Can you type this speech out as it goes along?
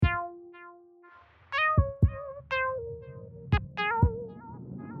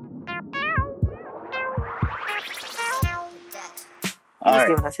All He's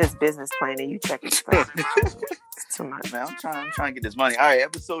right. giving us his business plan and you checking stuff. It's too much. Man, I'm trying to get this money. All right,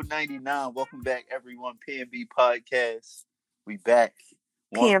 episode 99. Welcome back, everyone. PNB Podcast. We back.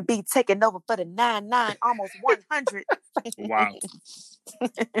 PNB taking over for the 99, almost 100. Wow.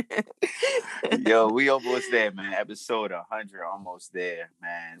 Yo, we almost there, man. Episode 100, almost there,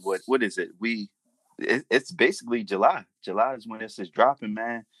 man. What is it? It's basically July. July is when this is dropping,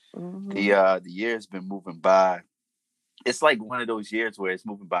 man. Mm-hmm. The year's been moving by. It's like one of those years where it's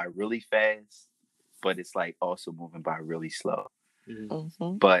moving by really fast, but it's like also moving by really slow.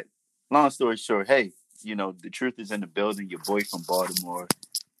 Mm-hmm. But long story short, hey, the truth is in the building. Your boy from Baltimore.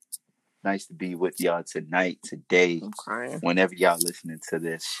 Nice to be with y'all today, whenever y'all listening to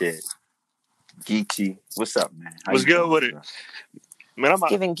this shit. Geechee, what's up, man? What's good with it? Man, I'm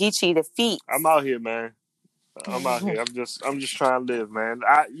giving Geechee the feet. I'm out here, man. I'm out here. I'm just trying to live, man.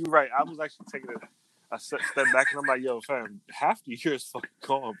 You're right. I was actually taking a step back, and I'm like, yo, fam, half the year is fucking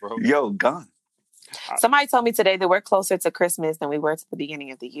gone, bro. Yo, gone. Somebody told me today that we're closer to Christmas than we were to the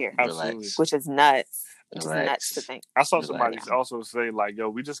beginning of the year. Absolutely. Which is nuts. Which is nuts to think. I saw somebody also say, like, yo,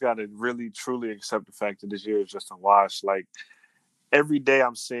 we just got to really, truly accept the fact that this year is just a wash. Like, every day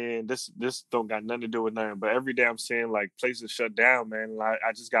I'm seeing, this don't got nothing to do with nothing, but every day I'm seeing, like, places shut down, man. Like,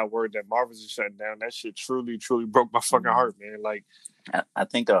 I just got word that Marvin's is shutting down. That shit truly, truly broke my fucking heart, man. Like, I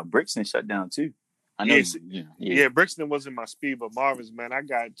think Brixton shut down, too. I know. Yeah, Brixton wasn't my speed, but Marvin's, man, I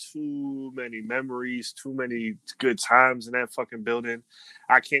got too many memories, too many good times in that fucking building.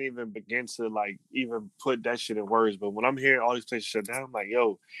 I can't even begin to, like, even put that shit in words. But when I'm hearing all these places shut down, I'm like,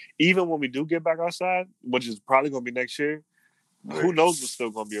 yo, even when we do get back outside, which is probably going to be next year, who knows what's still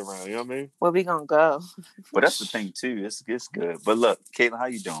going to be around, you know what I mean? Where we going to go? But that's the thing, too. It's good. But look, Caitlin, how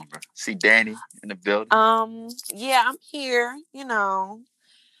you doing, bro? See Danny in the building? Yeah, I'm here,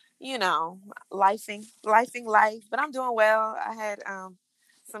 lifing life, but I'm doing well. I had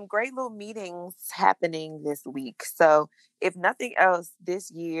some great little meetings happening this week. So if nothing else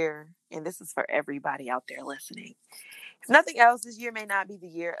this year, and this is for everybody out there listening, if nothing else, this year may not be the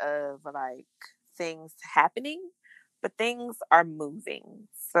year of like things happening, but things are moving.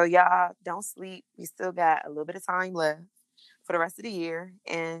 So y'all don't sleep. We still got a little bit of time left for the rest of the year,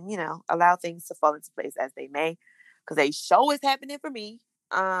 and allow things to fall into place as they may, because they show is happening for me.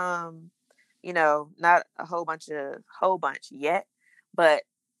 Not a whole bunch yet, but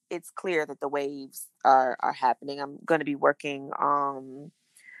it's clear that the waves are happening. I'm going to be working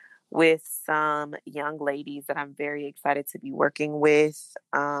with some young ladies that I'm very excited to be working with.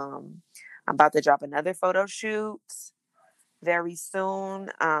 I'm about to drop another photo shoot very soon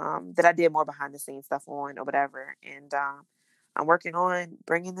that I did more behind the scenes stuff on or whatever. And I'm working on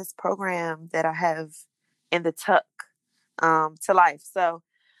bringing this program that I have in the tuck to life. So,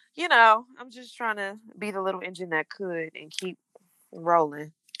 I'm just trying to be the little engine that could and keep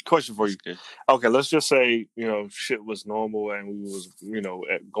rolling. Question for you. Okay, let's just say, shit was normal and we was,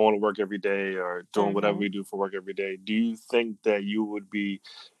 going to work every day or doing whatever we do for work every day. Do you think that you would be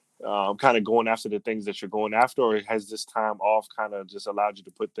kind of going after the things that you're going after, or has this time off kind of just allowed you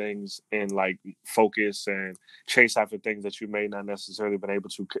to put things in like focus and chase after things that you may not necessarily been able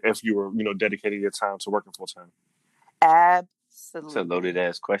to if you were, dedicating your time to working full time? Absolutely. It's a loaded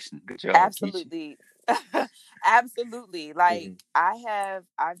ass question. Good job. Absolutely. Absolutely. Like I've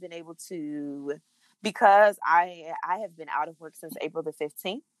been able to, because I have been out of work since April the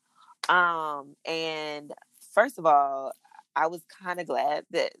 15th. And first of all, I was kind of glad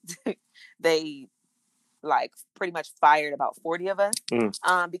that they like pretty much fired about 40 of us,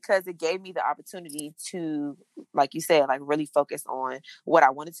 because it gave me the opportunity to, like you said, like really focus on what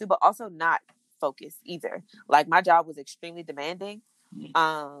I wanted to, but also not focus either. Like my job was extremely demanding,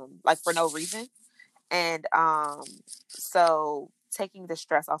 like for no reason. And so taking the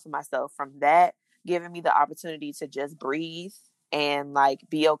stress off of myself from that, giving me the opportunity to just breathe and like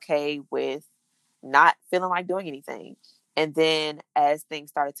be okay with not feeling like doing anything. And then as things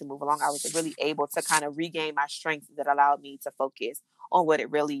started to move along, I was really able to kind of regain my strength that allowed me to focus on what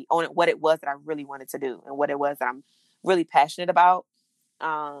it was that I really wanted to do and what it was that I'm really passionate about.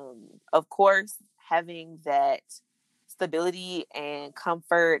 Of course, having that stability and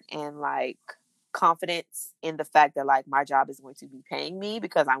comfort and like confidence in the fact that like my job is going to be paying me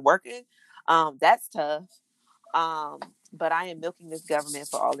because I'm working. That's tough. But I am milking this government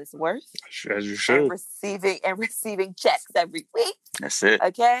for all it's worth. As you should. And receiving checks every week. That's it.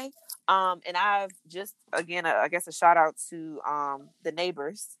 Okay. And I've just, again, I guess a shout out to the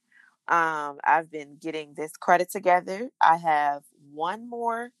neighbors. I've been getting this credit together. I have one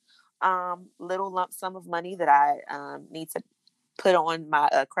more little lump sum of money that I need to put on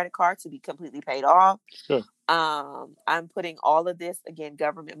my credit card to be completely paid off. Sure. I'm putting all of this, again,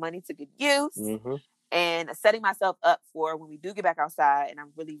 government money to good use. And setting myself up for when we do get back outside and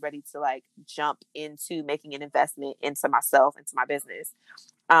I'm really ready to like jump into making an investment into myself, into my business,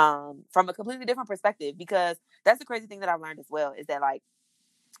 from a completely different perspective. Because that's the crazy thing that I've learned as well, is that like,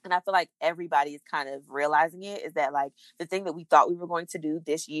 and I feel like everybody is kind of realizing it, is that like the thing that we thought we were going to do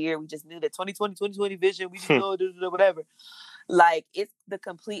this year, we just knew that 2020 vision, we just know whatever. Like, it's the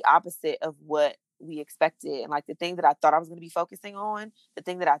complete opposite of what we expected. And like the thing that I thought I was going to be focusing on, the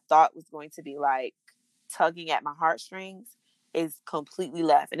thing that I thought was going to be like tugging at my heartstrings, is completely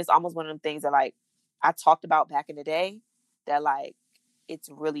left. And it's almost one of them things that like I talked about back in the day, that like it's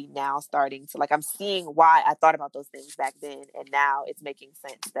really now starting to, like, I'm seeing why I thought about those things back then, and now it's making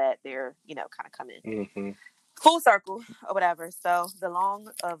sense that they're, you know, kind of coming full circle or whatever. So the long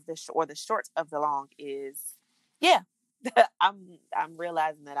of the or the short of the long is, yeah, I'm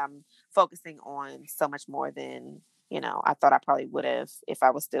realizing that I'm focusing on so much more than, you know, I thought I probably would have if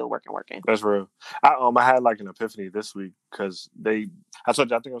I was still working. That's real. I had like an epiphany this week because I told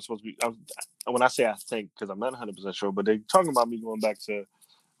you, I think I'm supposed to be, when I say I think, because I'm not 100% sure, but they talking about me going back to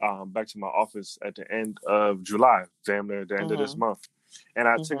my office at the end of July, damn near the end of this month. And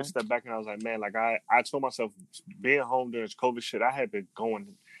I took a step back and I was like, man, like I told myself, being home during this COVID shit, I had been going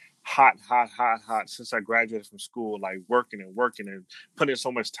hot since I graduated from school, like working and putting in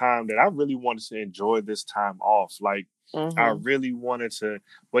so much time that I really wanted to enjoy this time off. Like, I really wanted to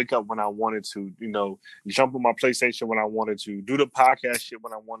wake up when I wanted to, you know, jump on my PlayStation when I wanted to, do the podcast shit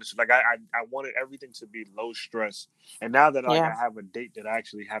when I wanted to. Like, I wanted everything to be low stress. And now that like I have a date that I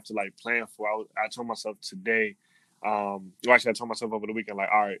actually have to like plan for, I told myself today, actually I told myself over the weekend, like,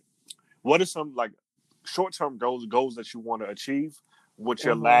 all right, what are some like short-term goals that you want to achieve with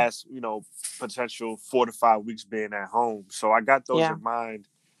your last, you know, potential 4 to 5 weeks being at home? So I got those in mind.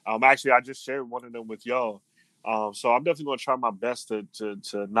 Actually, I just shared one of them with y'all. So I'm definitely going to try my best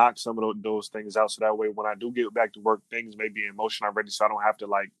to knock some of those things out. So that way, when I do get back to work, things may be in motion already. So I don't have to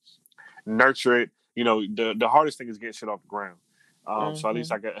like nurture it. You know, the hardest thing is getting shit off the ground. So at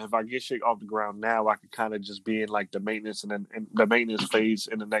least if I get shit off the ground now, I can kind of just be in like the maintenance and then the maintenance phase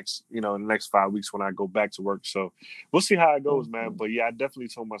in the next 5 weeks when I go back to work. So we'll see how it goes, man. But yeah, I definitely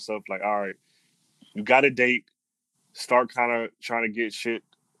told myself like, all right, you got a date, start kind of trying to get shit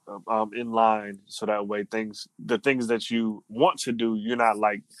in line, so that way the things that you want to do, you're not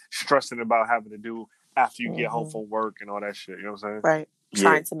like stressing about having to do after you get home from work and all that shit. You know what I'm saying? Right.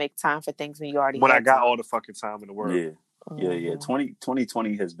 Trying to make time for things when you already I got all the fucking time in the world. Yeah.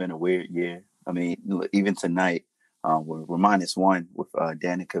 2020 has been a weird year. I mean, even tonight, we're -1 with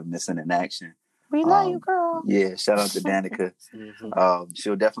Danica missing in action. We love you, girl. Yeah, shout out to Danica.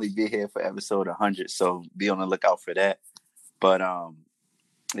 She'll definitely be here for episode 100, so be on the lookout for that. But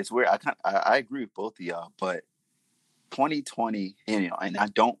it's weird. I agree with both of y'all, but 2020, you know, and I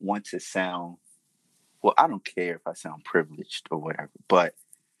don't want to sound, well, I don't care if I sound privileged or whatever, but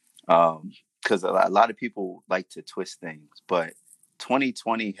because a lot of people like to twist things, but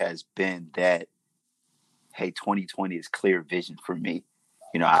 2020 has been that, hey, 2020 is clear vision for me.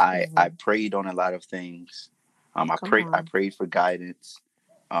 You know, I prayed on a lot of things. I prayed for guidance.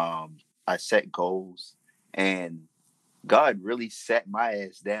 I set goals, and God really sat my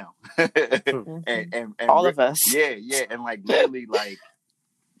ass down. and all of us. Yeah. And like literally like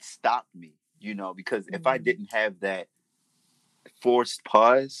stopped me, you know, because if I didn't have that forced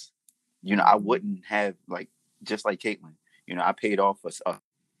pause, you know, I wouldn't have, like, just like Caitlin, you know, I paid off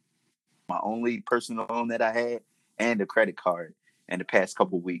my only personal loan that I had and a credit card in the past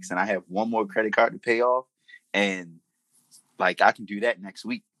couple of weeks. And I have one more credit card to pay off. And like, I can do that next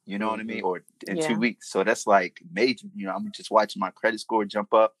week, you know what I mean? Or in 2 weeks. So that's like major, you know, I'm just watching my credit score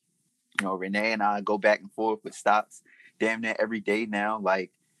jump up. You know, Renee and I go back and forth with stocks damn near every day now.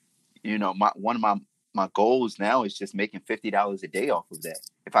 Like, you know, one of my goals now is just making $50 a day off of that.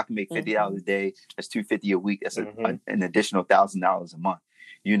 If I can make $50 a day, that's $250 a week. That's an additional $1,000 a month,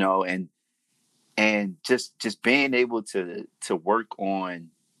 you know, and just being able to work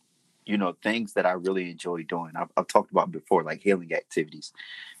on, you know, things that I really enjoy doing. I've talked about before, like healing activities.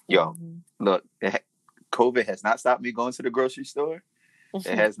 Yo, look, COVID has not stopped me going to the grocery store. It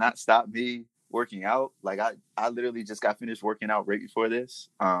has not stopped me working out. Like I literally just got finished working out right before this.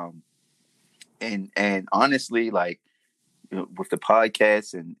 And honestly, like, you know, with the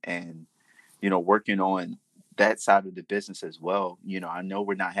podcast and you know, working on that side of the business as well, you know, I know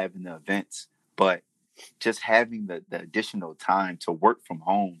we're not having the events, but just having the additional time to work from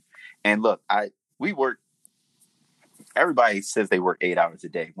home. And look, we work, everybody says they work 8 hours a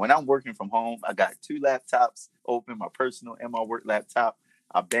day. When I'm working from home, I got 2 laptops open, my personal and my work laptop.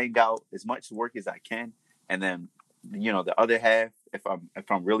 I bang out as much work as I can. And then, the other half, if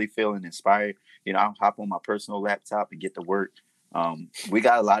I'm really feeling inspired, I'll hop on my personal laptop and get to work. We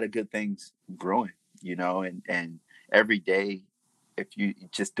got a lot of good things brewing, and every day, if you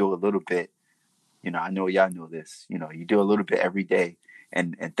just do a little bit, I know y'all know this, you do a little bit every day,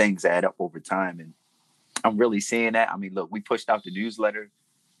 and things add up over time. And I'm really seeing that. I mean, look, we pushed out the newsletter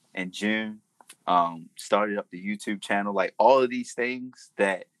in June, started up the YouTube channel, like all of these things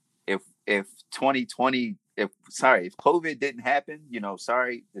that if 2020, if COVID didn't happen,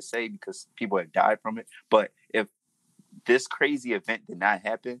 sorry to say, because people have died from it, but if this crazy event did not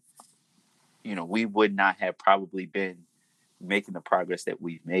happen, we would not have probably been making the progress that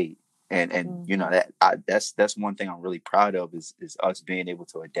we've made. And that's one thing I'm really proud of is us being able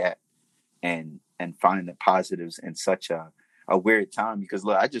to adapt and find the positives in such a weird time. Because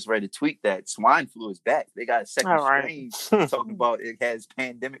look, I just read a tweet that swine flu is back. They got a second strain talking about it has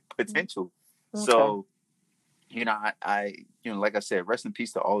pandemic potential. Okay. So, I like I said, rest in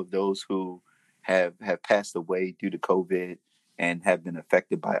peace to all of those who have passed away due to COVID and have been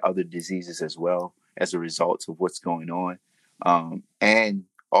affected by other diseases as well as a result of what's going on. And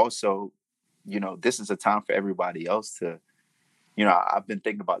also, this is a time for everybody else to, I've been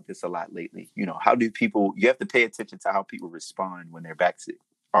thinking about this a lot lately. How do people, you have to pay attention to how people respond when their backs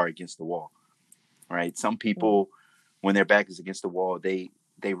are against the wall, right? Some people, when their back is against the wall, they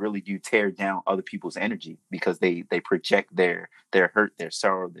really do tear down other people's energy because they project their hurt, their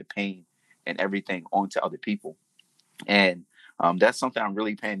sorrow, their pain, and everything onto other people. And that's something I'm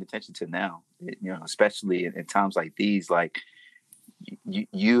really paying attention to now, especially in times like these. Like,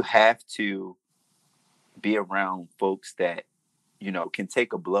 you have to be around folks that, can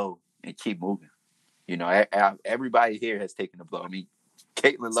take a blow and keep moving. Everybody here has taken a blow. I mean,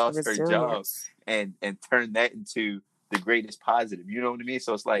 Caitlin lost her job and turned that into the greatest positive. You know what I mean?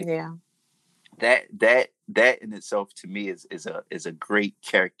 So it's like, that in itself to me is a great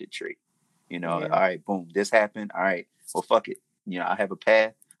character trait. All right, boom, this happened. All right, well, fuck it. I have a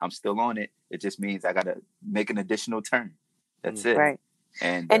path. I'm still on it. It just means I gotta make an additional turn. That's it. Right.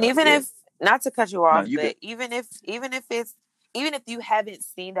 And even if, not to cut you off, but even if you haven't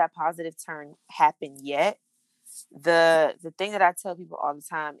seen that positive turn happen yet, the thing that I tell people all the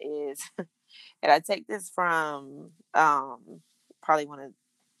time is, and I take this from probably one of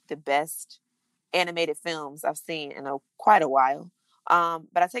the best animated films I've seen in quite a while.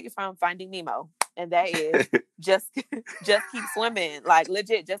 But I take it from Finding Nemo, and that is just keep swimming. Like,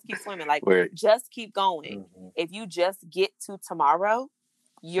 legit, just keep swimming. Like, just keep going. Mm-hmm. If you just get to tomorrow,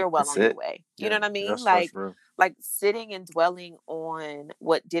 you're well on your way. You know what I mean? Like sitting and dwelling on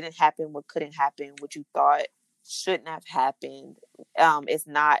what didn't happen, what couldn't happen, what you thought shouldn't have happened, is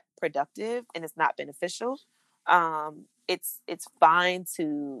not productive and it's not beneficial. It's fine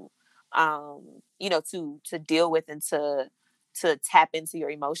to to deal with and to tap into your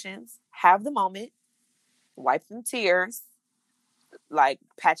emotions. Have the moment, wipe some tears, like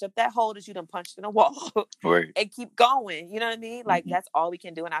patch up that hole that you done punched in a wall, and keep going. You know what I mean? Like, that's all we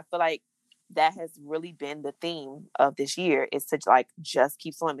can do. And I feel like that has really been the theme of this year, is to like just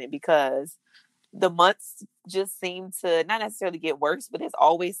keep swimming, because the months just seem to not necessarily get worse, but there's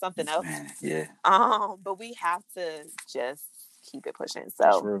always something else. Yeah. But we have to just keep it pushing.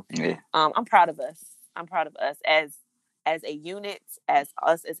 So I'm proud of us. I'm proud of us as a unit, as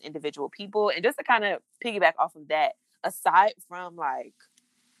us as individual people. And just to kind of piggyback off of that, aside from like,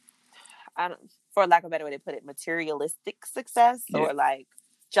 for lack of a better way to put it, materialistic success or like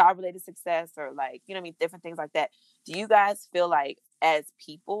job related success or like, different things like that. Do you guys feel like as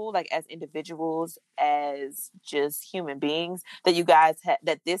people, like as individuals, as just human beings, that you guys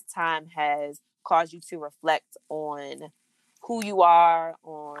that this time has caused you to reflect on who you are,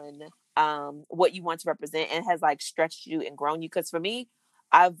 on what you want to represent, and has like stretched you and grown you? Because for me,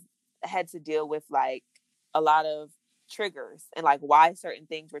 I've had to deal with like a lot of triggers and like why certain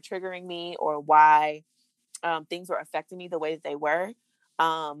things were triggering me, or why things were affecting me the way that they were.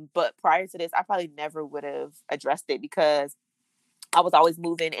 But prior to this, I probably never would have addressed it, because I was always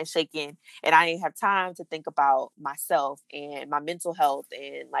moving and shaking, and I didn't have time to think about myself and my mental health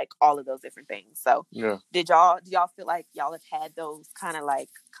and like all of those different things. So do y'all feel like y'all have had those kind of like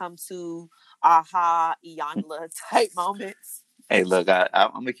come to aha Iyanla type moments? Hey, look,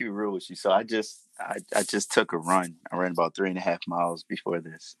 I'm gonna keep it real with you. So I just took a run. I ran about 3.5 miles before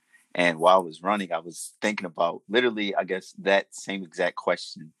this. And while I was running, I was thinking about literally, I guess, that same exact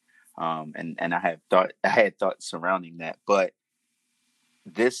question. And I had thoughts surrounding that. But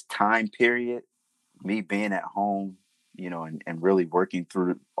this time period, me being at home, and really working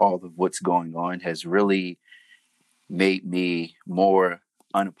through all of what's going on, has really made me more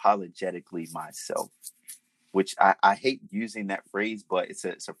unapologetically myself. which I hate using that phrase, but it's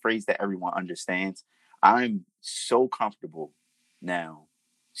a phrase that everyone understands. I'm so comfortable now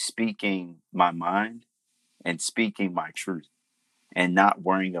speaking my mind and speaking my truth and not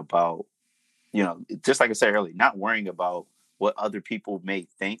worrying about, just like I said earlier, not worrying about what other people may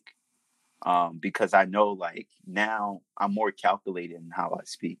think. Because I know, like, now I'm more calculated in how I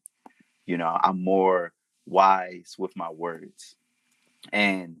speak. I'm more wise with my words.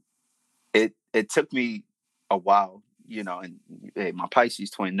 And it took me a while, and hey, my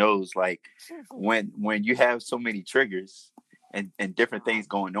Pisces twin knows, like, when you have so many triggers and different things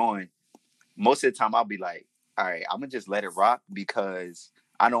going on, most of the time I'll be like, all right, I'm gonna just let it rock, because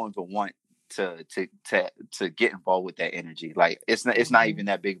I don't even want to get involved with that energy. Like, it's not even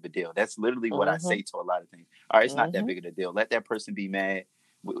that big of a deal. That's literally what I say to a lot of things. All right, it's not that big of a deal. Let that person be mad.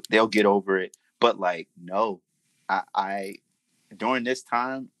 They'll get over it. But, like, no, I during this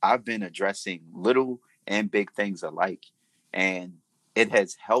time, I've been addressing little and big things alike. And it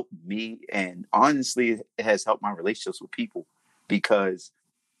has helped me. And honestly, it has helped my relationships with people, because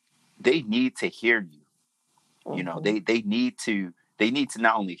they need to hear you. They need to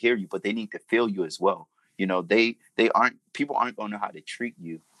not only hear you, but they need to feel you as well. People aren't going to know how to treat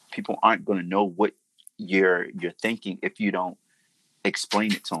you. People aren't going to know what you're thinking if you don't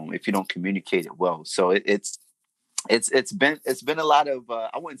explain it to them, if you don't communicate it well. So it's been a lot of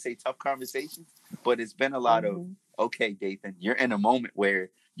I wouldn't say tough conversations, but it's been a lot of, okay, Dathan, you're in a moment where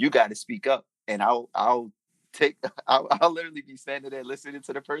you got to speak up, and I'll literally be standing there listening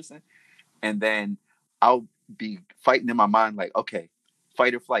to the person, and then I'll be fighting in my mind, like, okay,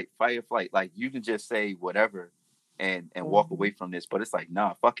 fight or flight. Like, you can just say whatever and walk away from this, but it's like,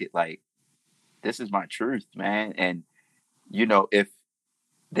 nah, fuck it. Like, this is my truth, man. And if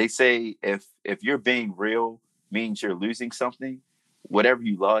they say, if you're being real means you're losing something, whatever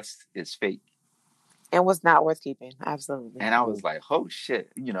you lost is fake and was not worth keeping. Absolutely. And I was like, oh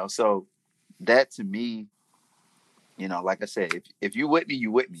shit, so that to me, like I said, if you with me,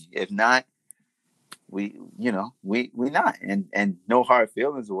 you with me. If not, we not, and no hard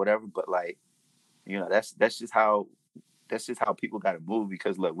feelings or whatever, but, like, that's just how people got to move,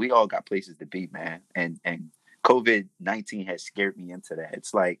 because look, we all got places to be, man. And COVID-19 has scared me into that.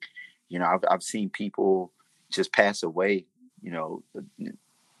 It's like, I've seen people just pass away,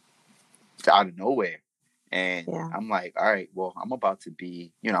 out of nowhere. And I'm like, all right, well, I'm about to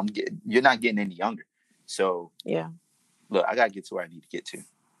be, you're not getting any younger. So look, I got to get to where I need to get to.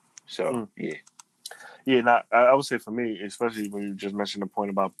 So, yeah. Yeah, now, I would say for me, especially when you just mentioned the point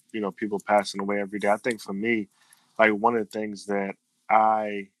about, people passing away every day, I think for me, like, one of the things that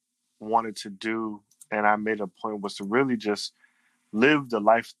I wanted to do, and I made a point, was to really just live the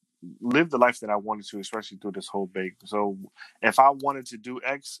life that I wanted to, especially through this whole bake. So if I wanted to do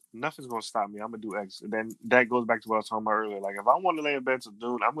X, nothing's going to stop me. I'm going to do X. And then that goes back to what I was talking about earlier. Like, if I want to lay in bed till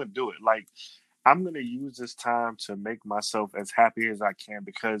noon, I'm going to do it. Like, I'm going to use this time to make myself as happy as I can,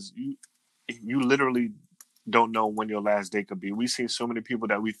 because you literally don't know when your last day could be. We've seen so many people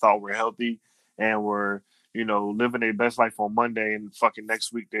that we thought were healthy and were, living their best life on Monday, and fucking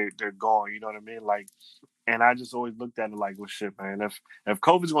next week they're gone. You know what I mean? Like, and I just always looked at it like, well, shit, man, if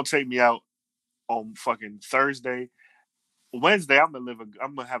COVID's gonna take me out on fucking Thursday, Wednesday, I'm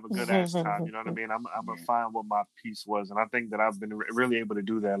gonna have a good ass time. You know what I mean? I'm gonna find what my piece was, and I think that I've been really able to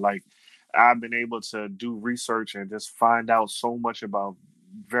do that. Like, I've been able to do research and just find out so much about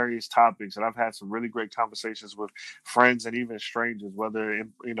various topics, and I've had some really great conversations with friends and even strangers, whether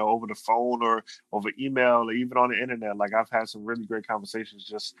over the phone or over email or even on the internet. Like, I've had some really great conversations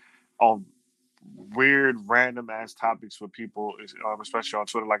just on weird, random ass topics with people, especially on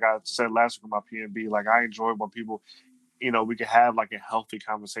Twitter. Like I said last week with my PNB, like, I enjoy when people, we can have like a healthy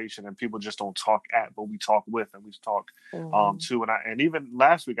conversation, and people just don't talk at, but we talk with, and we talk to. And even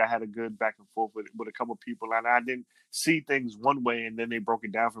last week I had a good back and forth with a couple of people, and I didn't see things one way, and then they broke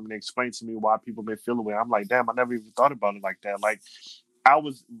it down for me and explained to me why people may feel the way. I'm like, damn, I never even thought about it like that. Like,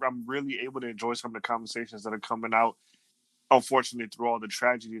 I'm really able to enjoy some of the conversations that are coming out, unfortunately, through all the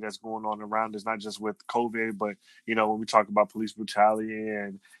tragedy that's going on around us, not just with COVID, but, when we talk about police brutality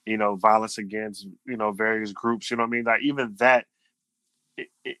and, violence against, various groups, you know what I mean? Like, even that,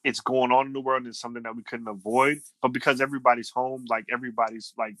 it's going on in the world, and it's something that we couldn't avoid. But because everybody's home, like,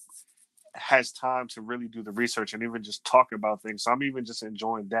 everybody's like has time to really do the research and even just talk about things. So I'm even just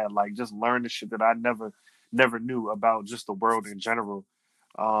enjoying that, like, just learn the shit that I never knew about just the world in general.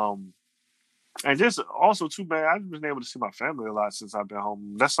 And just also too, man, I've been able to see my family a lot since I've been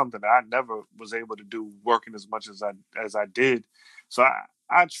home. That's something that I never was able to do working as much as I did. So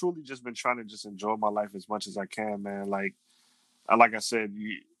I truly just been trying to just enjoy my life as much as I can, man. Like I said,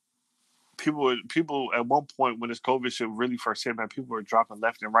 people at one point when this COVID shit really first hit, man, people were dropping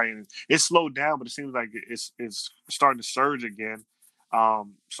left and right, and it slowed down, but it seems like it's starting to surge again. So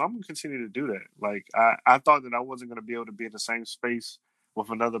I'm gonna continue to do that. Like I thought that I wasn't gonna be able to be in the same space with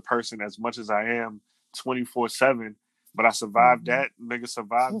another person as much as I am 24/7, but I survived that. Nigga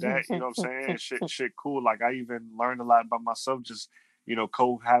survived that. You know what I'm saying? Shit, cool. Like I even learned a lot about myself. Just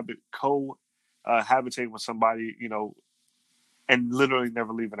habitating with somebody. And literally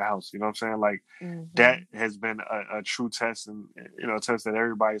never leaving the house. You know what I'm saying? Like that has been a true test, and a test that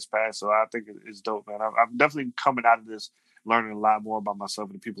everybody's passed. So I think it's dope, man. I'm definitely coming out of this learning a lot more about myself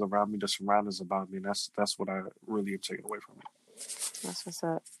and the people around me, the surroundings about me. And that's what I really am taking away from it. That's what's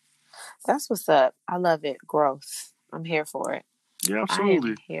up. That's what's up. I love it. Growth. I'm here for it. Yeah,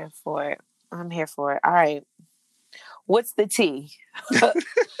 absolutely. I'm here for it. All right. What's the tea?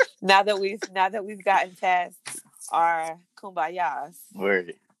 now that we've gotten past our kumbayas.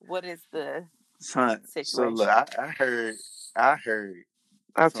 Word. What is the situation? So look, I heard.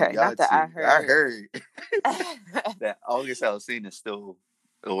 Okay, not that I heard. I heard that August Alsina still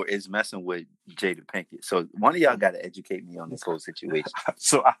or is messing with Jada Pinkett. So one of y'all got to educate me on this whole situation.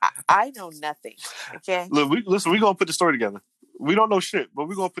 So I know nothing. Okay. Look, we're gonna put the story together. We don't know shit, but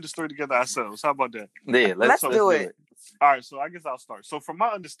we're gonna put the story together ourselves. How about that? Yeah, let's do it. All right, so I guess I'll start. So from my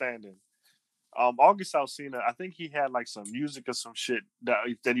understanding, August Alsina, I think he had like some music or some shit that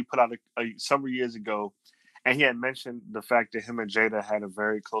he put out several years ago, and he had mentioned the fact that him and Jada had a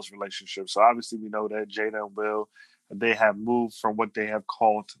very close relationship. So obviously we know that Jada and Will, they have moved from what they have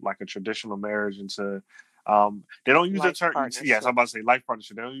called like a traditional marriage into they don't use the term. Yes, I'm about to say life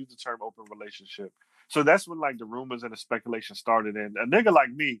partnership. They don't use the term open relationship. So that's when like the rumors and the speculation started. And a nigga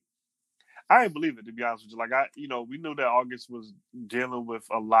like me, I didn't believe it, to be honest with you. Like we knew that August was dealing with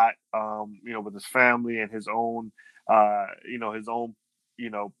a lot, with his family and his own,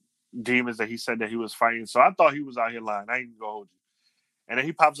 demons that he said that he was fighting. So I thought he was out here lying. I ain't gonna hold you. And then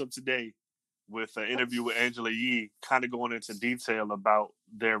he pops up today with an interview with Angela Yee, kind of going into detail about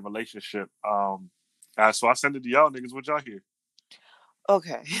their relationship. So I send it to y'all niggas. What y'all hear?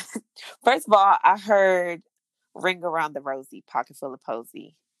 Okay. First of all, I heard "Ring Around the Rosie," pocket full of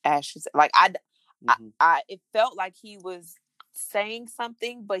posy. Ashes. Like I it felt like he was saying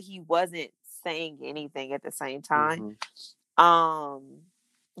something, but he wasn't saying anything at the same time. I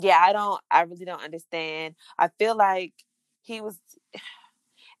really don't understand. I feel like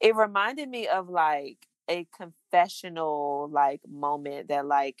it reminded me of like a confessional like moment that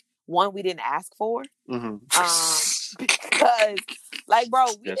like one we didn't ask for. Because like, bro,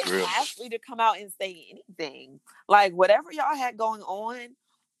 we didn't ask you to come out and say anything. Like whatever y'all had going on,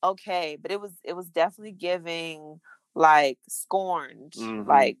 okay, but it was definitely giving like scorned.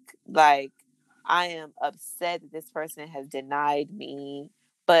 Like I am upset that this person has denied me,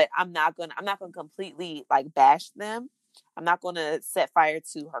 but I'm not gonna completely like bash them. I'm not gonna set fire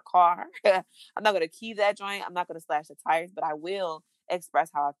to her car. I'm not gonna key that joint. I'm not gonna slash the tires, but I will express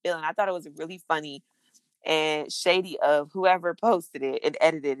how I feel. And I thought it was really funny and shady of whoever posted it and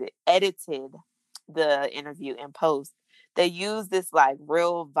edited the interview and post. They use this like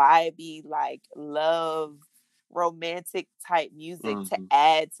real vibey, like love, romantic type music to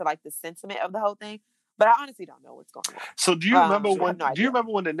add to like the sentiment of the whole thing. But I honestly don't know what's going on. So do you remember do you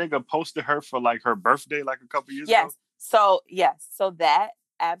remember when the nigga posted her for like her birthday like a couple years ago? So that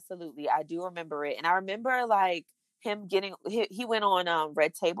absolutely, I do remember it, and I remember like him he went on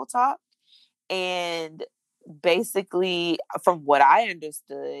Red Table Talk, and basically, from what I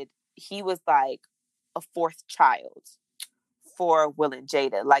understood, he was like a fourth child for Will and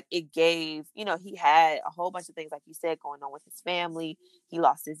Jada. Like it gave, he had a whole bunch of things, like you said, going on with his family. He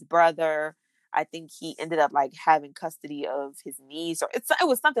lost his brother. I think he ended up like having custody of his niece, or it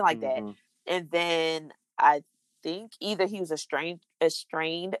was something like that. And then I think either he was estranged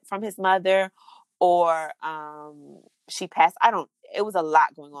from his mother, or she passed. It was a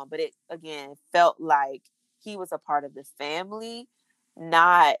lot going on, but it again felt like he was a part of the family,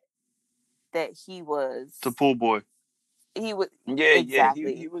 not that he was the pool boy. He was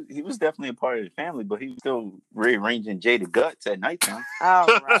exactly. He was definitely a part of the family, but he was still rearranging Jada guts at nighttime.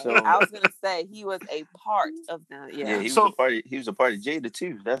 Oh right. So, I was gonna say he was a part of the he was a part of Jada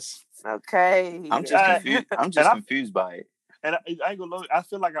too. That's okay. I'm just confused. I'm just confused by it. And I ain't gonna lie, I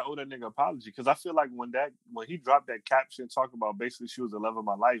feel like I owe that nigga an apology, because I feel like when he dropped that caption talking about basically she was the love of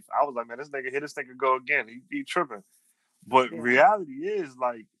my life, I was like, man, this nigga go again. He tripping. But reality is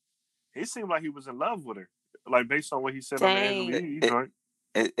like, it seemed like he was in love with her. Like based on what he said on the Angela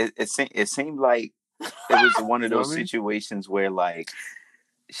it seemed like it was one of those situations where like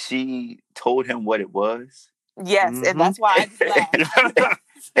she told him what it was. Yes, and that's why I just laughed.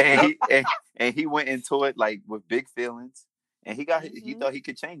 and he went into it like with big feelings, and he thought he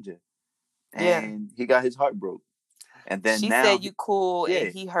could change it, and he got his heart broke. And then she now said you cool,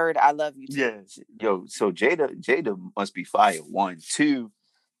 and he heard I love you too. Yeah. Yo, so Jada must be fired. 1, 2.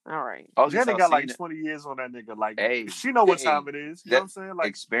 All right. Jada got like 20 years on that nigga. Like, she know what time it is. You know what I'm saying? Like,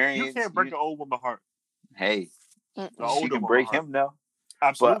 experience. You can't break an old woman's heart. Hey, she can break him now.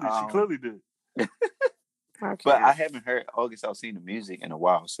 Absolutely, she clearly did. But I haven't heard August Alsina music in a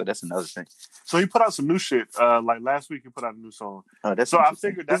while, so that's another thing. So he put out some new shit. Like last week, he put out a new song. Oh, that's so I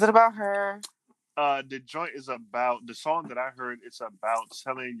figured. Is it about her? The joint is about the song that I heard. It's about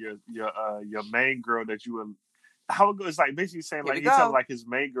telling your main girl that you were. How it goes? It's like basically saying like he's telling like his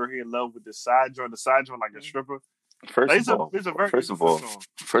main girl he in love with the side joint like a stripper. First of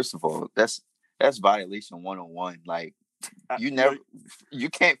all, that's violation 101. Like you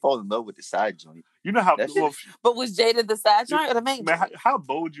can't fall in love with the side joint. You know how? But was Jada the side joint or the main joint? How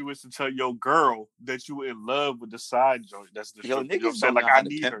bold you is to tell your girl that you were in love with the side joint? That's the stripper. Niggas don't know how to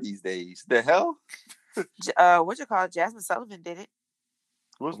pimp these days. The hell? What you call it? Jasmine Sullivan did it.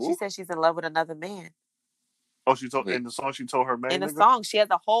 She said she's in love with another man. Oh, she told in the song. She told her man. In the song, she has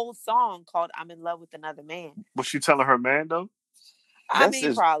a whole song called "I'm in Love with Another Man." Was she telling her man though?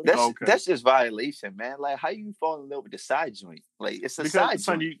 Probably. That's just violation, man. Like, how you fall in love with the side joint? Like, it's a side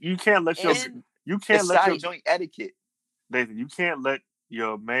joint. You can't let your side joint etiquette. Nathan, you can't let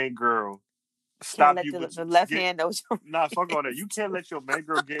your main girl stop you. The left hand knows. Nah, fuck all that. You can't let your main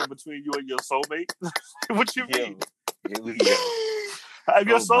girl get in between you and your soulmate. What you mean? Here we go.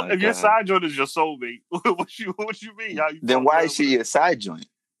 If your side joint is your soulmate, what you mean? Then why is she a side joint?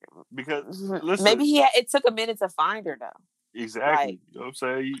 Because listen, maybe it took a minute to find her though. Exactly. Like, you know what I'm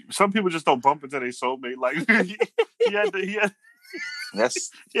saying? Some people just don't bump into their soulmate. Like he had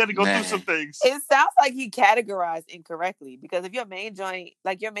to go through some things. It sounds like he categorized incorrectly because if your main joint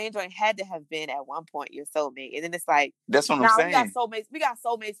had to have been at one point your soulmate, and then it's like that's what I'm saying. We got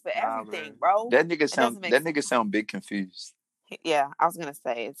soulmates for everything, bro. That nigga sound big confused. Yeah, I was gonna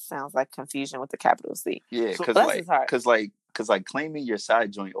say it sounds like confusion with the capital C. Yeah, because like claiming your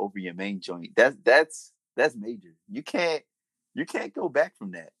side joint over your main joint, that's major. You can't go back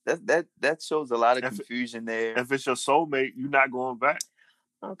from that. That shows a lot of confusion there. If it's your soulmate, you're not going back.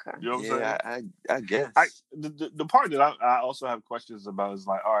 Okay. You know what I'm saying? I guess. The part that I also have questions about is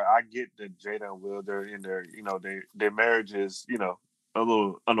like, all right, I get that Jada and Will, they're in their, their marriage is, a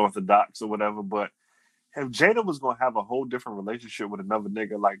little unorthodox or whatever, but if Jada was going to have a whole different relationship with another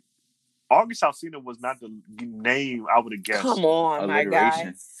nigga, like August Alsina was not the name I would have guessed. Come on, my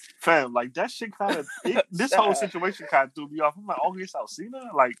guy. Fam, like that shit kind of, this whole situation kind of threw me off. I'm like, August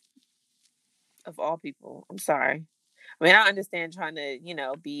Alsina? Like, of all people, I'm sorry. I mean, I understand trying to,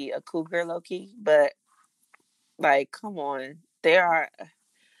 be a cougar low-key, but like, come on.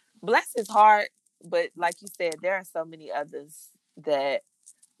 Bless his heart, but like you said, there are so many others that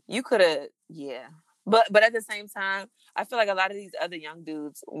you could have, But at the same time, I feel like a lot of these other young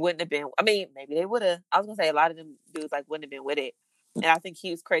dudes wouldn't have been. I mean, maybe they would have. I was gonna say a lot of them dudes wouldn't have been with it, and I think he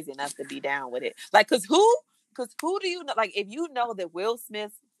was crazy enough to be down with it. Like, cause who do you know? Like, if you know that Will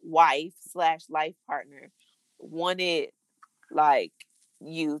Smith's wife / life partner wanted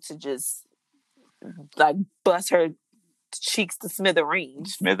you to just bust her cheeks to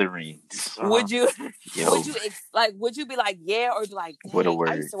smithereens. Would you be like, yeah, or like, what a word.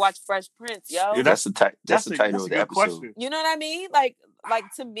 I used to watch Fresh Prince, yo. Yeah, that's the title of the episode. Question. You know what I mean? Like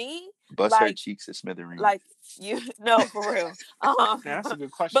to me, bust her cheeks to smithereens. Like no, for real. That's a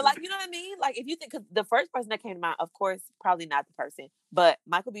good question. But you know what I mean? Like if you think, because the first person that came to mind, of course, probably not the person, but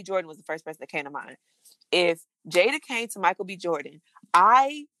Michael B. Jordan was the first person that came to mind. If Jada came to Michael B. Jordan,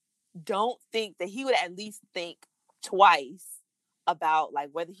 I don't think that he would at least think twice about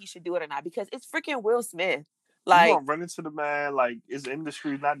whether he should do it or not, because it's freaking Will Smith. You gonna run into the man, his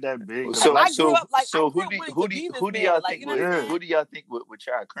industry not that big. So who do y'all think would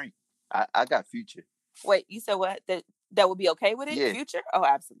try Cream? I got Future. Wait, you said what? That would be okay with it? Yeah. Future? Oh,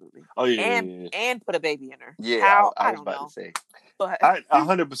 absolutely. Oh yeah, and put a baby in her. Yeah, how? I was about to say. But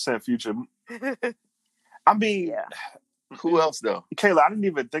 100% Future. I mean, yeah. Who else though? Kayla, I didn't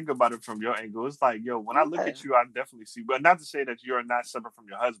even think about it from your angle. It's like, yo, when I look at you, I definitely see, but not to say that you're not separate from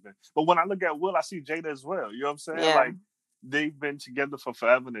your husband, but when I look at Will, I see Jada as well. You know what I'm saying? Yeah. Like, they've been together for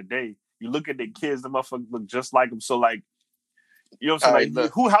forever and a day. You look at their kids, the motherfuckers look just like them. So, you know what I'm saying?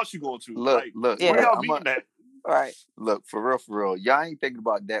 Look, who house you going to? Look. Where y'all meeting at? Right. Look, for real. Y'all ain't thinking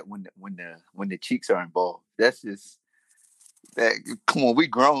about that when the cheeks are involved. That's just. Come on, we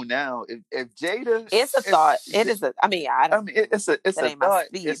grown now. If Jada, it's a thought. It's a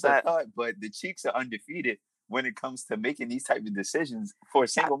thought. But the cheeks are undefeated. when it comes to making these type of decisions for a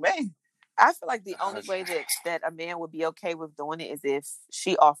single man. I feel like the only way that a man would be okay with doing it is if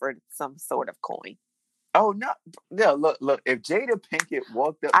she offered some sort of coin. Oh no! Yeah, look. If Jada Pinkett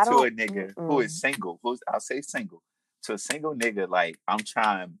walked up to a nigga who is single, I'll say single, to a single nigga, like I'm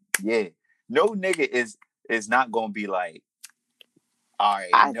trying, no nigga is not gonna be like, all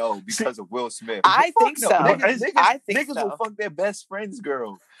right, because of Will Smith. I think so. Niggas will fuck their best friend's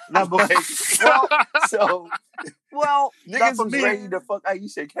girl. Not like, well, niggas was ready to fuck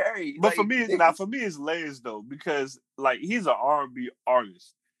Aisha Curry. But for me, it's layers though, because like he's an R&B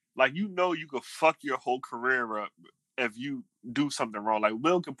artist. Like, you could fuck your whole career up if you do something wrong. Like,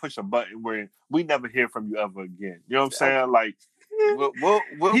 Will can push a button where we never hear from you ever again. You know what I'm saying? Like,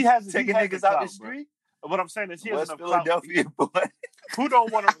 Will he has taking niggas out the street. Bro. What I'm saying is, he has enough Philadelphia clout. Who don't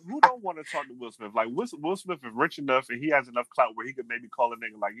want to talk to Will Smith? Like, Will Smith is rich enough, and he has enough clout where he could maybe call a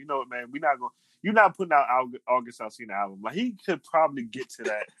nigga like, you know what, man, you're not putting out August Alsina album. Like, he could probably get to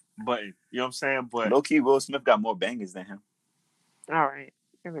that button. You know what I'm saying? But low key, Will Smith got more bangers than him. All right.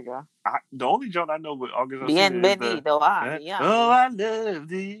 Here we go. The only joke I know with August Alsina I love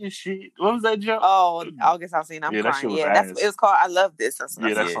this shit. What was that joke? Oh, August Alsina, I'm crying. Yeah, it was called I Love This. That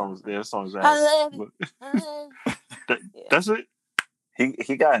song's ass. I love it. That's it.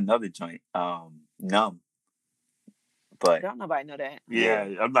 He got another joint, Numb. But don't nobody know that. Yeah,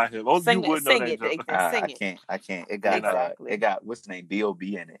 I'm not him. Only you would know that joke. I can't. It got what's his name?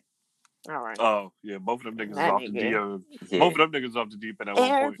 B.O.B. in it. All right. Oh yeah, both of them niggas off the deep. Both of them niggas off the deep end at one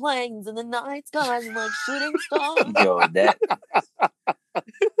point. Airplanes in the night skies like shooting stars. Yo, that.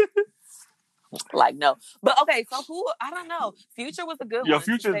 Like no, but okay. So who? I don't know. Future was a good one. Yo,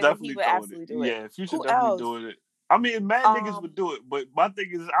 Future definitely do it. Yeah, Future definitely doing it. I mean, mad niggas would do it, but my thing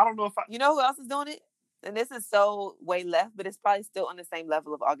is, I don't know if You know who else is doing it? And this is so way left, but it's probably still on the same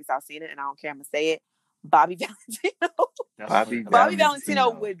level of August Alsina, and I don't care. I'm gonna say it. Bobby Valentino. Bobby Valentino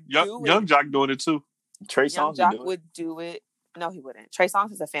would do it. Young Jock doing it too. Trey Songz would do it. No, he wouldn't. Trey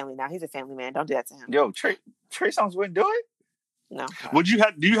Songz is a family now. He's a family man. Don't do that to him. Yo, Trey Songz wouldn't do it? No. Do you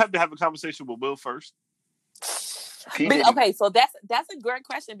have to have a conversation with Will first? Okay, so that's a great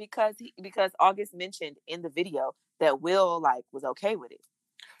question because August mentioned in the video that Will was okay with it.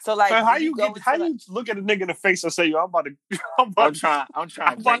 So how you look at a nigga in the face and say, "Yo, I'm trying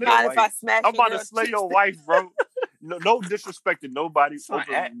to slay your wife, bro." No disrespecting nobody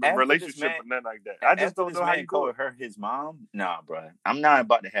relationship or nothing like that. I just don't know how you call her his mom. Nah, bro, I'm not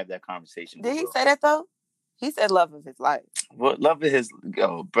about to have that conversation. Did he say that though? He said love of his life. Well, love of his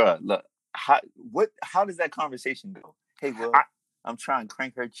bro. Look, how does that conversation go? Hey, Will, I'm trying to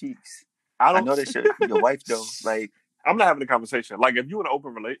crank her cheeks. I know that's your wife though. Like, I'm not having a conversation. Like, if you're in an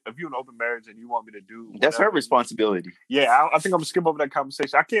open marriage and you want me to do whatever, that's her responsibility. Yeah, I think I'm gonna skip over that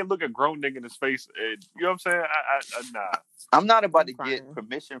conversation. I can't look a grown nigga in his face. And, you know what I'm saying? Nah. I'm not about to get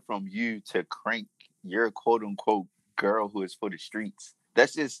permission from you to crank your quote unquote girl who is for the streets.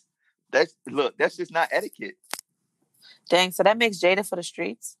 That's just not etiquette. Dang, so that makes Jada for the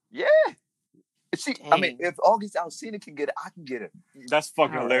streets? Yeah. See, I mean, if August Alsina can get it, I can get it. That's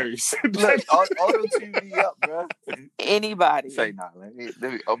fucking hilarious. Look, auto-tune me up, bro. Anybody. Say nah. Let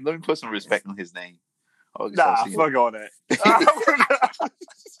me put some respect on his name. August Alsina. Fuck all that.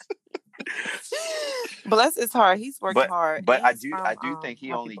 Bless his heart. He's working hard. But I do think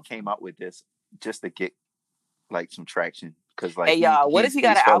he only came out with this just to get some traction. Hey y'all, what if he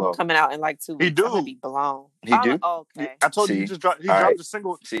got an album coming out in 2 weeks? He do. I'm gonna be blown. He do. Okay. I told you he just dropped. He dropped a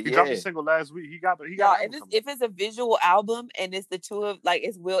single. He dropped a single last week. He got. If it's a visual album and it's the two of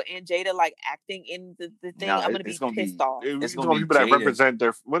it's Will and Jada acting in the thing, I'm gonna be pissed off. It's gonna be people that represent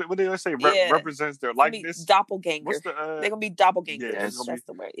their. What did I say? Represents their likeness. Doppelganger. They're gonna be doppelgangers. Yeah, that's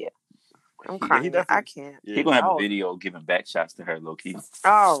the word. Yeah. I'm crying. I can't. He's gonna have a video giving back shots to her, low key.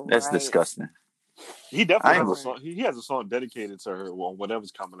 Oh, that's disgusting. He definitely has a song. He has a song dedicated to her on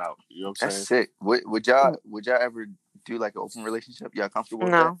whatever's coming out. You know what I'm saying? That's sick. Would y'all ever do an open relationship? Y'all comfortable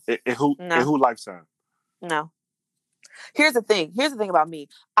with that? In who lifetime? No. Here's the thing about me.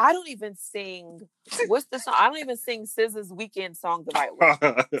 I don't even sing. What's the song? I don't even sing SZA's Weekend song the right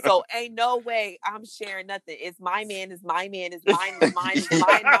way. So ain't no way I'm sharing nothing. It's my man. Is mine. Is mine. Is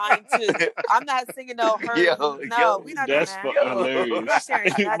mine too. I'm not singing no her. We're not doing that. That's hilarious. We're not sharing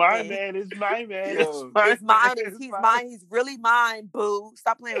nothing. My man is my man. It's mine. He's mine. He's really mine. Boo!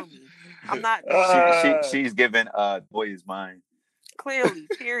 Stop playing with me. I'm not. She's giving Boy Is Mine. Clearly,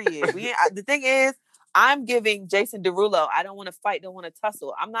 period. The thing is, I'm giving Jason Derulo. I don't want to fight. Don't want to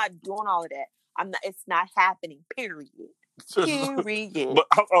tussle. I'm not doing all of that. I'm not. It's not happening. Period. Period.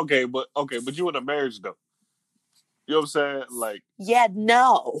 But you in a marriage though. You know what I'm saying? Yeah,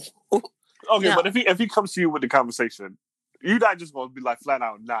 no. Okay, no. But if he comes to you with the conversation, you're not just going to be like flat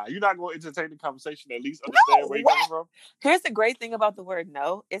out, nah. You're not going to entertain the conversation, at least understand where you're coming from? Here's the great thing about the word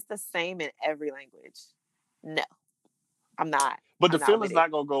no. It's the same in every language. No. I'm not. But the feeling's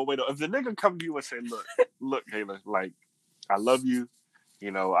not going to go away, though. If the nigga come to you and say, look, Kayla, like, I love you.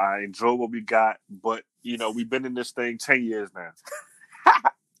 You know, I enjoy what we got. But, you know, we've been in this thing 10 years now.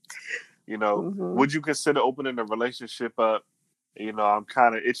 You know, would you consider opening a relationship up? You know, I'm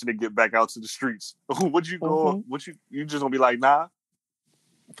kind of itching to get back out to the streets. Would you go? Would you just gonna be like, nah?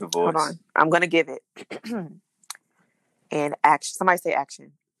 Divorce. Hold on, I'm gonna give it. And action. Somebody say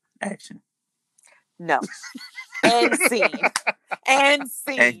action. Action. No. And scene. And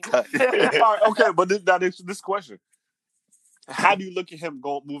scene. And cut. All right, okay, but this question: how do you look at him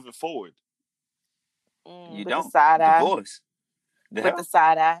moving forward? You don't. The side eye. Divorce. With the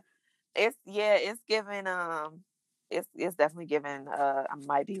side eye. It's giving it's definitely given I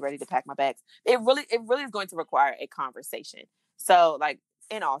might be ready to pack my bags. It really is going to require a conversation. So like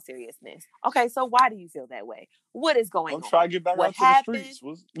in all seriousness. Okay, so why do you feel that way? What is going on? I'm trying to get back out to the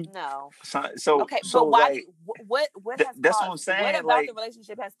streets. No. So okay, so but why what has that's caused, what I'm saying. What about the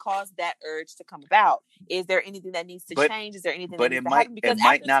relationship has caused that urge to come about? Is there anything that needs to change? Is there anything that needs to happen? Because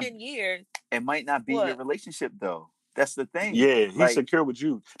after 10 years it might not be your relationship though. That's the thing. Yeah, he's secure with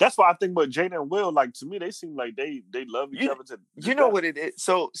you. That's why I think about Jada and Will. Like to me, they seem like they love each other. You know what it is.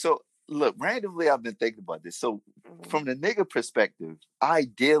 So look, randomly, I've been thinking about this. So from the nigga perspective,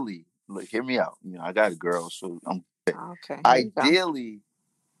 ideally, look, hear me out. You know, I got a girl, so I'm okay. Ideally,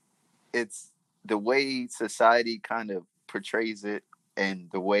 it's the way society kind of portrays it, and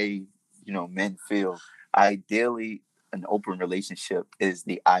the way men feel. Ideally, an open relationship is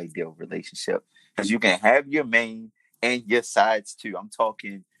the ideal relationship because you can have your main and your sides too. I'm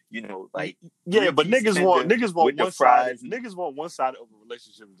talking, like but niggas want one side. Niggas want one side of a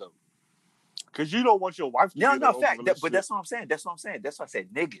relationship though, because you don't want your wife to be in an open relationship. But that's what I'm saying. That's why I said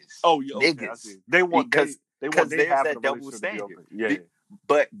niggas. Oh yeah, okay, niggas. They want because there's that double standard. Yeah.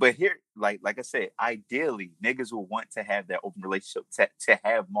 But here, like I said, ideally, niggas will want to have that open relationship to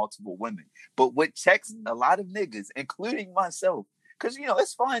have multiple women. But what checks a lot of niggas, including myself, because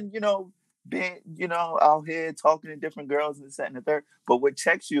it's fun, being out here talking to different girls and this, that, and the third. But what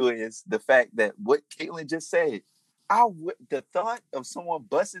checks you is the fact that what Caitlin just said. The thought of someone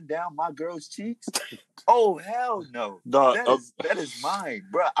busting down my girl's cheeks. Oh hell no! That is mine,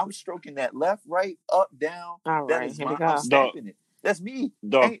 bro. I'm stroking that left, right, up, down. All that right, is mine. I'm stamping it. That's me.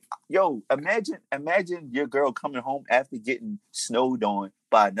 Yo, imagine your girl coming home after getting snowed on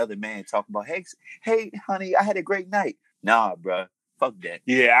by another man, talking about, hey, honey, I had a great night. Nah, bro. Fuck that.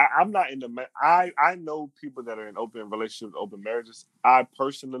 Yeah, I'm not in the. I know people that are in open relationships, open marriages. I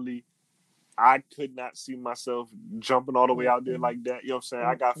personally, I could not see myself jumping all the way out there like that. You know what I'm saying?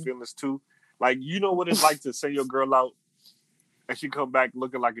 I got feelings too. Like, you know what it's like to send your girl out and she come back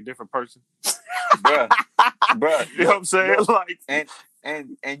looking like a different person? Bruh. You know what I'm saying? Like, and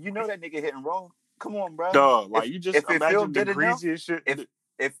you know that nigga hitting raw. Come on, bro. Duh, like you just imagine the greasiest shit.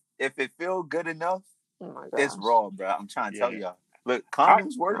 If it feel good enough, it's raw, bro. I'm trying to tell y'all. Look,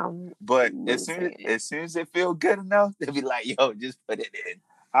 condoms work, but as soon as it feel good enough, they'll be like, "Yo, just put it in."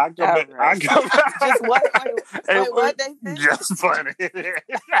 I go back. Just what? Wait, what they said? Just funny. That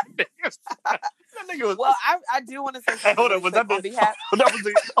nigga was. Well, I do want to say. Hey, hold on. Was that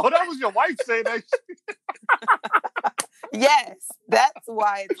that was your wife saying that shit? Yes, that's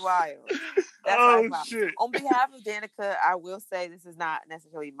why it's wild. That's why it's wild. Shit. On behalf of Danica, I will say this is not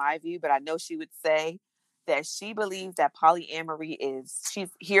necessarily my view, but I know she would say that she believes that polyamory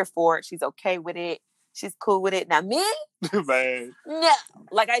she's here for it. She's okay with it. She's cool with it. Now me, man, no.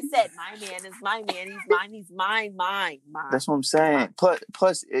 Like I said, my man is my man. He's mine. He's mine. That's what I'm saying.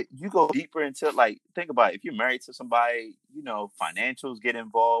 Plus, you go deeper into think about it. If you're married to somebody, financials get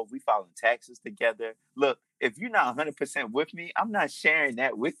involved. We filing taxes together. Look, if you're not 100% with me, I'm not sharing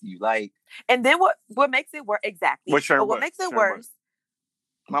that with you. And then what makes it worse? Exactly. What makes it worse?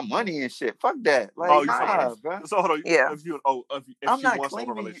 My money and shit. Fuck that. Bro. So hold on. Yeah. If I'm she not wants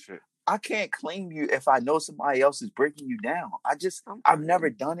claiming a relationship. I can't claim you if I know somebody else is breaking you down. I've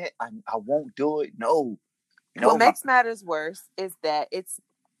never done it. I won't do it. No. What makes matters worse is that it's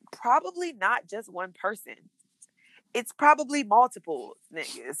probably not just one person. It's probably multiple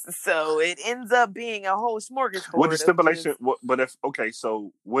niggas. So it ends up being a whole smorgasbord. With the stipulation,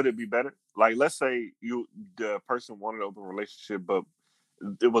 so would it be better? Like, let's say the person wanted an open relationship, but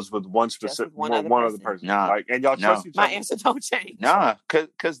it was with one specific one other person. Nah, and y'all trust each other. My answer don't change. Nah,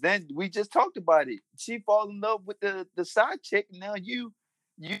 cause then we just talked about it. She fall in love with the side chick. Now you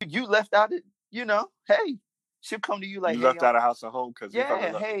left out it. Hey, She'll come to you like, you hey, left out of house and home because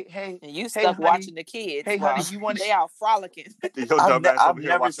hey, and you stuck watching the kids. Hey, honey, you want they out frolicking. Your dumb ass over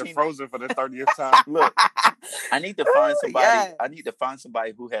here watching Frozen for the 30th time. Look, I need to find somebody. Yes. I need to find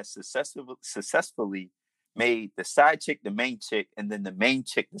somebody who has successfully made the side chick the main chick, and then the main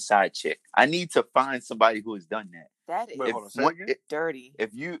chick the side chick. I need to find somebody who has done that. That is dirty.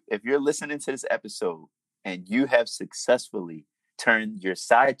 If you're listening to this episode and you have successfully turned your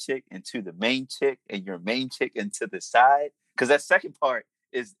side chick into the main chick and your main chick into the side, because that second part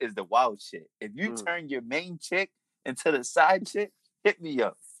is the wild shit. If you turn your main chick into the side chick, hit me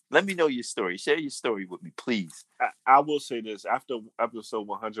up. Let me know your story. Share your story with me, please. I will say this: after episode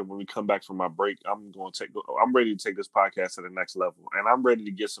 100, when we come back from my break, I'm ready to take this podcast to the next level, and I'm ready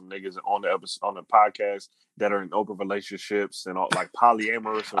to get some niggas on the podcast that are in open relationships and all, like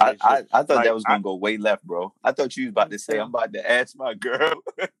polyamorous. I thought that was gonna go way left, bro. I thought you was about to say I'm about to ask my girl,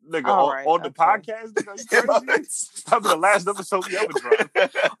 nigga, on the podcast. Nigga, probably the last episode we ever dropped.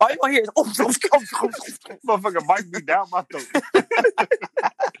 All you gonna hear is motherfucker bite me down my throat.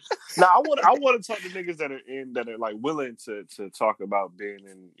 Now I want to talk to niggas that are like willing to talk about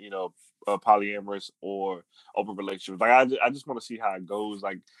being in polyamorous or open relationships. Like I just want to see how it goes.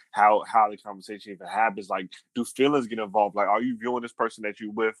 Like how the conversation even happens. Like, do feelings get involved? Like, are you viewing this person that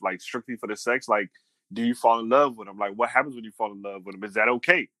you with like strictly for the sex? Like, do you fall in love with them? Like, what happens when you fall in love with them? Is that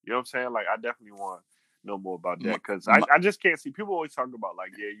okay? You know what I'm saying? Like, I definitely want to know more about that because I just can't see. People always talk about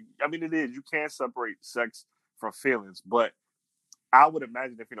like, I mean, it is, you can't separate sex from feelings, but I would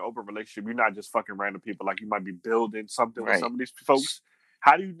imagine if you're in an open relationship, you're not just fucking random people. Like, you might be building something with some of these folks.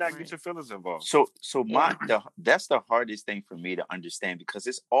 How do you not get your feelings involved? So that's the hardest thing for me to understand, because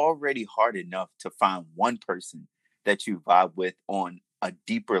it's already hard enough to find one person that you vibe with on a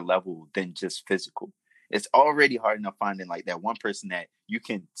deeper level than just physical. It's already hard enough finding like that one person that you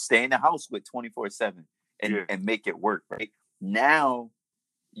can stay in the house with 24/7 and make it work. Right now,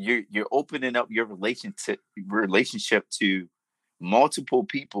 you're opening up your relationship to multiple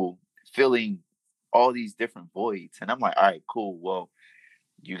people filling all these different voids. And I'm like, all right, cool. Well,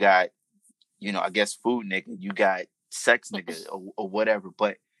 you got, I guess food nigga, you got sex nigga or whatever.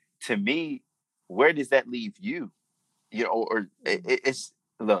 But to me, where does that leave you? It's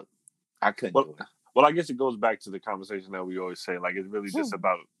look, I couldn't do it. Well, I guess it goes back to the conversation that we always say, like, it's really just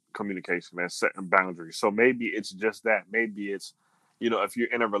about communication and setting boundaries. So maybe it's just that. Maybe it's, if you're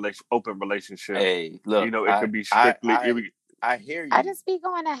in a open relationship, hey, look, it could be strictly. I hear you. I just be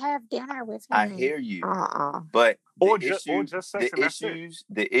going to have dinner with him. I hear you. But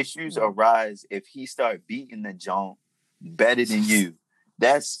the issues arise if he start beating the joint better than you.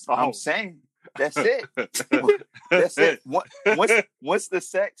 That's I'm saying. That's it. That's it. Once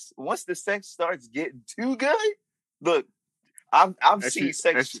the sex starts getting too good, look, I've seen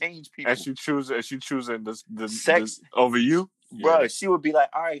sex change people. And she choosing the sex over you, bro. She would be like,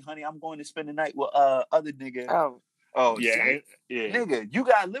 "All right, honey, I'm going to spend the night with other nigga." Oh yeah. Nigga, you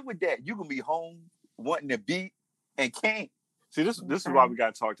gotta live with that. You gonna be home wanting to beat and can't. See, this is why we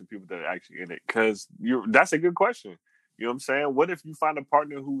gotta talk to people that are actually in it, because that's a good question. You know what I'm saying? What if you find a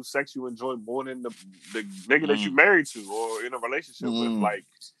partner whose sex you enjoy more than the nigga that you married to or in a relationship with? Like,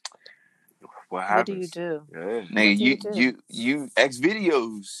 what happens? What do you do? Yeah. Nigga, you X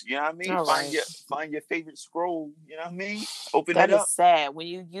videos. You know what I mean? Find your favorite scroll. You know what I mean? Open that up. That is sad. When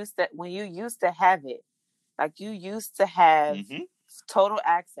you used to have it. Like, you used to have total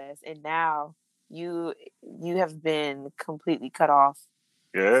access, and now you have been completely cut off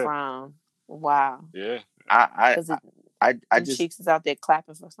from. Wow. Yeah. I just Cheeks is out there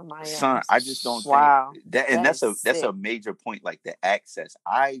clapping for somebody else. Son, I just don't think that, and that's a major point. Like the access,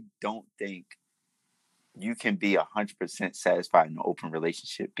 I don't think you can be 100% satisfied in an open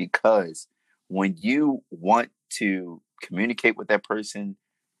relationship, because when you want to communicate with that person,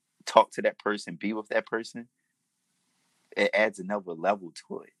 talk to that person, be with that person, it adds another level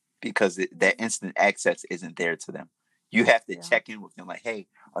to it, because that instant access isn't there to them. You have to check in with them, like, hey,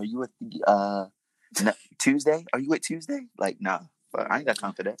 are you with Tuesday? Are you with Tuesday? Like, nah, but I ain't got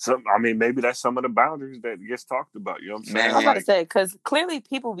time for that. So, I mean, maybe that's some of the boundaries that gets talked about. You know what I'm saying? I was about to say, because clearly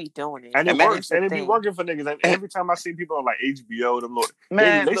people be doing it. And it works. And it be working for niggas. And every time I see people on like HBO,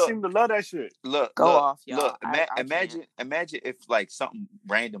 they seem to love that shit. Look, off, y'all. Look, imagine if like something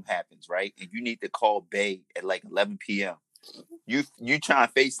random happens, right? And you need to call Bae at like 11 p.m. You try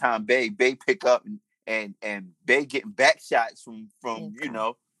and FaceTime Bae. Bae pick up and Bae getting back shots from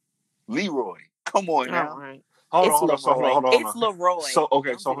Leroy. Come on now. Right. Hold on. It's Leroy. So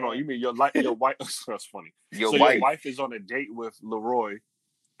hold on. You mean your wife? That's funny. Your wife is on a date with Leroy,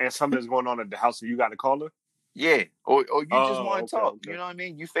 and something's going on at the house, and you got to call her. Yeah, or you just want to talk. Okay. You know what I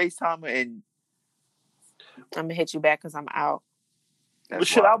mean? You FaceTime her, and I'm gonna hit you back because I'm out. But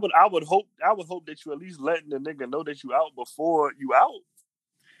shit, I would hope that you at least letting the nigga know that you out before you out.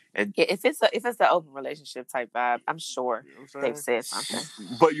 And yeah, if it's an open relationship type vibe, I'm sure they've said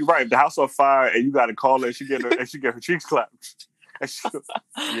something. But you're right. If the house on fire and you got to call her and she get her cheeks clapped.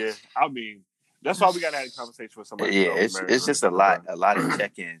 Yeah, I mean, that's why we got to have a conversation with somebody. Yeah, it's just a lot of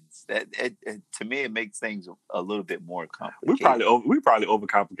check-ins. That to me, it makes things a little bit more complicated. We probably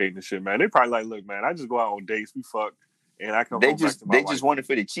overcomplicating this shit, man. They probably like, look, man, I just go out on dates, we fuck, and I come home back to my wife. They just want it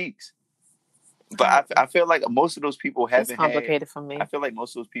for the cheeks. But I feel like most of those people haven't complicated for me. I feel like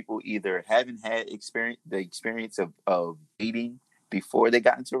most of those people either haven't had the experience of dating before they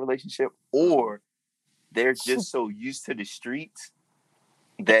got into a relationship, or they're just so used to the streets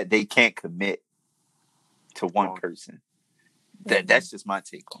that they can't commit to one person. That's just my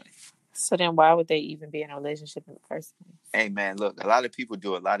take on it. So then why would they even be in a relationship in the first place? Hey man, look, a lot of people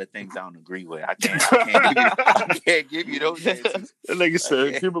do a lot of things I don't agree with. I can't give you those answers. Like I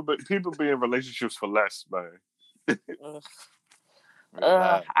said, people be in relationships for less, man.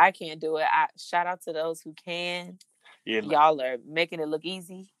 I can't do it. Shout out to those who can. Yeah, y'all are making it look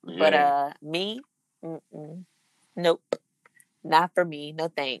easy. Yeah. But me, nope. Not for me. No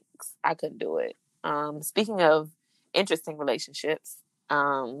thanks. I couldn't do it. Speaking of interesting relationships,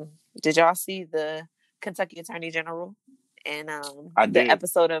 did y'all see the Kentucky Attorney General and the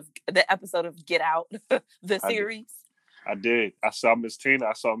episode of Get Out, the series? I did. I saw Miss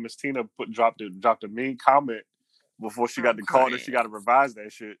Tina dropped a mean comment before she got the call that she got to revise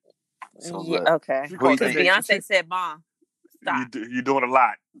that shit. So, okay. Because Beyonce said, "Mom, stop. You're doing a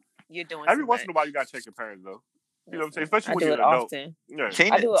lot. You're doing every once in a while. You gotta check your parents though. You know what I'm saying? Especially when you're an adult. Yeah.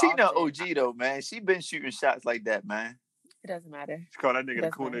 Tina OG though, man. She been shooting shots like that, man. It doesn't matter. She called that nigga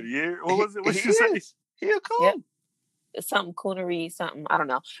the coon of the year. What was it? What she say? He a coon. Yep. Something coonery, something. I don't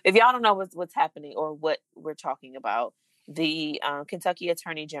know. If y'all don't know what's happening or what we're talking about, the Kentucky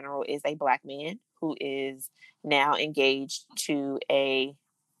Attorney General is a black man who is now engaged to a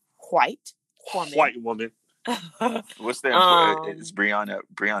white woman. What's that? It's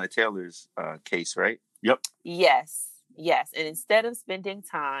Breonna Taylor's case, right? Yep. Yes. And instead of spending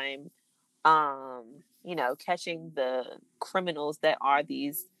time, catching the criminals that are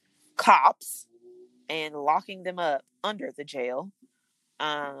these cops and locking them up under the jail,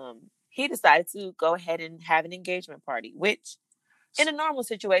 he decided to go ahead and have an engagement party, which in a normal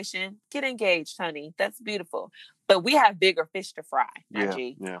situation, get engaged, honey. That's beautiful. But we have bigger fish to fry,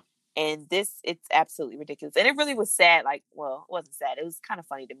 G. Yeah. And it's absolutely ridiculous. And it really was sad. Like, well, it wasn't sad. It was kind of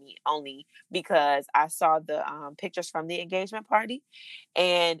funny to me only because I saw the pictures from the engagement party.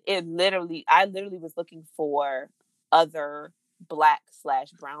 And I literally was looking for other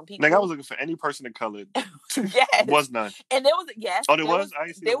Black/brown people. Like I was looking for any person of color. Yes. Was none. And there was, yes. Oh, there was? I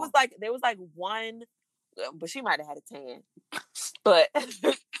didn't see there was like one, but she might have had a tan. But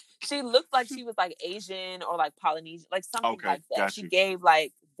she looked like she was like Asian or like Polynesian, like something like that. She gave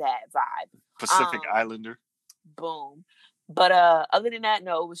like that vibe. Pacific Islander. Boom. But other than that,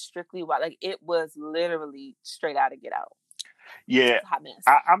 no, it was strictly white. Like it was literally straight out of Get Out. Yeah. Hot mess.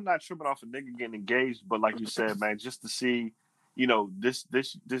 I'm not tripping off a nigga getting engaged, but like you said, man, just to see, this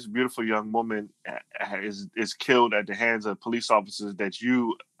beautiful young woman is killed at the hands of police officers that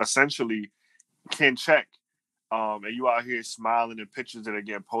you essentially can check. And you out here smiling in pictures that are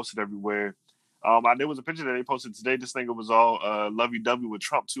getting posted everywhere. There was a picture that they posted today. This thing was all lovey-dovey with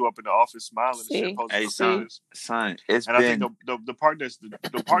Trump too up in the office smiling and shit. Hey, son, it's and been... I think the part that's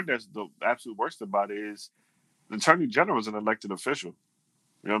the absolute worst about it is the Attorney General is an elected official.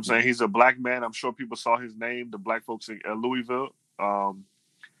 You know what I'm saying? He's a black man. I'm sure people saw his name, the black folks in Louisville,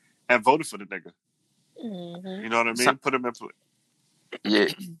 and voted for the nigga. Mm-hmm. You know what I mean? Put him in place. Yeah,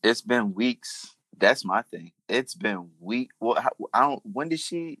 it's been weeks. That's my thing. It's been weeks. Well, when did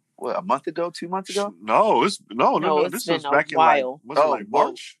she? What, a month ago? 2 months ago? No. This was back in while. Like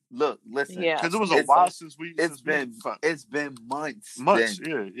March? Look, listen. Because it was a while since we. It's been months. Months.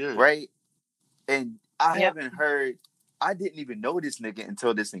 Then, yeah. Right. And I haven't heard. I didn't even know this nigga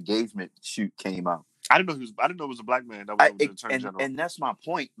until this engagement shoot came out. I didn't know it was a black man that was the Attorney General. And that's my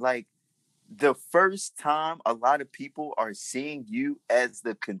point. Like, the first time a lot of people are seeing you as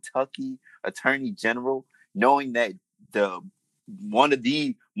the Kentucky Attorney General, knowing that one of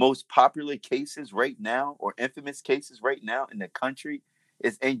the most popular cases right now, or infamous cases right now in the country,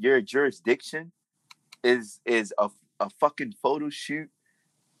 is in your jurisdiction, is a fucking photo shoot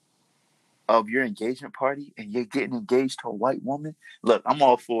of your engagement party, and you're getting engaged to a white woman. Look, I'm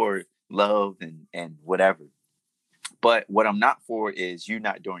all for love and whatever, but what I'm not for is you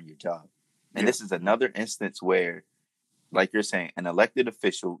not doing your job. And this is another instance where, like you're saying, an elected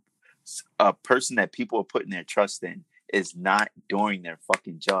official a person that people are putting their trust in is not doing their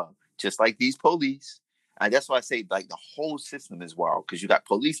fucking job. Just like these police. And that's why I say, like, the whole system is wild, because you got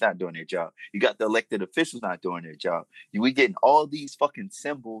police not doing their job. You got the elected officials not doing their job. We getting all these fucking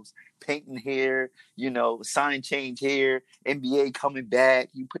symbols, painting here, sign change here, NBA coming back.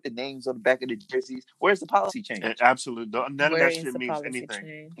 You put the names on the back of the jerseys. Where's the policy change? Absolutely. None of that shit means anything.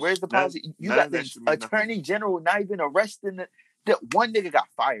 Change? Where's the policy? You got the attorney general not even arresting the one nigga got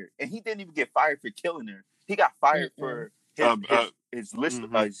fired, and he didn't even get fired for killing her. He got fired for his list,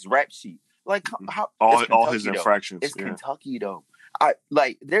 his rap sheet. Like all his infractions. It's Kentucky though.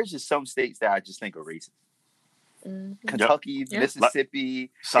 There's just some states that I just think are racist. Mm-hmm. Kentucky, Mississippi,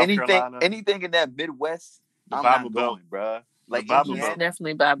 South Carolina. anything in that Midwest, I'm not going, bro. Like Indiana,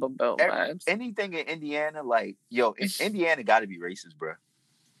 definitely Bible Belt vibes. Anything in Indiana, Indiana got to be racist, bro.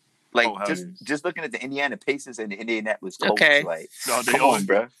 Like just looking at the Indiana Pacers and the Indianapolis Colts, come on,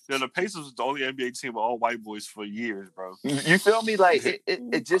 bro. The Pacers was the only NBA team with all white boys for years, bro. You feel me? Like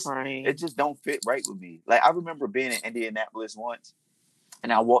it just don't fit right with me. Like I remember being in Indianapolis once,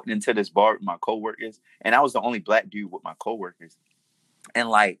 and I walked into this bar with my coworkers, and I was the only black dude with my coworkers, and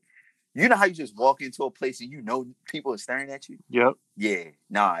you know how you just walk into a place and people are staring at you? Yep. Yeah.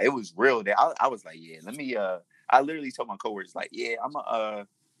 Nah, it was real. I was like, yeah, let me. I literally told my coworkers like, yeah,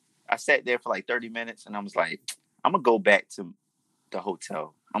 I sat there for like 30 minutes and I was like, I'm going to go back to the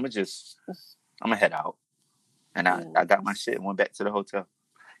hotel. I'm going to head out. And I got my shit and went back to the hotel.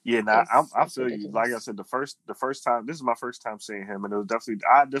 Yeah, I feel you. Like I said, the first time, this is my first time seeing him. And it was definitely,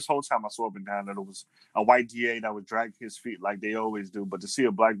 this whole time I saw up and down that it was a white DA that would drag his feet like they always do. But to see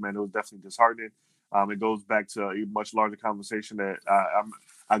a black man, it was definitely disheartening. It goes back to a much larger conversation that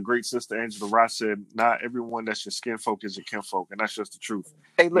our great sister Angela Ross said, not everyone that's your skin folk is your kinfolk, and that's just the truth.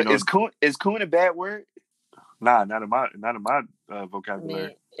 Hey, look, is coon a bad word? Nah, not in my vocabulary. I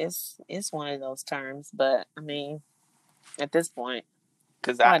mean, it's one of those terms, but I mean, at this point,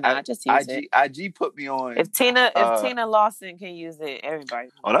 because I just use it. IG put me on. If Tina Lawson can use it, everybody.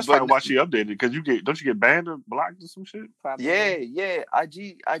 Oh, that's probably why she updated. Because don't you get banned or blocked or some shit? Probably. Yeah.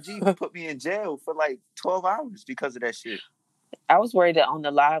 IG put me in jail for like 12 hours because of that shit. I was worried that on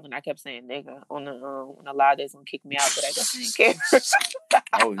the live when I kept saying nigga on the live they's gonna kick me out, but I guess I didn't care.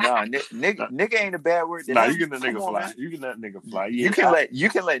 Oh no, nigga ain't a bad word. Nah, you can let nigga fly. You can let nigga fly. Yeah, you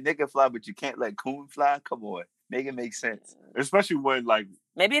can let nigga fly, but you can't let coon fly. Come on, make it make sense. Especially when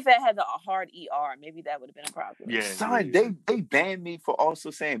maybe if it had a hard ER, maybe that would have been a problem. Yeah, son, they banned me for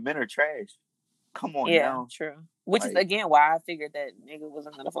also saying men are trash. Come on, now. True. Which is again why I figured that nigga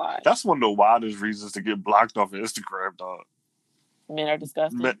wasn't gonna fly. That's one of the wildest reasons to get blocked off of Instagram, dog. Men are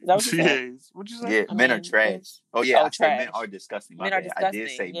disgusting. Is that what you said? What'd you say? Yeah, men are trash. Oh yeah, I said men are disgusting. Men are disgusting. I did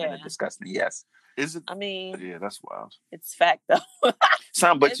say men are disgusting. Yes. Is it? I mean, yeah, that's wild. It's fact though.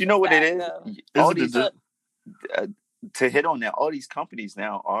 Son, but you know what it is? All these to hit on that, all these companies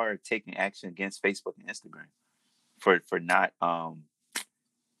now are taking action against Facebook and Instagram for not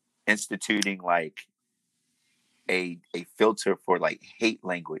instituting like a filter for like hate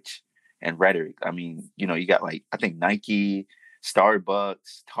language and rhetoric. I mean, you got like I think Nike,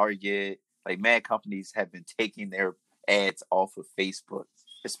 Starbucks, Target, like mad companies have been taking their ads off of Facebook,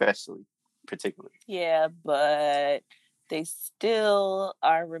 particularly. Yeah, but they still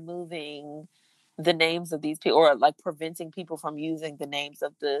are removing the names of these people, or like preventing people from using the names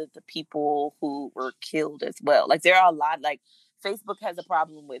of the people who were killed as well. Like there are a lot, like Facebook has a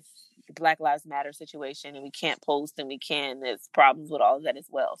problem with the Black Lives Matter situation, and we can't post, and there's problems with all of that as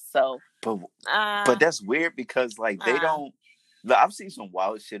well. So, but that's weird because like they don't. Look, I've seen some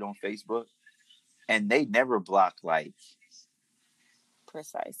wild shit on Facebook, and they never block like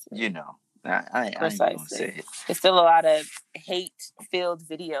precisely. I ain't gonna say it. There's still a lot of hate-filled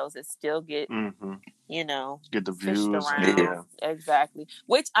videos that still get, get the views. Around. Yeah. Exactly.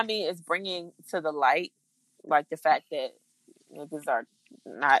 Which, I mean, is bringing to the light, like, the fact that niggas are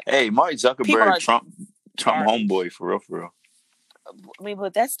not... Hey, Mark Zuckerberg, Trump homeboy, for real. I mean,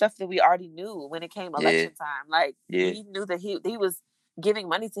 but that's stuff that we already knew when it came election time. Like, we knew that he was giving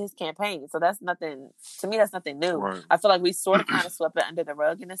money to his campaign. So that's nothing, to me, that's nothing new. Right. I feel like we sort of kind of swept it under the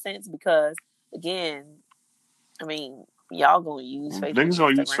rug in a sense because, again, I mean, y'all gonna use Facebook. Niggas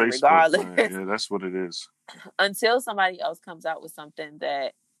gonna use Facebook regardless. Yeah, that's what it is. Until somebody else comes out with something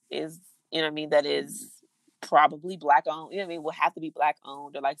that is, that is probably Black owned, will have to be Black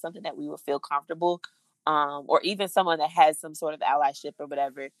owned, or like something that we will feel comfortable, or even someone that has some sort of allyship or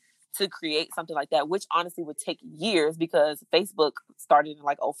whatever, to create something like that, which honestly would take years because Facebook started in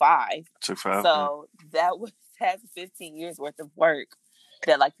like 2005. Took forever. So that's 15 years worth of work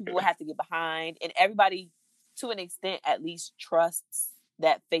that like people would have to get behind, and everybody to an extent at least trusts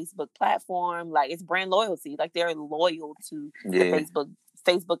that Facebook platform. Like, it's brand loyalty. Like, they're loyal to the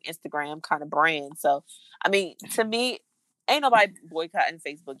Facebook, Instagram kind of brand. So, I mean, to me, ain't nobody boycotting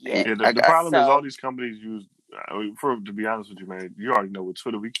Facebook yet. Yeah, the problem is all these companies use. To be honest with you, man, you already know with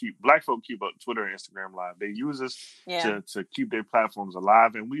Twitter, black folk keep up Twitter and Instagram live. They use us to keep their platforms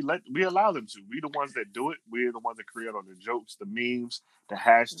alive, and we allow them to. We the ones that do it. We're the ones that create all the jokes, the memes, the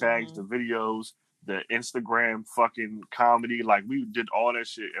hashtags, the videos, the Instagram fucking comedy. Like, we did all that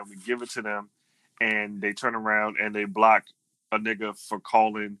shit, and we give it to them, and they turn around and they block a nigga for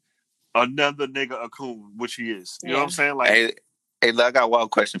calling another nigga a coon, which he is. You know what I'm saying? Like, hey, I got a wild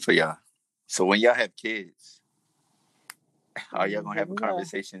question for y'all. So when y'all have kids, are y'all gonna have a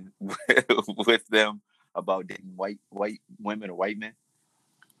conversation with them about dating white women or white men?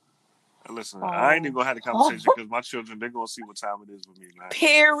 Listen, I ain't even gonna have the conversation because my children, they're gonna see what time it is with me, man.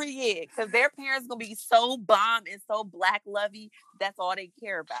 Period. Because their parents gonna be so bomb and so black lovey. That's all they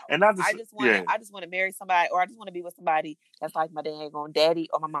care about. And I just want to marry somebody, or I just want to be with somebody that's like my daddy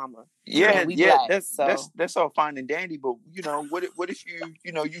or my mama. Yeah, black, that's all fine and dandy. But you know, what if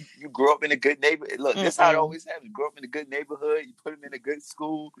you grow up in a good neighborhood? Look, that's how it always happens. Grow up in a good neighborhood. You put them in a good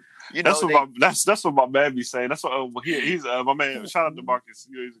school. You know, that's what my man be saying. That's what he's my man. Shout out to Marcus.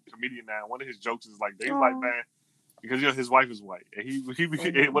 He's a comedian now. One of his jokes is like, he's like, man, because his wife is white, and he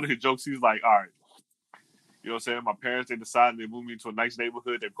one of his jokes, he's like, all right, you know what I'm saying? My parents, they decided they moved me to a nice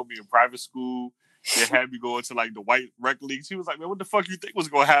neighborhood. They put me in private school. They had me going to like the white rec leagues. He was like, man, what the fuck you think was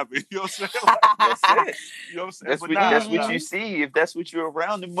gonna happen? You know what I'm saying? Like, that's it. You know what I'm saying? That's what you see. If that's what you're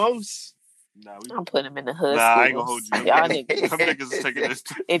around the most. I'm putting him in the hood. I ain't gonna hold you. Y'all niggas is taking this.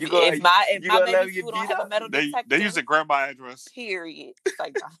 If my baby school don't have a metal detector, they use a grandma address. Period. It's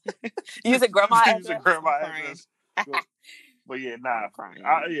like, use a grandma address. But yeah,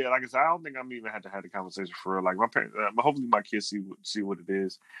 like I said, I don't think I'm even had to have the conversation for real. Like, my parents, hopefully my kids see what it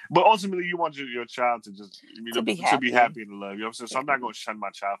is. But ultimately, you want your child to just to be happy and love. You know what I'm saying? So I'm not going to shun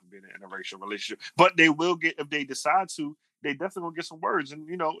my child for being in a interracial relationship. But they will get, if they decide to, they definitely gonna get some words. And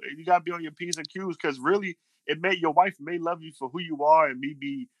you know, you gotta be on your P's and Q's, because really, your wife may love you for who you are and me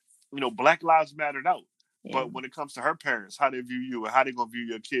be, Black Lives Mattered out. Yeah. But when it comes to her parents, how they view you and how they gonna view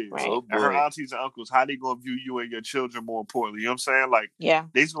your kids, right. And her aunties and uncles, how they gonna view you and your children, more importantly. You know what I'm saying? Like,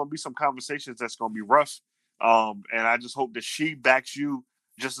 there's gonna be some conversations that's gonna be rough. And I just hope that she backs you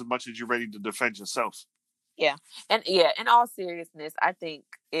just as much as you're ready to defend yourself. Yeah. And in all seriousness, I think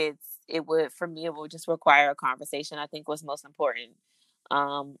it would just require a conversation. I think what's most important,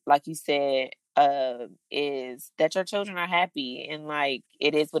 like you said, is that your children are happy, and like,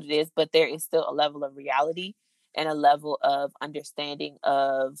 it is what it is, but there is still a level of reality and a level of understanding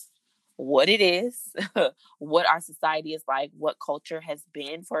of what it is, what our society is like, what culture has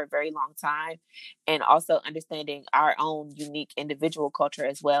been for a very long time, and also understanding our own unique individual culture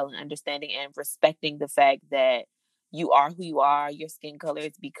as well, and understanding and respecting the fact that you are who you are, your skin color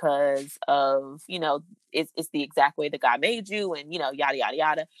is because of, it's the exact way that God made you, and, yada, yada,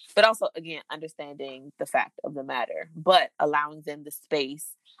 yada. But also, again, understanding the fact of the matter, but allowing them the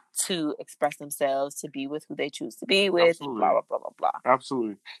space to express themselves, to be with who they choose to be with, and blah, blah, blah, blah, blah.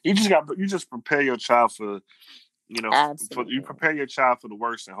 Absolutely. You just prepare your child for, you prepare your child for the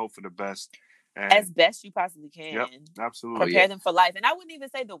worst and hope for the best. And as best you possibly can. Yep, absolutely. Prepare them for life. And I wouldn't even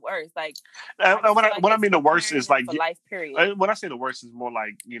say the worst. Like, when I mean the worst is like, for life, period. When I say the worst is more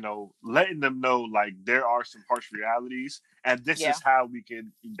like, letting them know, like, there are some harsh realities, and this is how we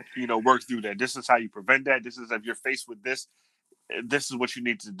can, work through that. This is how you prevent that. This is, if you're faced with this is what you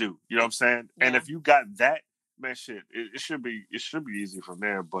need to do. You know what I'm saying? Yeah. And if you got that, man, shit, it should be easy from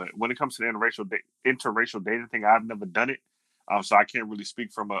there. But when it comes to the interracial dating thing, I've never done it. So I can't really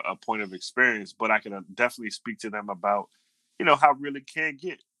speak from a point of experience, but I can definitely speak to them about, how real it can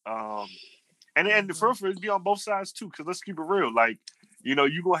get. And the first is be on both sides too, because let's keep it real. Like, you're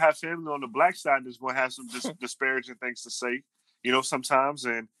going to have family on the black side that's going to have some disparaging things to say, sometimes.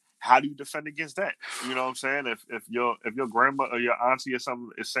 And how do you defend against that? You know what I'm saying? If your grandma or your auntie or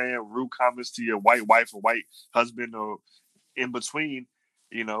something is saying rude comments to your white wife or white husband or in between,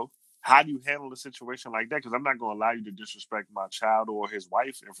 how do you handle a situation like that? Because I'm not going to allow you to disrespect my child or his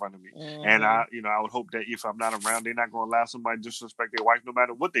wife in front of me. Mm-hmm. And I would hope that if I'm not around, they're not going to allow somebody to disrespect their wife, no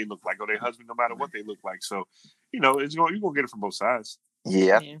matter what they look like, or their husband, no matter what they look like. So, you're going to get it from both sides.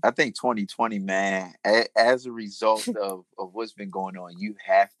 Yeah, I think 2020, man, as a result of what's been going on, you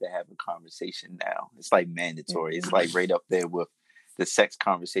have to have a conversation now. It's like mandatory. It's like right up there with the sex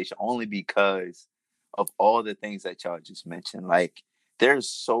conversation, only because of all the things that y'all just mentioned. Like, there's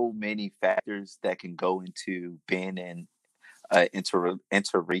so many factors that can go into being in an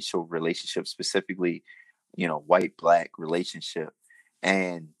interracial relationship, specifically, white-black relationship.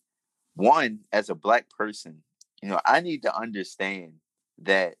 And one, as a Black person, I need to understand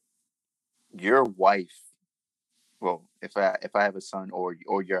that your wife, well, if I have a son, or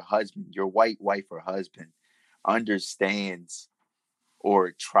your husband, your white wife or husband, understands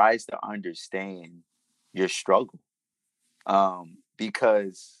or tries to understand your struggle,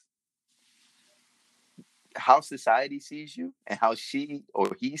 because how society sees you and how she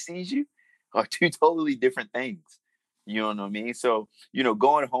or he sees you are two totally different things. You know what I mean? So,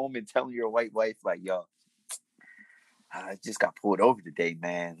 going home and telling your white wife, like, yo, I just got pulled over today,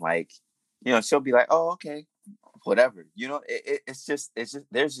 man. Like, she'll be like, oh, okay, whatever. It's just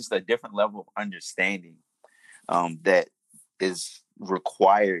there's just a different level of understanding that is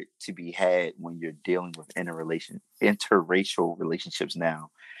required to be had when you're dealing with interracial relationships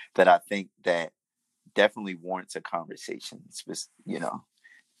now, that I think that definitely warrants a conversation,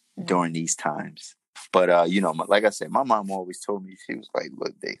 during these times. But like I said, my mom always told me, she was like,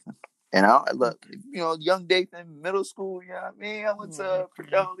 look, Dathan. And I look, young Dathan, middle school, you know what I mean? I went to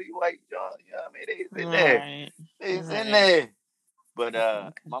predominantly white, you know what I mean? They's in there. They's in there. But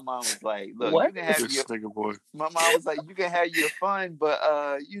my mom was like, look, you can have my mom was like, you can have your fun, but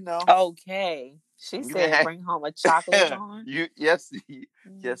Okay. She said bring home a chocolate John. Yes,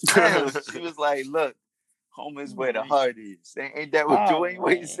 ma'am. She was like, look, home is where the heart is. Ain't that what Dwayne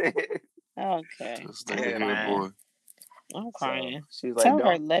Wade said? Okay. Yeah, man. I'm crying. So she's like, tell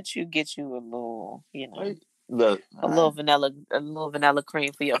her, let you get you a little, look, a little vanilla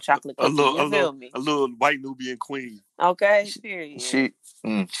cream for your chocolate cookie. Feel me? A little white Nubian queen. Okay, period. She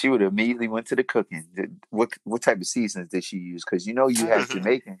would have immediately went to the cooking. What type of seasons did she use? Because you have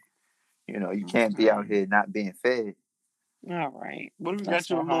Jamaican. You can't be out here not being fed. All right. What if you got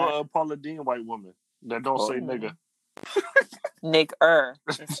your little Paula Deen white woman that don't say nigga? Nick yeah.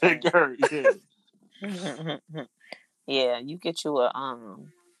 Yeah, you get you a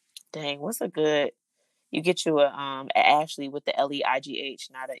dang, what's a good? You get you a Ashley with the Leigh,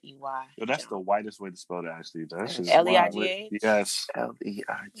 not a EY. Yo, that's the whitest way to spell that, Ashley. That's just Leigh. Yes. Leig.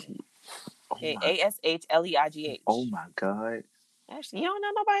 ASHLEIGH. Oh my God. Actually, you don't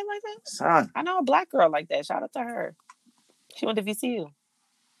know nobody like that? Son. I know a Black girl like that. Shout out to her. She went to VCU.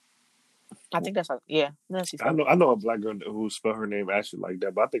 I think that's I know a Black girl who spelled her name Ashley like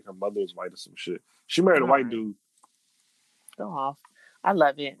that, but I think her mother was white or some shit. She married a white dude. Go off. I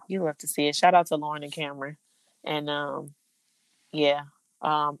love it. You love to see it. Shout out to Lauren and Cameron. And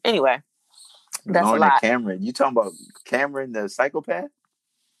anyway. That's Lauren a lot. and Cameron. You talking about Cameron the psychopath?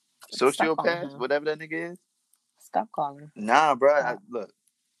 Sociopath? Whatever that nigga is? Stop calling him. Nah, bro. Look.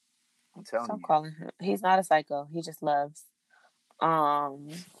 I'm telling you. Stop calling him. He's not a psycho. He just loves. What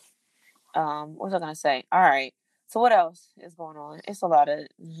was I gonna say? All right. So what else is going on? It's a lot of.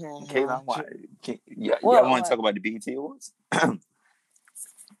 Kayla, want to talk about the BET Awards?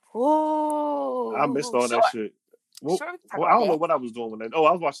 Ooh, I missed all that shit. Well, I don't know what I was doing when that. Oh,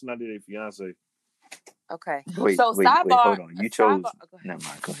 I was watching 90 Day Fiance. Okay. Wait, sidebar, hold on. You chose. Never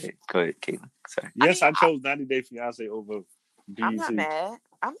mind. Go ahead, Caitlin. Sorry. Yes, I chose 90 Day Fiance over BET.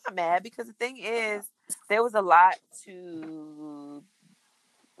 I'm not mad because the thing is, there was a lot to.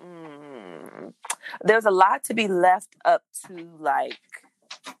 There's a lot to be left up to, like,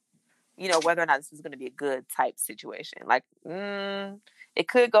 whether or not this is going to be a good type situation. Like, it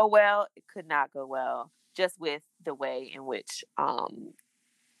could go well, it could not go well, just with the way in which,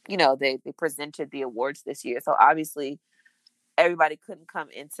 they presented the awards this year. So obviously, everybody couldn't come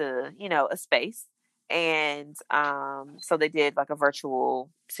into, a space. And so they did like a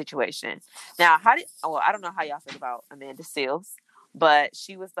virtual situation. Now, I don't know how y'all feel about Amanda Seales, but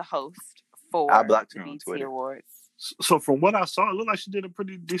she was the host for the BET Awards. So from what I saw, it looked like she did a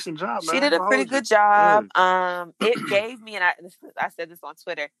pretty decent job. She did a pretty good job. It gave me, and I said this on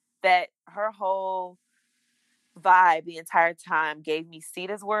Twitter, that her whole vibe the entire time gave me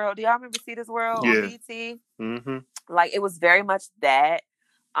Sita's World. Do y'all remember Sita's World on BET? Mm-hmm. Like, it was very much that.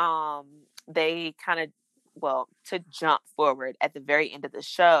 They kind of, to jump forward, at the very end of the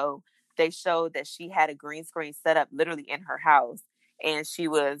show, they showed that she had a green screen set up literally in her house, and she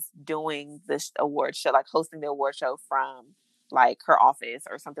was doing this award show, like hosting the award show from like her office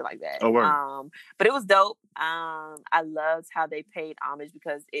or something like that. But it was dope. I loved how they paid homage,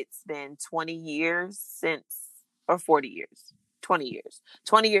 because it's been 20 years or 40 years. 20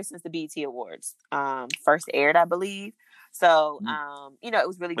 years since the BET Awards first aired, I believe. So, it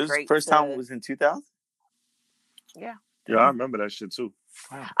was really great. First time was in 2000? Yeah. Yeah, I remember that shit too.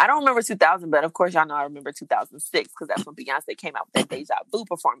 Wow. I don't remember 2000, but of course, y'all know I remember 2006, because that's when Beyonce came out with that Deja Vu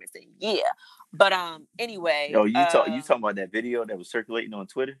performance. And But anyway. Yo, you talking about that video that was circulating on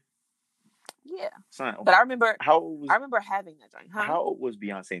Twitter? Yeah. Son, but I remember having that joint. Huh? How old was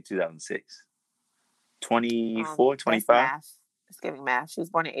Beyonce in 2006? 24, 25? It's giving math. She was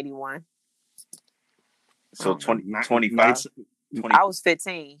born in 81. So 25? I was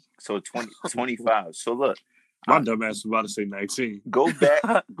 15. So 25. So look. My dumb ass was about to say 19. Go back,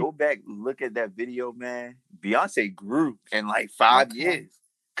 look at that video, man. Beyonce grew in like 5 years.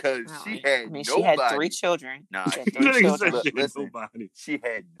 Because she had nobody. She had 3 children. Nah, she had 3 children. Listen, she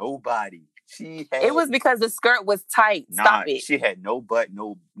had nobody. It was because the skirt was tight. Stop it. She had no butt,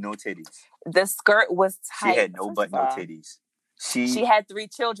 no titties. The skirt was tight. She had no butt, no titties. She had 3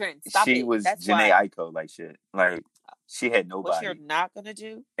 children. Stop it. She was Jhené Aiko, like shit. Like, she had nobody. What you're not gonna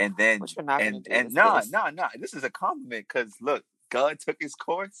do? And then, what you're not gonna do? And this is a compliment because look, God took his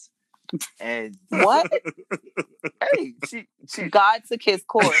course. And what? Hey, she God took his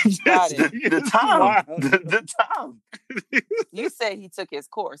course. Got it. The time. Wow. The time. You said he took his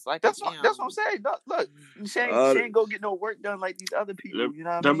course. Like that's what I'm saying. Look, she ain't go get no work done like these other people. You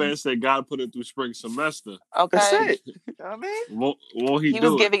know what I mean? That man said God put it through spring semester. Okay. That's it. You know what I mean? Won't he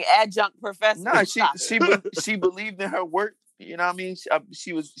was giving adjunct professor. No, she believed in her work. You know what I mean?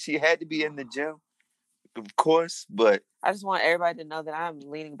 She had to be in the gym. Of course, but I just want everybody to know that I'm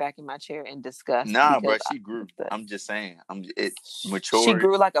leaning back in my chair in disgust. Nah, bro, she grew. I'm just saying. It matured. She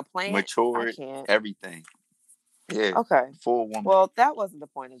grew like a plant. Matured. Everything. Yeah. Okay. Full woman. Well, that wasn't the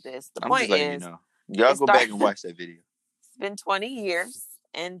point of this. The point is, y'all go back and watch that video. It's been 20 years,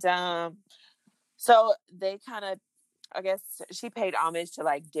 and so they kind of, I guess, she paid homage to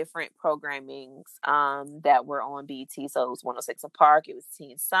like different programmings that were on BET. So it was 106 & Park. It was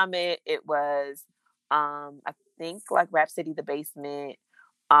Teen Summit. It was I think like Rap City, The Basement.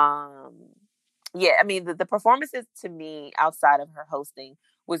 Yeah, I mean the performances to me outside of her hosting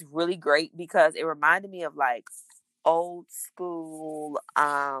was really great because it reminded me of like old school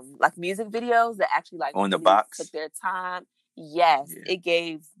like music videos that actually like on the really box took their time. Yes, yeah. It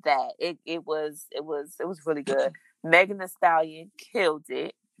gave that. It was really good. Megan Thee Stallion killed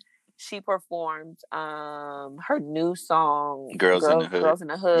it. She performed her new song Girls in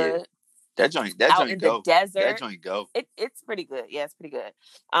the Hood. Yeah. That joint out in go. The desert. That joint go. It's pretty good. Yeah, it's pretty good.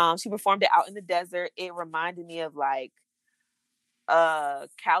 She performed it out in the desert. It reminded me of like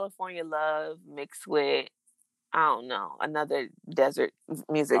California Love mixed with I don't know, another desert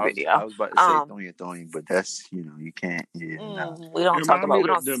music video. I was about to say Thonya, but that's you can't. Yeah, we don't talk about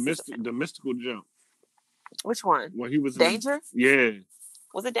the mystical jump. Which one? When he was Danger? Yeah.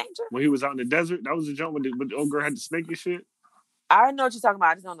 Was it Danger? When he was out in the desert, that was the jump when the old girl had the snake and shit. I know what you're talking about.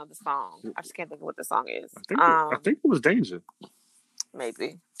 I just don't know the song. I just can't think of what the song is. I think it was Danger.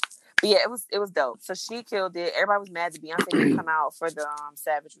 Maybe. But yeah, it was dope. So she killed it. Everybody was mad that Beyonce didn't come out for the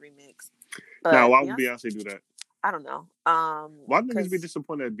Savage remix. But now, why would Beyonce do that? I don't know. Why niggas be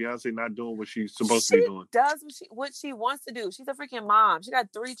disappointed at Beyonce not doing what she's supposed to be doing? She does what she wants to do. She's a freaking mom. She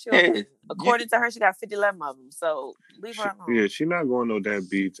got 3 children. Yeah. According to her, she got 11 of them. So leave her alone. Yeah, she's not going no damn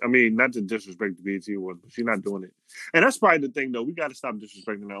beats. I mean, not to disrespect the BET Awards, but she's not doing it. And that's probably the thing, though. We got to stop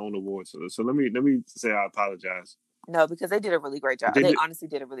disrespecting our own awards. So let me say I apologize. No, because they did a really great job. They honestly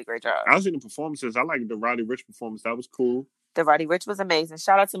did a really great job. I was in the performances. I like the Roddy Ricch performance. That was cool. The Roddy Ricch was amazing.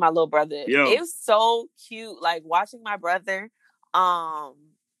 Shout out to my little brother. Yo. It was so cute. Like watching my brother,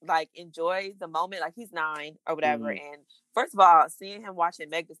 like enjoy the moment. Like he's 9 or whatever. And first of all, seeing him watching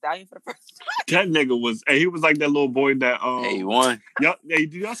Meg Thee Stallion for the first time. That nigga was. He was like that little boy that. He won. Hey,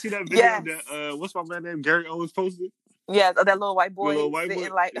 do y'all see that video that what's my man name? Gary Owens posted. Yeah, that little white boy. It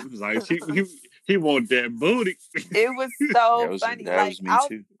was like he want that booty. It was so funny. That was me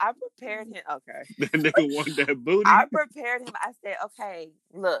too. I prepared him. Okay. That nigga want that booty. I prepared him. I said, okay,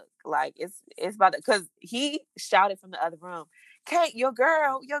 look, like it's about because he shouted from the other room, Kate, your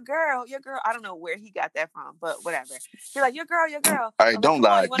girl. I don't know where he got that from, but whatever. He's like, your girl. All right, don't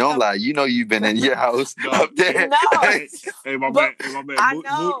lie. You know you've been in your house up there. No. Hey, my man.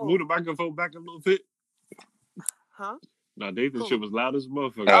 Move the microphone back a little bit. Huh? No, Nathan shit was loud as a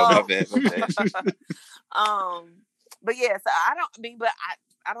motherfucker. Oh, my bad. But yeah, so I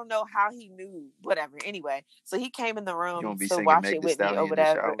don't know how he knew, whatever. Anyway, so he came in the room to watch it with me or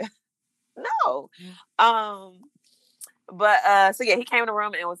whatever. No. But so yeah, he came in the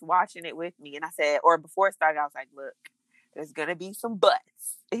room and was watching it with me. And I said, or before it started, I was like, look, there's gonna be some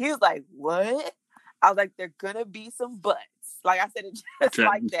butts. And he was like, what? I was like, there's gonna be some butts. Like I said it just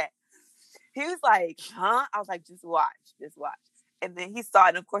like that. He was like, huh? I was like, just watch. And then he saw it,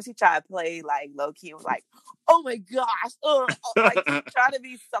 and of course he tried to play like low key and was like, "Oh my gosh!" Like trying to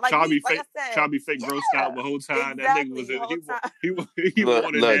be like, trying to be like fake, I said, trying to be fake Girl Scout the whole time. Exactly, That nigga was he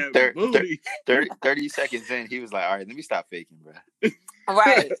wanted that booty. 30 seconds in, he was like, "All right, let me stop faking, bro."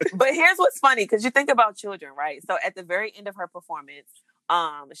 Right, but here's what's funny, because you think about children, right? So at the very end of her performance,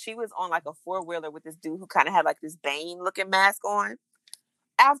 she was on like a 4-wheeler with this dude who kind of had like this Bane looking mask on.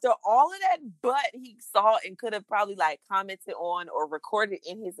 After all of that butt he saw and could have probably like commented on or recorded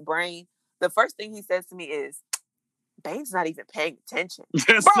in his brain, the first thing he says to me is, Bane's not even paying attention.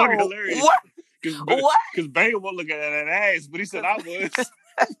 That's Bro, fucking hilarious. What? Because Bane won't look at that ass, but he said I was.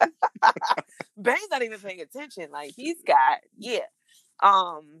 Bane's not even paying attention. Like, he's got,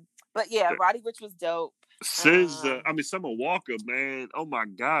 but yeah, Roddy Ricch was dope. Summer Walker, man. Oh my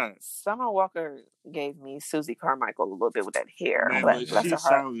God. Summer Walker gave me Susie Carmichael a little bit with that hair. Man, she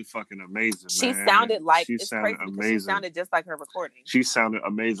sounded fucking amazing. She man. sounded like she sounded amazing. She sounded just like her recording. She sounded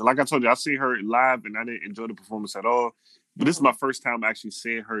amazing. Like I told you, I seen her live and I didn't enjoy the performance at all. But this is my first time actually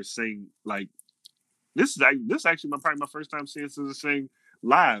seeing her sing. Like this is actually probably my first time seeing Susie sing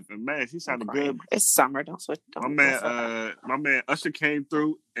live, and man, she sounded good. It's summer. Don't switch. My man Usher came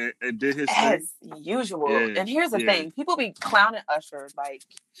through and did his thing as usual. Yeah, and here's the thing: people be clowning Usher like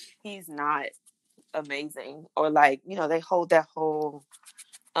he's not amazing, or like they hold that whole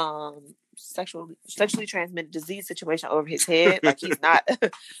sexually transmitted disease situation over his head, like he's not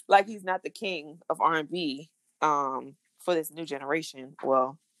he's not the king of R&B for this new generation.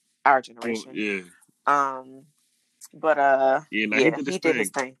 Well, our generation. But he did his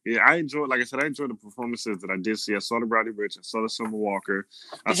thing. Yeah, I enjoyed the performances that I did see. I saw the Roddy Ricch, I saw the Summer Walker.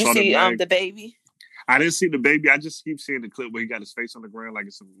 Did you see the baby? I didn't see the baby. I just keep seeing the clip where he got his face on the ground like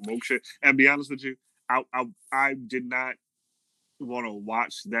it's some woke shit. And to be honest with you, I did not want to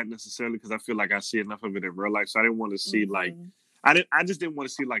watch that necessarily because I feel like I see enough of it in real life. So I didn't want to see I just didn't want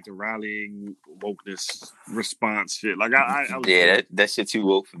to see like the rallying wokeness response shit. Like I was that shit too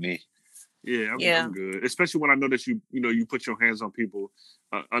woke for me. Yeah, I'm good. Especially when I know that you put your hands on people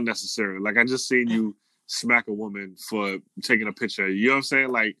unnecessarily. Like I just seen you smack a woman for taking a picture. You know what I'm saying?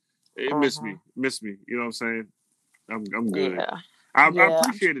 Like it missed me. You know what I'm saying? I'm good. Yeah. I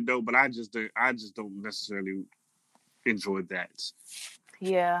appreciate it though, but I just don't necessarily enjoy that.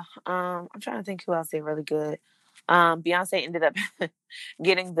 Yeah. I'm trying to think who else did really good. Beyonce ended up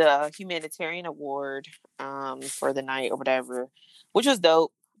getting the humanitarian award for the night or whatever, which was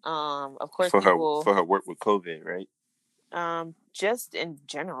dope. Of course, for her work with COVID, right? Just in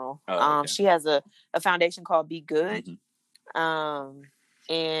general. Okay. She has a foundation called Be Good. Mm-hmm.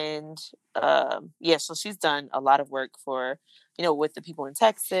 So she's done a lot of work for, with the people in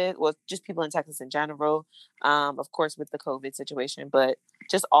Texas, well, just people in Texas in general. Of course, with the COVID situation, but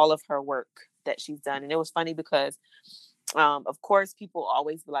just all of her work that she's done. And it was funny because of course, people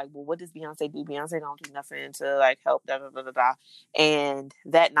always be like, well, what does Beyonce do? Beyonce don't do nothing to help, da, da, da, da, da. And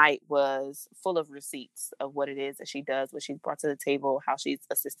that night was full of receipts of what it is that she does, what she's brought to the table, how she's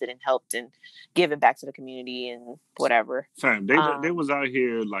assisted and helped and given back to the community and whatever. Fam, they was out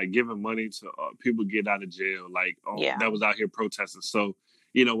here giving money to people get out of jail, that was out here protesting. So,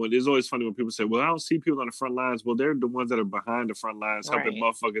 when it's always funny when people say, well, I don't see people on the front lines. Well, they're the ones that are behind the front lines, helping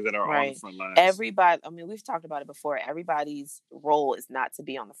motherfuckers that are on the front lines. Everybody, we've talked about it before. Everybody's role is not to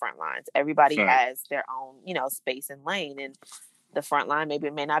be on the front lines. Everybody has their own, space and lane. And the front line, maybe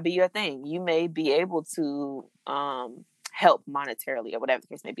it may not be your thing. You may be able to help monetarily or whatever the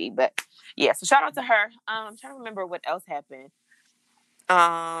case may be. But yeah, so shout out to her. I'm trying to remember what else happened.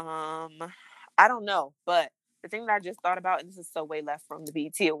 I don't know, but the thing that I just thought about, and this is so way left from the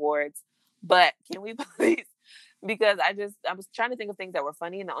BET Awards, but can we please, because I was trying to think of things that were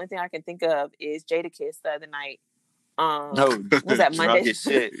funny, and the only thing I can think of is Jadakiss the other night. Was that Monday?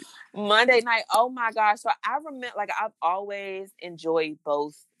 Monday night. Oh my gosh. So I remember, I've always enjoyed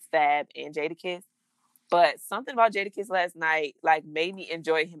both Fab and Jadakiss, but something about Jadakiss last night, made me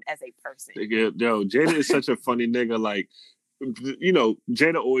enjoy him as a person. Yo, Jada is such a funny nigga,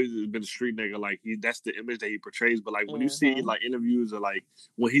 Jada always has been a street nigga. That's the image that he portrays. But when you see interviews or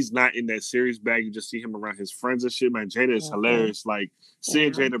when he's not in that serious bag, you just see him around his friends and shit. Man, Jada is hilarious.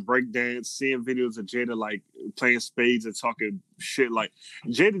 Seeing Jada break dance, seeing videos of Jada playing spades and talking shit.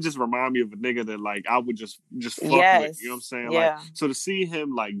 Jada just remind me of a nigga that I would just fuck with. You know what I'm saying? Yeah. So to see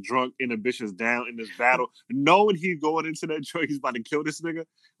him drunk and ambitious down in this battle, knowing he's going into that joint, he's about to kill this nigga.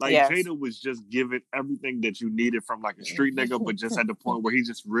 Jada was just giving everything that you needed from a street nigga, but just at the point where he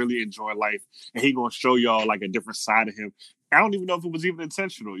just really enjoyed life and he gonna show y'all a different side of him. I don't even know if it was even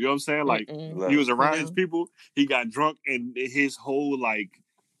intentional. You know what I'm saying? He was around his people, he got drunk, and his whole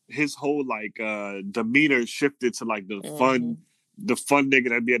demeanor shifted to the fun the fun nigga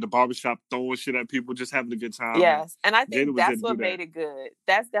that be at the barbershop throwing shit at people, just having a good time. Yes, and I think that's what made it good.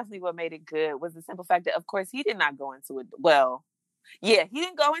 That's definitely what made it good, was the simple fact that, of course, he did not go into it. Well, yeah, he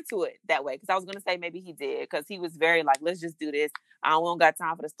didn't go into it that way, because I was going to say maybe he did, because he was very like, let's just do this. I don't got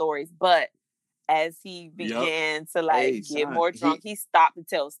time for the stories. But as he began to get more drunk, he stopped to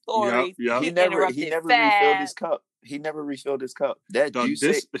tell stories. He never refilled his cup. He never refilled his cup. That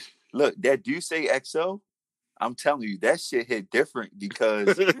Duce XO, I'm telling you, that shit hit different, because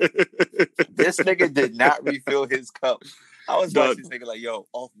this nigga did not refill his cup. I was watching this nigga like, yo,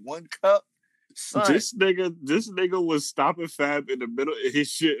 off one cup, son. This nigga was stopping Fab in the middle of his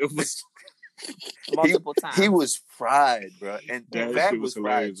shit. It was multiple times. He was fried, bro, and Fab was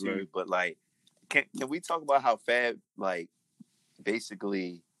fried too. Man. But like, can we talk about how Fab, like,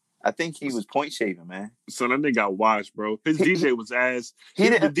 basically, I think he was point shaving, man. So that nigga got washed, bro. His DJ was ass. He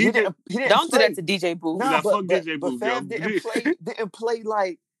didn't don't do that to DJ Booth. Nah, fuck DJ Booth, Fab didn't play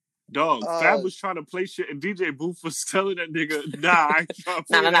like. Dog, Fab was trying to play shit, and DJ Booth was telling that nigga, nah, I ain't trying to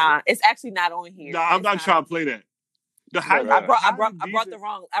play that. Nah. It's actually not on here. Nah, I'm not trying to play that. I brought the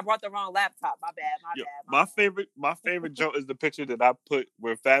wrong laptop. My bad. My favorite joke is the picture that I put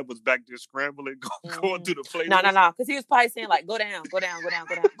where Fab was back there scrambling, going through the playlist. No, because he was probably saying like, go down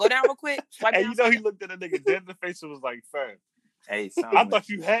real quick. And you know, he looked at a nigga dead in the face and was like, "Fam, hey, son, I thought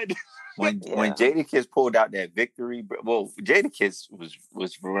you had." When Jadakiss pulled out that victory, well, Jadakiss was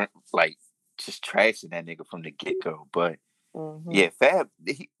like just trashing that nigga from the get go, but. Mm-hmm. Yeah, Fab.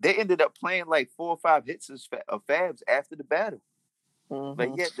 They ended up playing like 4 or 5 hits of Fab's after the battle.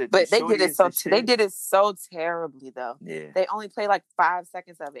 Mm-hmm. But they did it so they did it so terribly though. Yeah, they only played like 5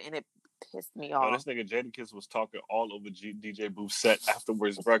 seconds of it, and it pissed me off. This nigga Jadakiss was talking all over DJ Booth's set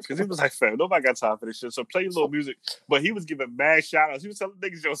afterwards, bro, because he was like, "Fam, nobody got time for this shit. So play your little music." But he was giving mad shout outs. He was telling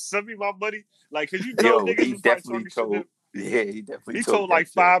niggas, "Yo, send me my money," like, because you know niggas was like talking shit. Yeah, he definitely. He told like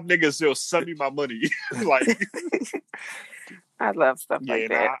 5 niggas, "Yo, send me my money." Like. I love stuff like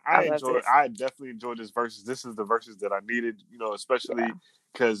that. I definitely enjoyed this verses. This is the verses that I needed, you know, especially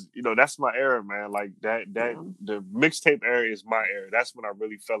because, you know, that's my era, man. Like that the mixtape era is my era. That's when I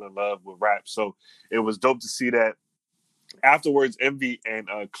really fell in love with rap. So it was dope to see that. Afterwards, Envy and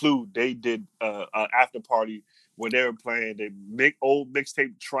Clue, they did an after party where they were playing the old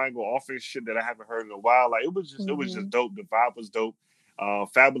mixtape Triangle Offense shit that I haven't heard in a while. Like it was just dope. The vibe was dope.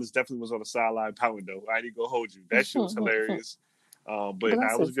 Fabulous definitely was on the sideline pounding though. I ain't gonna hold you. That shit was hilarious. But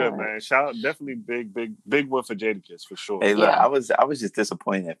it was good, man. Shout out, definitely big one for Jadakiss for sure. Hey, look, I was just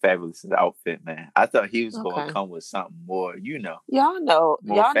disappointed at Fabulous's outfit, man. I thought he was going to come with something more, you know. Y'all know,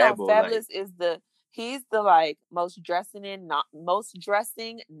 Fabulous is he's the like most dressing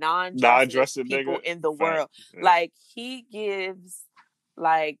non-dressing people nigga in the world. Yeah. Like he gives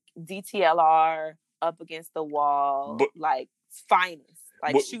like DTLR up against the wall, like finest,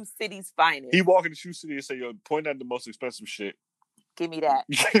 like Shoe City's finest. He walk into Shoe City and say, "Yo, point at the most expensive shit. Give me that.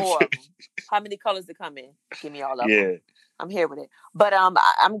 4 of them. How many colors to come in? Give me all of them. I'm here with it." But I'm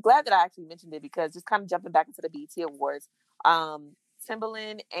glad that I actually mentioned it, because just kind of jumping back into the BET Awards,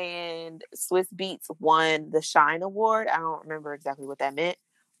 Timbaland and Swizz Beatz won the Shine Award. I don't remember exactly what that meant,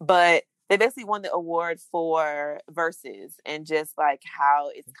 but they basically won the award for verses and just like how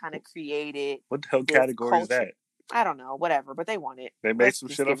it's kind of created. What the hell category culture. Is that? I don't know, whatever, but they won it. They made some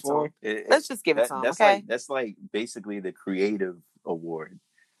shit up for them. Let's just give it to them, okay? That's like basically the creative award.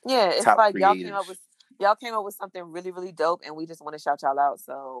 Yeah, it's top like y'all came up with something really, really dope, and we just want to shout y'all out,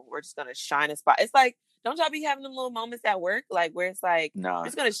 so we're just gonna shine a spot. It's like, don't y'all be having them little moments at work, like where it's like, we're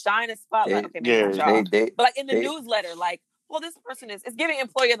just gonna shine a spotlight. Okay, maybe not y'all, but like in the newsletter, like, well, this person is giving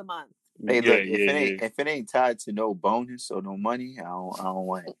Employee of the Month. Hey, look, if it ain't tied to no bonus or no money, I don't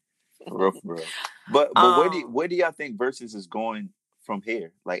want it. Rough, bro. But where do y'all think Versus is going from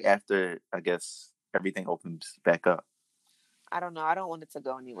here? Like after, I guess, everything opens back up. I don't know. I don't want it to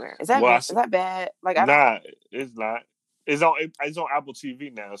go anywhere. Is that bad? Like, it's not. It's on Apple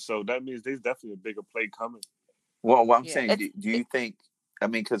TV now, so that means there's definitely a bigger play coming. Well, what I'm saying, do you think? I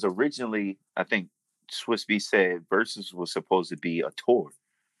mean, because originally, I think Swizz Beatz said Versus was supposed to be a tour,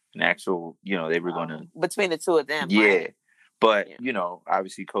 an actual. You know, they were going to between the two of them. Yeah. Right? But, you know,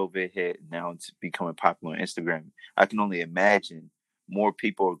 obviously COVID hit. Now it's becoming popular on Instagram. I can only imagine more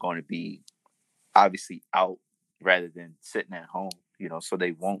people are going to be obviously out rather than sitting at home, you know, so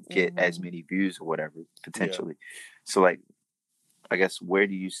they won't get as many views or whatever, potentially. Yeah. So, like, I guess, where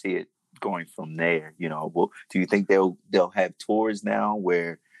do you see it going from there? You know, do you think they'll have tours now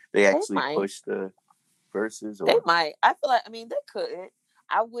where they actually push the verses? Or? They might. I feel like, they could.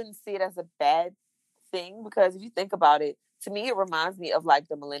 I wouldn't see it as a bad thing, because if you think about it, to me, it reminds me of like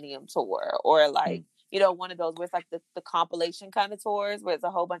the Millennium Tour or like one of those where it's like the compilation kind of tours where it's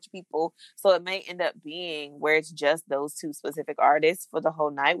a whole bunch of people. So it may end up being where it's just those two specific artists for the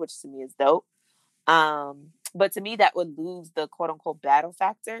whole night, which to me is dope. But to me, that would lose the quote unquote battle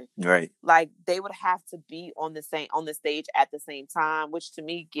factor. Right. Like they would have to be on the stage at the same time, which to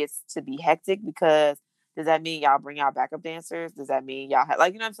me gets to be hectic because does that mean y'all bring y'all backup dancers? Does that mean y'all have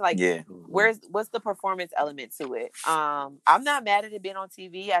what I'm saying? Like, yeah. What's the performance element to it? I'm not mad at it being on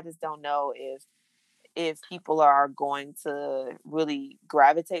TV. I just don't know if people are going to really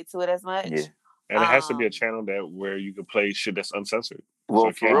gravitate to it as much. Yeah. And it has to be a channel where you can play shit that's uncensored.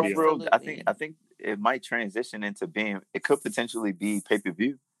 Well, for real, I think it might transition into being. It could potentially be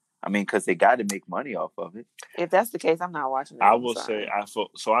pay-per-view. I mean, because they got to make money off of it. If that's the case, I'm not watching it. I will say,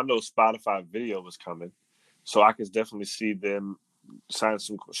 so I know Spotify Video was coming, so I could definitely see them sign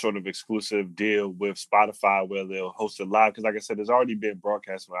some sort of exclusive deal with Spotify where they'll host it live. Because, like I said, it's already been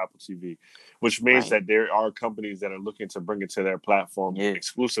broadcast on Apple TV, which means that there are companies that are looking to bring it to their platform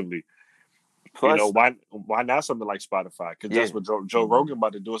exclusively. Plus, why not something like Spotify? Because that's what Joe Rogan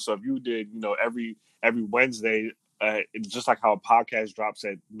about to do. So if you did, every Wednesday, it's just like how a podcast drops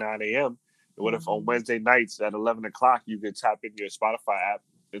at 9 a.m. What if on Wednesday nights at 11 o'clock you could tap in your Spotify app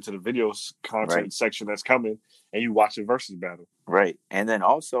into the video content section that's coming and you watch a versus battle? Right. And then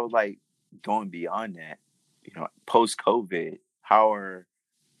also like going beyond that, post-COVID, how are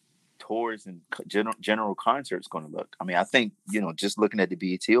tours and general concerts going to look? I mean, I think, just looking at the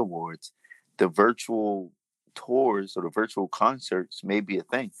BET Awards, the virtual tours or the virtual concerts may be a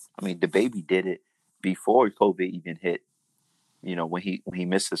thing. I mean, DaBaby did it before COVID even hit, when he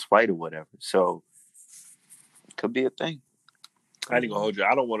missed his flight or whatever. So it could be a thing. I ain't gonna hold you.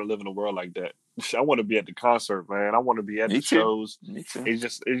 I don't want to live in a world like that. I want to be at the concert, man. I want to be at the shows. Me too.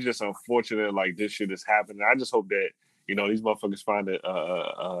 It's just unfortunate like this shit is happening. I just hope that these motherfuckers find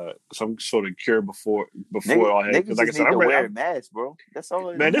some sort of cure before all that. Because like I said, I'm wear a mask, bro. That's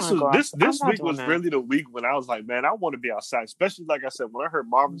all. Man, this week was really the week when I was like, man, I want to be outside. Especially like I said, when I heard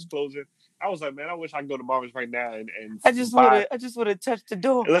Marvin's closing, I was like, man, I wish I could go to Marvin's right now and I just want to touch the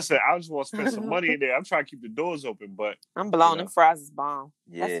door. Listen, I just want to spend some money in there. I'm trying to keep the doors open, but I'm blowing them fries is bomb.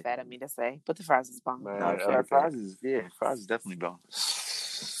 Yeah. That's bad of me to say, but the fries is bomb. Man, fries is definitely bomb.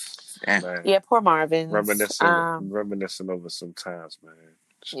 Yeah, poor Marvin. Reminiscing over some times, man.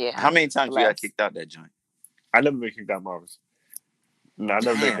 Yeah. How many times you got kicked out that joint? I never been kicked out Marvin's. No, I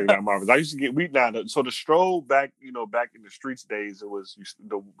never been kicked out Marvin's. I used to get so the stroll back, back in the streets days, it was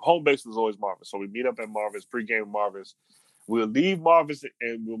the home base was always Marvin's. So we meet up at Marvin's, pregame Marvin's. We'll leave Marvin's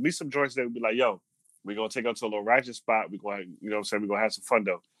and we'll meet some joints there. We'll be like, yo, we're gonna take out to a little ratchet spot. We're going, we're gonna have some fun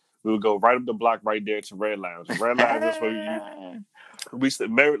though. We would go right up the block right there to Red Lounge. Red Lounge is where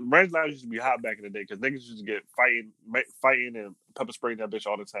Red Lounge used to be hot back in the day because niggas used to get fighting and pepper spraying that bitch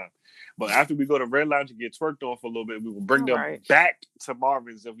all the time. But after we go to Red Lounge and get twerked on for a little bit, we will bring them back to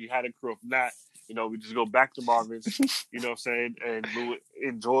Marvin's if we had a crew. If not, we just go back to Marvin's, you know what I'm saying? And we would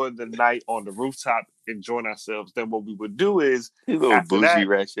enjoy the night on the rooftop, enjoying ourselves. Then what we would do is, after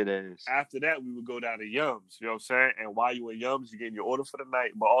that, we would go down to Yums, you know what I'm saying? And while you in Yums, you're getting your order for the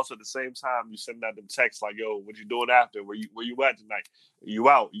night, but also at the same time, you send out them texts like, yo, what you doing after? Where you at tonight? You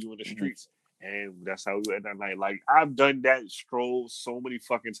out? You in the streets? And that's how we went that night. Like, I've done that stroll so many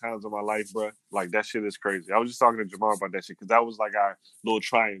fucking times in my life, bro. Like, that shit is crazy. I was just talking to Jamar about that shit because that was like our little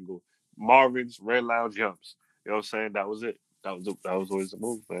triangle. Marvin's, Red Lounge, Yums. You know what I'm saying? That was it. That was always the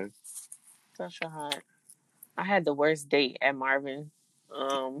move, man. That's so hot. I had the worst date at Marvin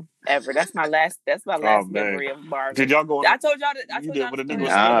ever. That's my last memory of Marvin. Did y'all go? I told y'all that. You did with a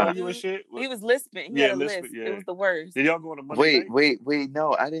nigga was you and shit. He was lisping. He had a lisp. Yeah. It was the worst. Did y'all go on a Monday night? Wait.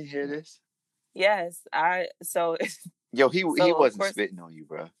 No, I didn't hear this. Yes, Yo, he wasn't spitting on you,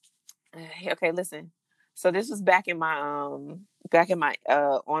 bro. Okay, listen. So this was back in my online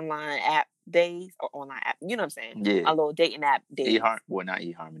app days or online app. You know what I'm saying? Yeah. A little dating app days. Well, not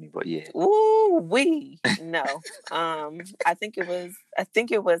eHarmony, but yeah. Ooh wee. No. I think it was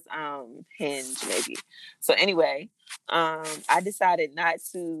Hinge maybe. So anyway, I decided not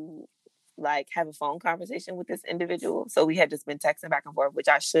to have a phone conversation with this individual. So we had just been texting back and forth, which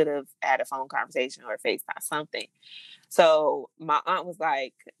I should have had a phone conversation or FaceTime, something. So my aunt was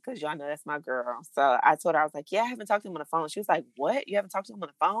like, because y'all know that's my girl. So I told her, I was like, yeah, I haven't talked to him on the phone. She was like, what? You haven't talked to him on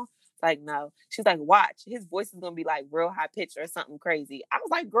the phone? Like, no. She's like, watch. His voice is going to be real high pitched or something crazy. I was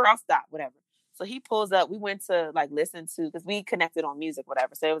like, girl, stop, whatever. So he pulls up. We went to listen to, because we connected on music,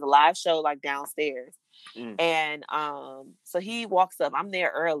 whatever. So it was a live show downstairs. And so he walks up. I'm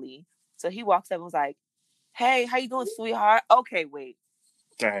there early. So he walks up and was like, hey, how you doing, sweetheart? Okay, wait.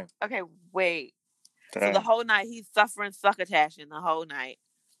 Damn. Okay, wait. Damn. So the whole night, he's suffering succotashing the whole night.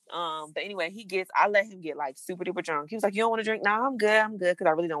 But anyway, I let him get like super duper drunk. He was like, "You don't want to drink?" "No, I'm good, because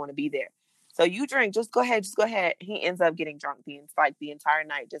I really don't want to be there." "So you drink, just go ahead. He ends up getting drunk the entire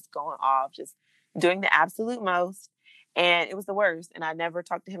night, just going off, just doing the absolute most. And it was the worst. And I never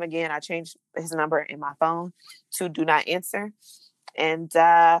talked to him again. I changed his number in my phone to do not answer. And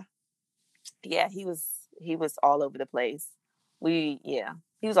yeah, he was all over the place. He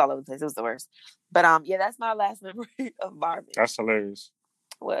was all over the place. It was the worst. But yeah, that's my last memory of Marvin. That's hilarious.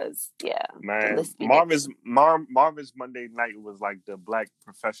 Man, Marvin's Monday night was like the black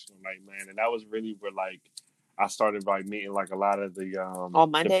professional night, man, and that was really where like I started by meeting like a lot of the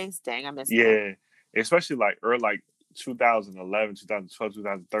on Mondays. Dang, I missed that. Yeah, especially like early like 2011, 2012,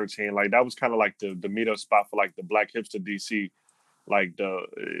 2013. Like that was kind of like the meetup spot for like the black hipster DC. Like the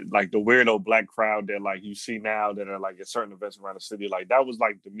weirdo black crowd that like you see now that are like at certain events around the city, like that was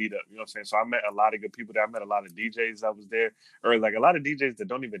like the meetup, you know what I'm saying? So I met a lot of good people there. I met a lot of DJs that was there, or like a lot of DJs that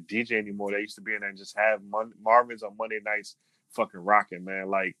don't even DJ anymore. They used to be in there and just have Marvin's on Monday nights fucking rocking, man.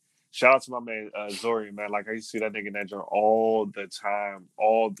 Like shout out to my man Zori, man. Like I used to see that nigga in that joint all the time,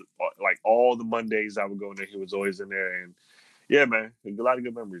 all the Mondays I would go in there, he was always in there. And yeah, man, a lot of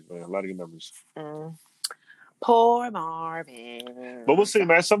good memories, man. A lot of good memories. Poor Marvin. But we'll see,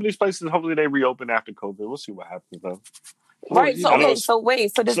 man. Some of these places, hopefully, they reopen after COVID. We'll see what happens, though. Right. So okay. So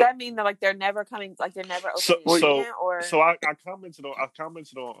wait. So does that mean that like they're never coming? Like they're never opening again? Or so I commented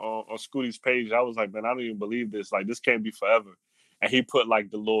on Scooty's page. I was like, man, I don't even believe this. Like this can't be forever. And he put like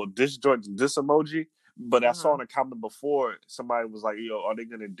the little this emoji. But I saw in a comment before somebody was like, "Yo, are they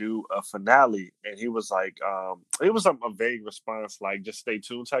gonna do a finale?" And he was like, it was a vague response, like just stay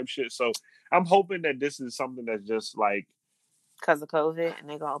tuned type shit. So I'm hoping that this is something that's just like because of COVID and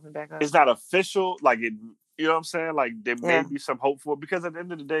they're gonna open back up. It's not official, like it. You know what I'm saying? Like there may be some hope for it because at the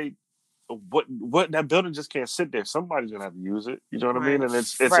end of the day, what that building just can't sit there. Somebody's gonna have to use it. You know what I mean? And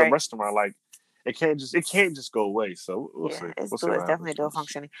it's a restaurant, like. It can't just go away. So we'll see. It's definitely dual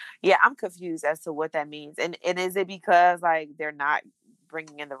functioning. Yeah, I'm confused as to what that means. And is it because like they're not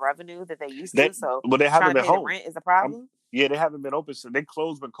bringing in the revenue that they used to? So they haven't been home. The rent is a problem. They haven't been open. So they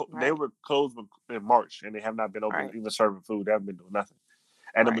closed. They were closed in March, and they have not been open even serving food. They haven't been doing nothing.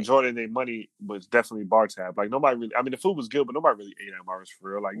 And the majority of their money was definitely bar tab. Like nobody really. I mean, the food was good, but nobody really ate at bars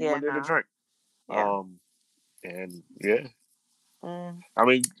for real. Like you went there to drink. And yeah. I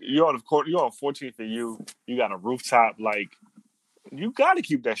mean, you're on 14th and you got a rooftop. Like, you got to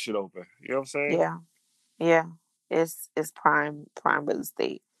keep that shit open. You know what I'm saying? Yeah. It's prime real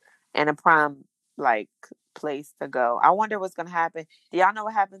estate and a prime like place to go. I wonder what's gonna happen. Do y'all know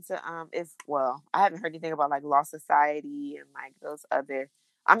what happened to I haven't heard anything about like Law Society and like those other.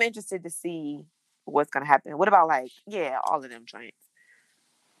 I'm interested to see what's gonna happen. What about like all of them joints?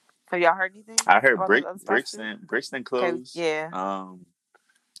 Have y'all heard anything? I heard Brixton closed. Okay, yeah.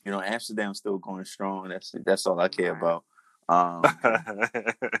 Amsterdam's still going strong. That's all I care about.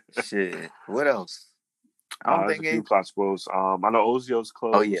 Shit. What else? I don't think a few plots closed. I know Ozio's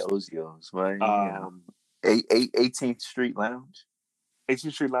closed. Oh yeah, Ozio's. But 18th Street Lounge.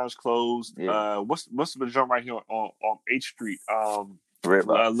 18th Street Lounge closed. Yeah. What's the joint right here on 8th Street? Red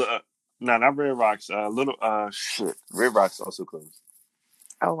Rocks. No, not Red Rocks. Red Rocks also closed.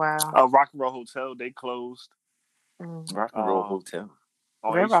 Oh wow. Rock and Roll Hotel, they closed. Rock and Roll Hotel.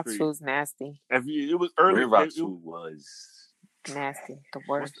 Red Rocks food's nasty. It was early. Red Rocks food was nasty. The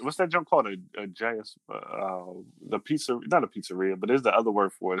worst. What's that junk called? A JS, the pizza, not a pizzeria, but there's the other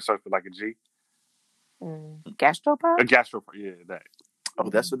word for it. It starts with like a G. Gastropub? A gastropub, yeah, that. Oh,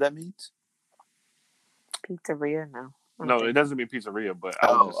 that's what that means? Pizzeria? No. No, it doesn't mean pizzeria, but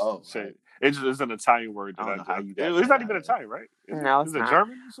right. It's an Italian word. It's not even Italian, right? No, it's not.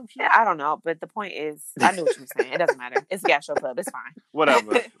 German or some shit? I don't know, but the point is, I knew what you were saying. It doesn't matter. It's gastropub. It's fine.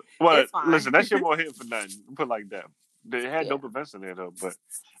 Whatever. It's fine. Listen, that shit won't hit for nothing. Put it like that. They had dope events in there though, but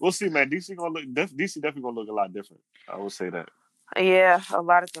we'll see, man. DC definitely gonna look a lot different. I will say that. Yeah, a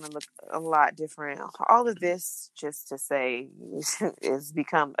lot is going to look a lot different. All of this, just to say, is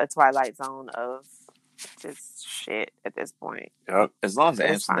become a Twilight Zone of just shit at this point. Yep. As long as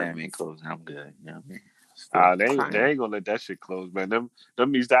Amsterdam ain't closed, I'm good. You know what I mean? They ain't gonna let that shit close, man. Them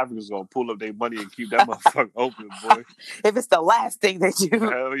East Africans gonna pull up their money and keep that motherfucker open, boy. If it's the last thing they do.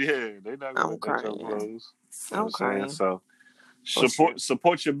 Hell yeah, they not gonna let that joke close. I'm crying. So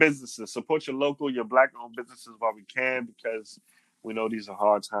support your businesses, support your local, your black-owned businesses while we can, because we know these are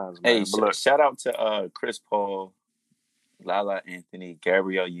hard times, man. Hey, shout out to Chris Paul, Lala Anthony,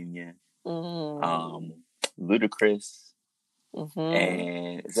 Gabrielle Union, Ludacris,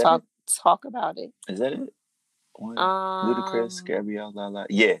 and talk about it. Is that it? Ludacris, Gabrielle, Lala.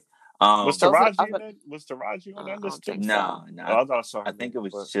 Yeah. Was Taraji in that? Was Taraji on that list too? No. I thought I saw her. I think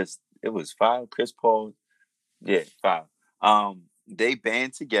it was 5. Chris Paul. Yeah, 5. They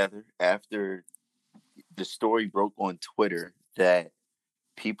band together after the story broke on Twitter that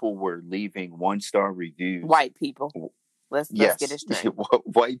people were leaving 1-star reviews. White people. Let's get it straight.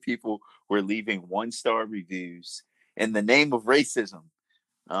 White people were leaving 1-star reviews in the name of racism.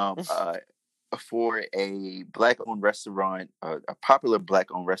 For a Black-owned restaurant, a popular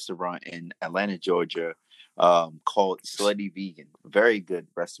Black-owned restaurant in Atlanta, Georgia, called Slutty Vegan. Very good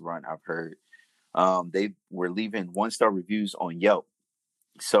restaurant, I've heard. They were leaving 1-star reviews on Yelp.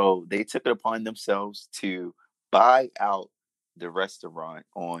 So they took it upon themselves to buy out the restaurant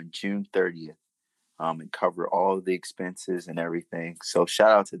on June 30th, and cover all of the expenses and everything. So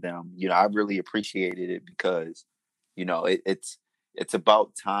shout out to them. I really appreciated it because, it's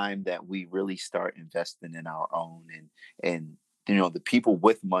about time that we really start investing in our own, and the people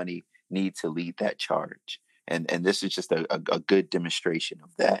with money need to lead that charge. And this is just a good demonstration of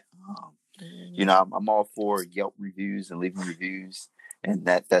that. I'm all for Yelp reviews and leaving reviews, and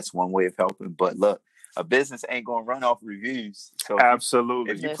that's one way of helping. But look, a business ain't gonna run off reviews. So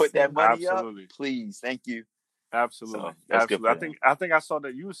absolutely, if you put that money up, please, thank you. Absolutely, so absolutely. I think I saw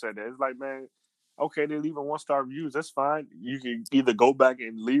that you said that. It's like, man, okay, they're leaving 1-star reviews. That's fine. You can either go back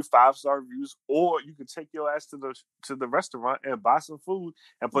and leave 5-star reviews, or you can take your ass to the restaurant and buy some food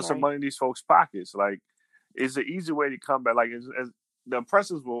and put some money in these folks' pockets. Like, it's an easy way to come back. Like, the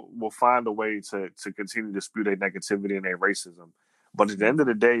oppressors will find a way to continue to spew their negativity and their racism. But at the end of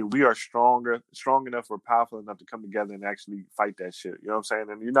the day, we are strong enough, we're powerful enough to come together and actually fight that shit. You know what I'm saying?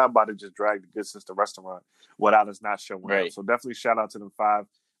 And you're not about to just drag the good sister restaurant without us not showing up. So definitely shout out to the 5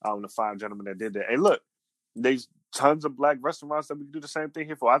 gentlemen that did that. Hey, look, there's tons of Black restaurants that we can do the same thing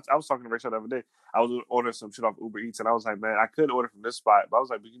here for. I was talking to Rachel the other day. I was ordering some shit off Uber Eats, and I was like, man, I could order from this spot. But I was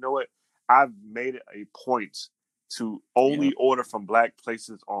like, but you know what? I've made it a point to only order from Black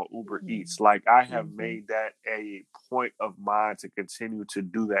places on Uber Eats. Like, I have made that a point of mine to continue to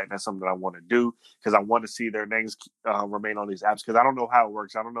do that. And that's something that I want to do because I want to see their names remain on these apps, because I don't know how it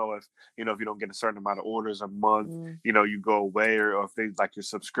works. I don't know if, if you don't get a certain amount of orders a month, you go away, or if they, like, your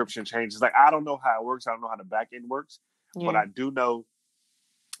subscription changes. Like, I don't know how it works. I don't know how the back end works. But I do know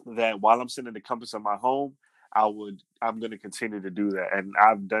that while I'm sitting in the compass of my home, I'm going to continue to do that. And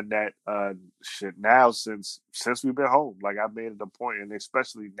I've done that shit now since we've been home. Like, I've made it a point, and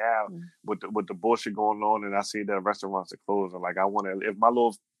especially now with the bullshit going on, and I see that restaurants are closing. Like, I want to, if my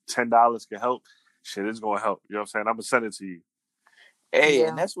little $10 can help, shit, it's going to help. You know what I'm saying? I'm going to send it to you. Hey,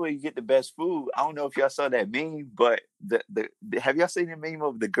 and that's where you get the best food. I don't know if y'all saw that meme, but have y'all seen the meme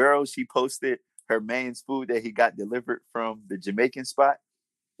of the girl? She posted her man's food that he got delivered from the Jamaican spot.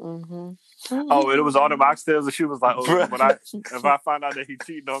 Mm-hmm. Oh, it was all them oxtails, and she was like, "Oh, if I find out that he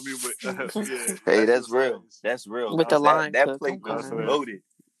cheating on me with, hey, that's real. That's real. With the line, that plate was loaded.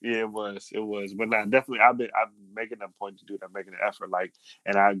 Yeah, it was. But nah, definitely, I'm making a point to do that, making an effort. Like,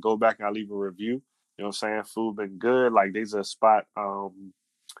 and I go back and I leave a review. You know what I'm saying? Food been good. Like, there's a spot right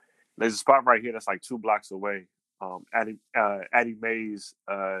here that's like 2 blocks away. Addie Mae's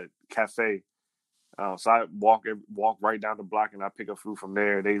Cafe. So I walk right down the block and I pick up food from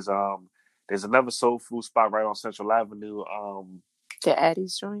there. There's another soul food spot right on Central Avenue. The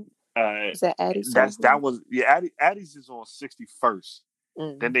Addie's joint. Is that Addie's? Addie's is on 61st.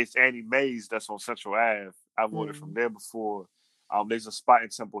 Then there's Annie Mae's that's on Central Ave. I've ordered from there before. There's a spot in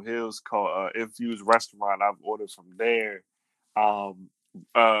Temple Hills called Infused Restaurant. I've ordered from there.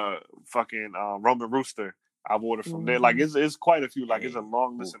 Roman Rooster. I've ordered from there. Like, it's quite a few. Like, it's a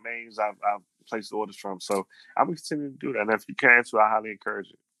long list of names I've placed orders from. So I'm gonna continue to do that. And if you can too, I highly encourage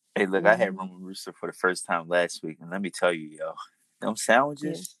it. Hey, look, I had Roman Rooster for the first time last week, and let me tell you, yo, them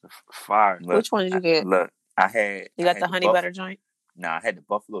sandwiches, fire. Look, which one did you get? Look, you got the honey butter joint. Nah, I had the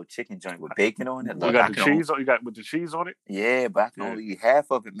buffalo chicken joint with bacon on it. You got the cheese on. You got with the cheese on it. Yeah, but I can only eat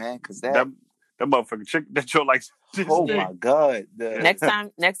half of it, man, because that motherfucking chicken that you're like. Oh my god! Next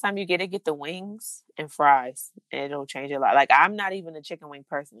time you get the wings and fries. It'll change a lot. Like, I'm not even a chicken wing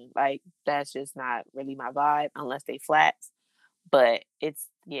person. Like, that's just not really my vibe unless they flats. But it's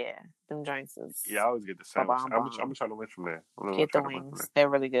them drinks is. Yeah, I always get the sandwich. I'm gonna try to win from there. Get the wings; they're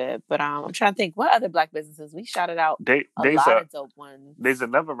really good. But I'm trying to think what other Black businesses we shouted out. A lot of dope ones. There's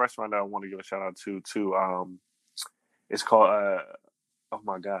another restaurant that I want to give a shout out to too. It's called oh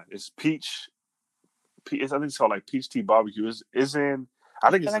my god, it's Peach. I think it's called like Peach Tea Barbecue. It's in. I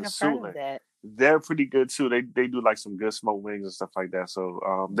think it's in Suitland. They're pretty good too. They do like some good smoked wings and stuff like that.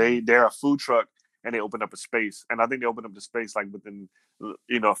 So they're a food truck, and they opened up a space. And I think they opened up the space like within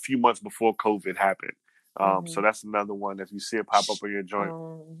a few months before COVID happened. So that's another one. If you see it pop up on your joint,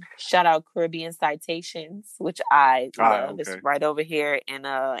 shout out Caribbean Citations, which I love. Okay. It's right over here in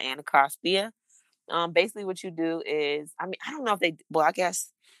Anacostia. Basically, what you do is, I don't know if they. Well, I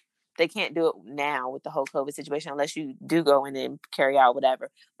guess they can't do it now with the whole COVID situation unless you do go in and carry out whatever.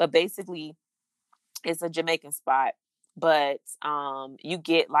 But basically, it's a Jamaican spot. But you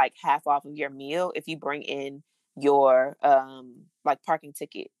get like half off of your meal if you bring in your like parking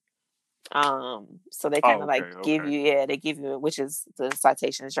ticket. So they kind of give you, they give you, which is the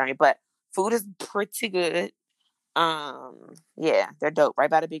Citations journey, but food is pretty good. Yeah, they're dope. Right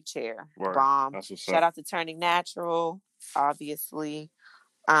by the big chair. Word. Bomb. Shout out to Turning Natural, obviously.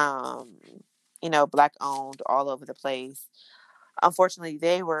 Black owned all over the place. Unfortunately,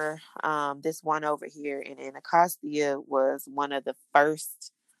 they were this one over here in Anacostia was one of the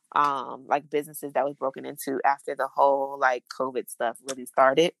first businesses that was broken into after the whole COVID stuff really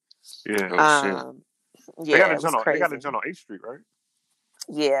started. Yeah. They got a joint on 8th Street, right?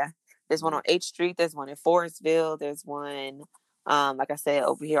 Yeah. There's one on 8th Street. There's one in Forestville. There's one, like I said,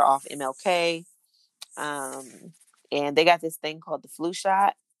 over here off MLK. And they got this thing called the flu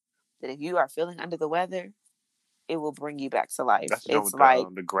shot that if you are feeling under the weather, it will bring you back to life. It's like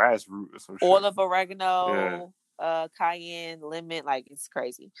the grass root or some shit. Oil of oregano, cayenne, lemon. It's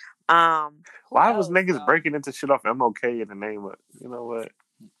crazy. Why was niggas breaking into shit off MLK in the name of, you know what?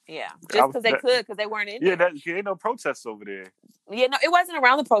 Yeah, just because they could, because they weren't in there. Yeah, ain't no protests over there. Yeah, no, it wasn't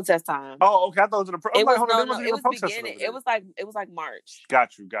around the protest time. Oh, okay. I thought it was it was beginning. It was like March.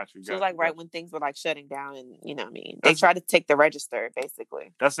 Got you. So it was right when things were shutting down, and you know what I mean. They tried to take the register,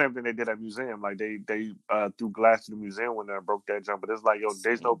 basically. That's the same thing they did at museum. Like they threw glass to the museum when they broke that jump. But it's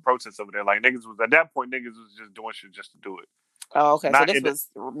there's no protest over there. Like niggas was at that point, niggas was just doing shit just to do it. Oh, okay. So this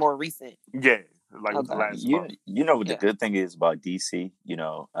was more recent. Yeah. The last month. You know what the good thing is about DC,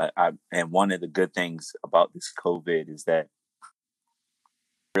 and one of the good things about this COVID is that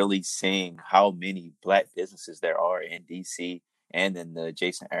really seeing how many Black businesses there are in DC and in the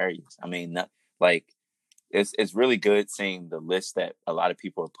adjacent areas. I mean, it's really good seeing the list that a lot of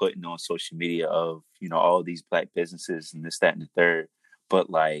people are putting on social media of all these Black businesses and this, that, and the third. But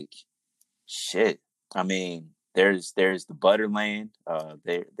shit, I mean. There's the Butterland,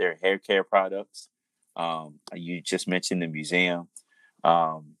 their hair care products. You just mentioned the museum.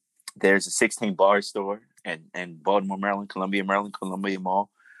 There's a 16 Bar store in Baltimore, Maryland, Columbia Mall.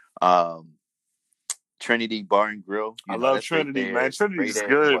 Trinity Bar and Grill. I love Trinity, man. Trinity's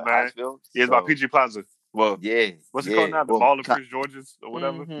good, man. Yeah, it's by PG Plaza. Well, yeah. What's it called now? The Mall of Prince George's or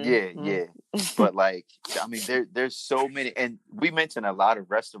whatever? Mm-hmm. Yeah. But I mean, there's so many, and we mentioned a lot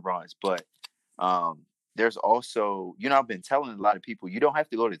of restaurants, but there's also, I've been telling a lot of people, you don't have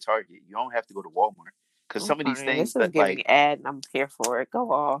to go to Target. You don't have to go to Walmart. Because some of these things this is giving ad, and I'm here for it.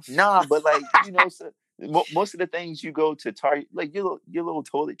 Go off. Nah, but so, most of the things you go to Target, your little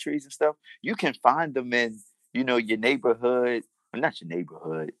toiletries and stuff, you can find them in, your neighborhood. Well, not your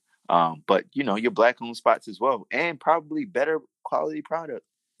neighborhood, but, your Black-owned spots as well. And probably better quality product.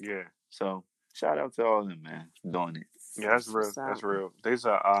 Yeah. So, shout out to all of them, man, for doing it. Yeah, that's real. That's real.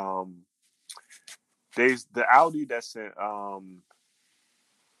 There's the Audi that's in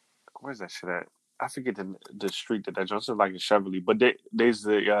where's that shit at? I forget the street that joins in Cheverly, but there's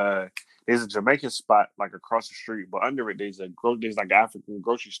a Jamaican spot across the street, but under it there's an African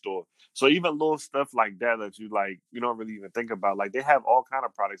grocery store. So even little stuff like that you don't really even think about. They have all kind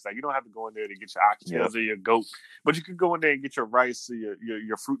of products. You don't have to go in there to get your oxtails or your goat, but you can go in there and get your rice or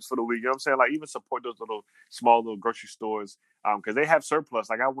your fruits for the week. You know what I'm saying? Even support those small little grocery stores because they have surplus.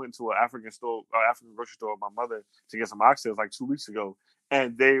 I went to an African grocery store with my mother to get some oxtails 2 weeks ago,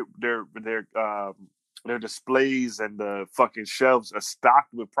 and their displays and the fucking shelves are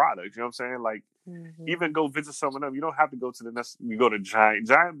stocked with products. You know what I'm saying? Even go visit some of them. You don't have to go to the next. You go to Giant.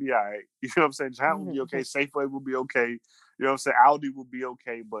 Giant be all right. You know what I'm saying? Giant will be okay. Safeway will be okay. You know what I'm saying? Aldi will be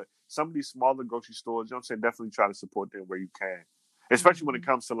okay. But some of these smaller grocery stores, you know what I'm saying? Definitely try to support them where you can. Especially when it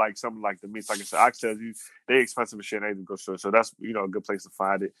comes to something like the meats. Like I said, oxtails, they expensive as shit. They go store. So that's, a good place to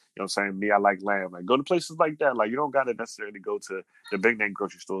find it. You know what I'm saying? Me, I like lamb. Go to places like that. You don't got to necessarily go to the big name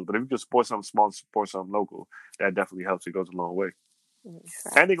grocery stores. But if you can support something small, support something local, that definitely helps. It goes a long way.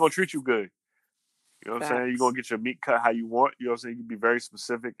 Exactly. And they're going to treat you good. You know what I'm saying? You're going to get your meat cut how you want. You know what I'm saying? You can be very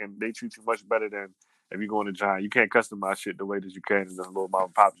specific, and they treat you much better than if you go in a Giant. You can't customize shit the way that you can in the little mom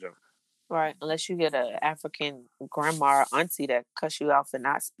and pop joint. Right, unless you get an African grandma or auntie that cuss you out for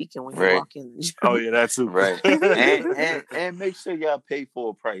not speaking when you walk in. Oh yeah, that's too right. and make sure y'all pay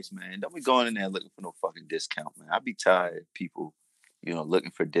full price, man. Don't be going in there looking for no fucking discount, man. I be tired of people,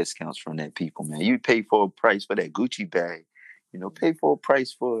 looking for discounts from that people, man. You pay full price for that Gucci bag, pay full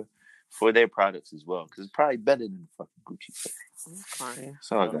price for for their products as well, because it's probably better than the fucking Gucci. Okay.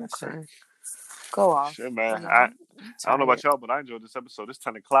 That's all I gotta say. Go off. Shit, man. I don't know about y'all, but I enjoyed this episode. It's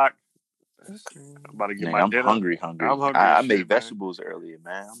 10 o'clock. Okay. I'm about to get my dinner. Hungry. I'm hungry. I made vegetables earlier,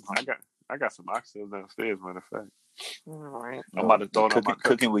 man. I got some oxtails downstairs, matter of fact. All right. I'm about to throw it on my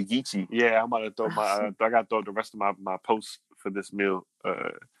cooking with Geechee. Yeah, I'm about to throw I got to throw the rest of my posts for this meal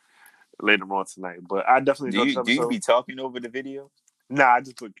later on tonight. But I definitely enjoyed this episode. Do you be talking over the video? Nah, I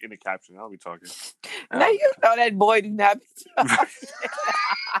just put in the caption. I don't be talking. Now you know that boy do not be talking.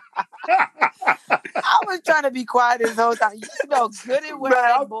 I was trying to be quiet this whole time. You know good and well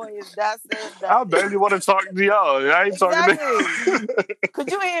that boy is not saying nothing. I barely want to talk to y'all. I ain't talking to Could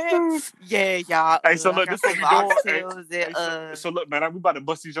you hear him? Yeah, y'all. Hey, so look, this what we doing. So look, man, we about to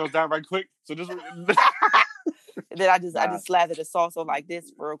bust these Jones down right quick. So this and then I just slathered the sauce on like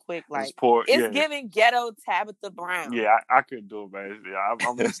this real quick. Like it's giving ghetto Tabitha Brown. Yeah, I couldn't do it, man. Yeah,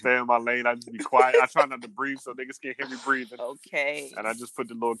 I'm gonna stay in my lane. I just be quiet. I try not to breathe so niggas can't hear me breathing. Okay. And I just put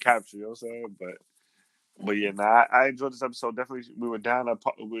the little caption, you know what I'm saying? But yeah, nah, I enjoyed this episode. Definitely, we were down a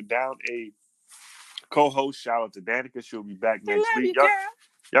co-host. Shout out to Danica. She'll be back next week.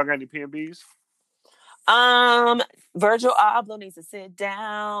 Y'all got any PMBs? Virgil Abloh needs to sit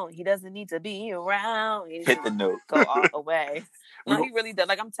down. He doesn't need to be around. Hit the note. Go all away. No, he really does.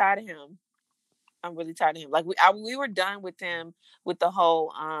 Like, I'm tired of him. I'm really tired of him. Like, we were done with him with the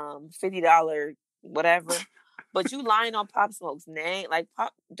whole $50 whatever. But you lying on Pop Smoke's name, like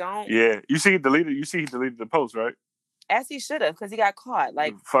Pop don't. Yeah, you see he deleted the post, right? As he should have, because he got caught.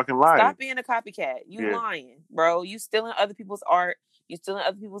 Like, fucking lying. Stop being a copycat. You lying, bro. You stealing other people's art. You stealing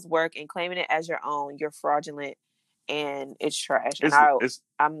other people's work and claiming it as your own. You're fraudulent, and it's trash. And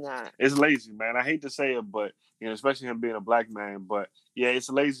I'm not. It's lazy, man. I hate to say it, but especially him being a black man. But yeah, it's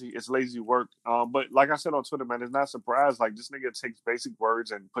lazy work. But like I said on Twitter, man, it's not surprised. Like, this nigga takes basic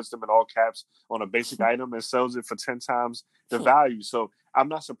words and puts them in all caps on a basic item and sells it for 10 times the value. So I'm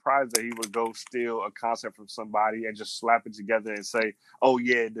not surprised that he would go steal a concept from somebody and just slap it together and say, "Oh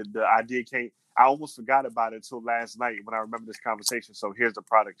yeah, the idea can't." I almost forgot about it until last night when I remember this conversation. So here's the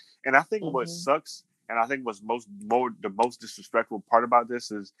product. And I think what sucks, and I think what's the most disrespectful part about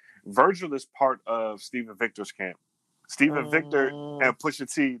this is Virgil is part of Steven Victor's camp. Steven Victor and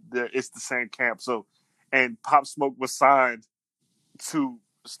Pusha T, it's the same camp. So, and Pop Smoke was signed to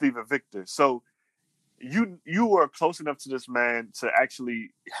Steven Victor. So you were close enough to this man to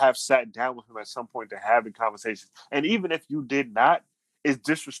actually have sat down with him at some point to have a conversation. And even if you did not, it's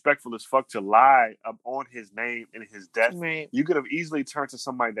disrespectful as fuck to lie on his name and his death. Right. You could have easily turned to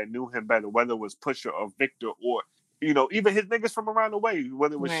somebody that knew him better, whether it was Pusha or Victor or, even his niggas from around the way,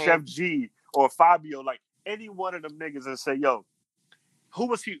 whether it was Chef G or Fabio, like any one of them niggas, and say, yo, who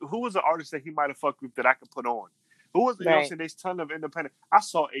was the artist that he might have fucked with that I could put on? Who was, there's a ton of independent. I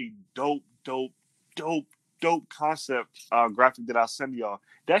saw a dope concept graphic that I'll send y'all.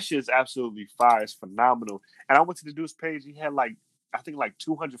 That shit is absolutely fire. It's phenomenal. And I went to the dude's page. He had I think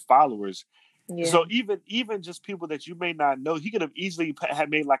 200 followers. Yeah. So even just people that you may not know, he could have easily had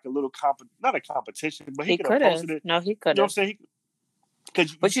made a little not a competition, but he could have posted it. No, he could have. You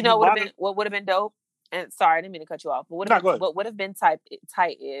know what I'm saying? But what would have been dope? And sorry, I didn't mean to cut you off. But what would have been tight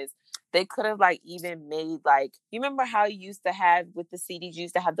is they could have even made you remember how you used to have with the CDs, you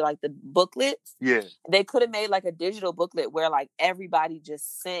used to have the booklets? Yeah. They could have made a digital booklet where everybody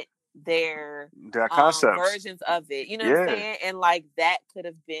just sent their concepts, versions of it. You know what I'm saying? And that could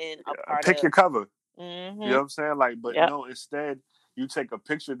have been a part pick of your cover. Mm-hmm. You know what I'm saying? But no, instead you take a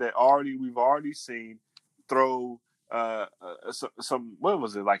picture that we've already seen, throw some what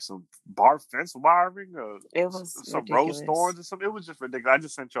was it, some bar fence wiring or it was some ridiculous. rose thorns or something. It was just ridiculous. I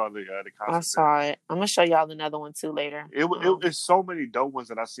just sent y'all the concept. I saw it. I'm gonna show y'all another one too later. It's so many dope ones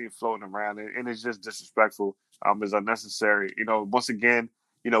that I see floating around, and it's just disrespectful. It's unnecessary. Once again,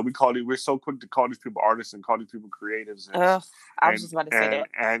 we're so quick to call these people artists and call these people creatives. I was just about to say that.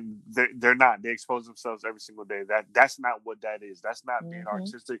 And they're not. They expose themselves every single day. That's not what that is. That's not being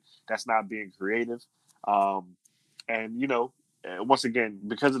artistic. That's not being creative. And once again,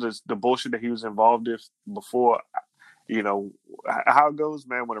 because of the bullshit that he was involved with before, how it goes,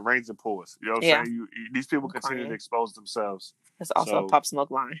 man. When it rains, it pours. You know what I'm saying? These people continue to expose themselves. That's also a Pop Smoke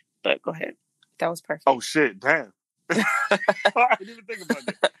line. But go ahead. That was perfect. Oh shit! Damn. I didn't even think about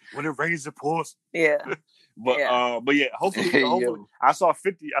that. When it rains, it pours. Yeah. But yeah, hopefully, I saw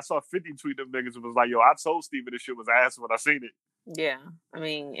 50 tweet them niggas and was like, yo, I told Steven this shit was ass when I seen it. Yeah.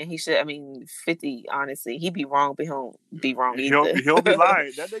 And he should, 50, honestly, he'd be wrong, but he don't be wrong either. He don't be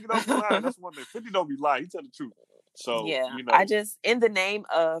lying. That nigga don't be lying. That's one thing. 50 don't be lying. He tell the truth. So, yeah. I just, in the name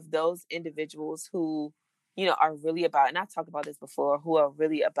of those individuals who, are really about, and I've talked about this before, who are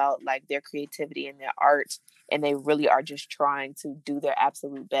really about like their creativity and their art, and they really are just trying to do their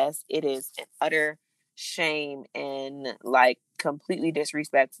absolute best. It is an utter shame and like completely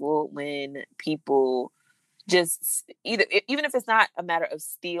disrespectful when people just even if it's not a matter of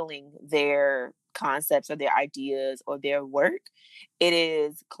stealing their concepts or their ideas or their work, it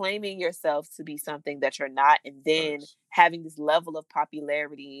is claiming yourself to be something that you're not, and then having this level of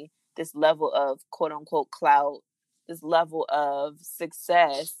popularity, this level of quote unquote clout, this level of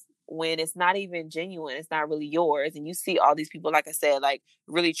success when it's not even genuine, it's not really yours. And you see all these people, like I said, like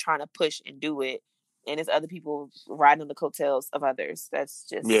really trying to push and do it, and it's other people riding on the coattails of others. That's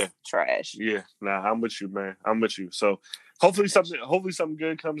just trash. Yeah, nah, I'm with you, man. I'm with you. So hopefully something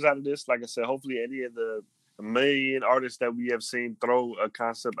good comes out of this. Like I said, hopefully any of the million artists that we have seen throw a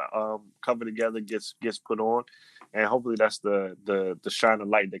concept cover together gets put on, and hopefully that's the shining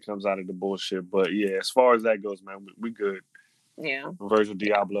light that comes out of the bullshit. But yeah, as far as that goes, man, we good. Yeah. Virgil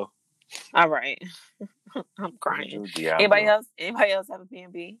Diablo. All right. I'm crying. Anybody else have a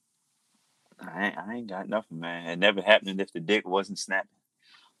P&B? I ain't got nothing, man. It never happened if the dick wasn't snapping.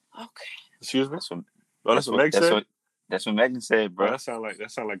 Okay. Excuse me? That's what Meg said? That's what Megan said, bro. That sound like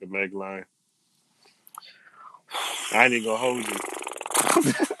a Meg line. I ain't even gonna hold you.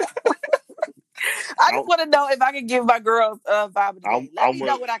 I just want to know if I can give my girls a vibe of the day. Let me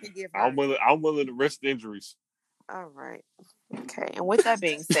know what I can give her. I'm willing to risk injuries. All right. Okay. And with that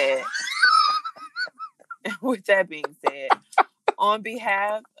being said, on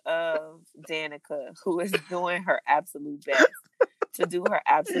behalf of Danica, who is doing her absolute best to do her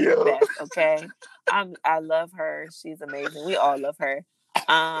absolute best, okay? I love her. She's amazing. We all love her.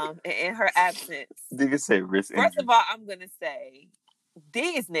 In her absence, Nigga say risk first of all, I'm gonna say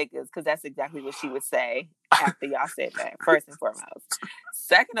these niggas, because that's exactly what she would say after y'all said that, first and foremost.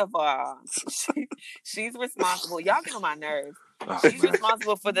 Second of all, she's responsible. Y'all get on my nerves. She's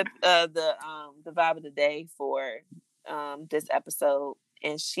responsible for the vibe of the day for this episode,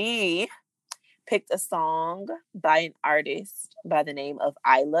 and she picked a song by an artist by the name of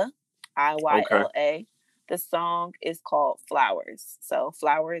Iyla, Iyla. Okay. The song is called Flowers. So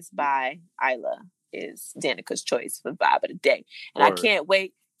Flowers by Iyla is Danica's choice for vibe of the day. And I can't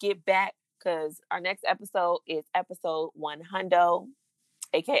wait get back, because our next episode is episode 100,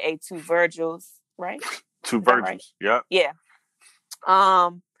 aka Two Virgils, right? Two Virgils, right? Yeah.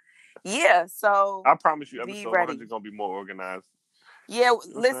 Yeah, so I promise you episode 100 is going to be more organized. Yeah,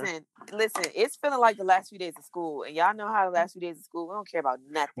 listen, it's feeling like the last few days of school, and y'all know how the last few days of school, we don't care about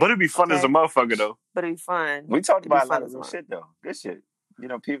nothing. But it'd be fun as a motherfucker, though. But it'd be fun. We talked about a lot of real shit, though. Good shit.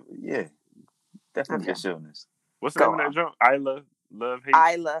 People, definitely good shit on this. What's the name of that joint? Iyla, Love, Hate?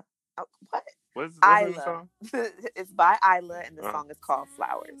 Iyla. Oh, what? What's the song? It's by Iyla, and the song is called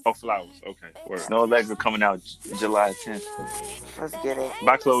Flowers. Oh, Flowers. Okay. Word. Snow Legs are coming out July 10th. Let's get it.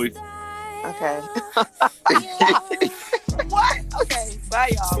 Bye, Chloe. Okay. What? Okay. Bye,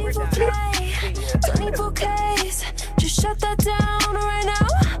 y'all. We're done. See ya. Bouquets. Just shut that down right now.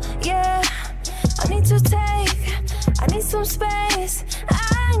 Yeah. I need some space. I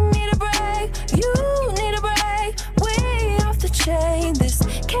need a break. You need a break. We off the chain. This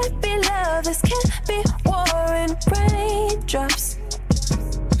can't be love. This can't be war and raindrops.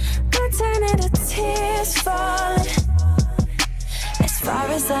 Good turning to tears falling. As far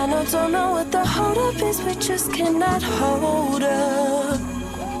as I know, don't know what the hold up is. We just cannot hold up.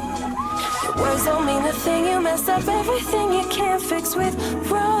 Your words don't mean a thing. You messed up everything. You can't fix with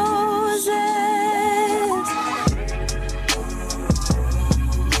roses.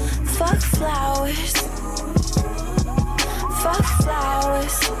 Fuck flowers. Fuck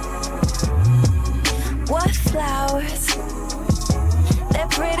flowers. What flowers? They're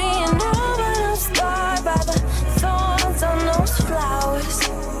pretty and all, but I'm scarred by the thorns on those flowers.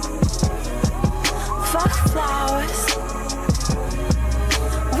 Fuck flowers.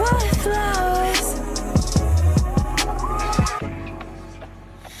 What flowers?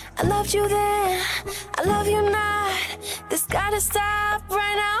 I loved you then, I love you not. This gotta stop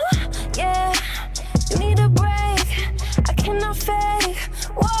right now. Yeah, you need a break. I cannot fake.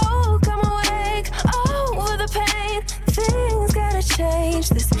 Whoa, come awake. Oh, the pain. Things gotta change.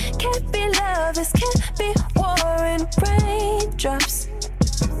 This can't be love. This can't be war and raindrops.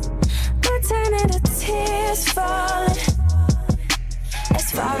 We're turning to tears falling.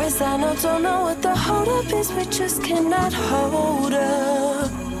 As far as I know, don't know what the hold up is. We just cannot hold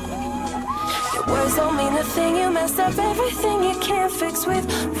up. Your words don't mean a thing. You messed up everything. You can't fix with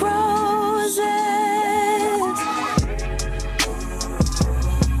roses.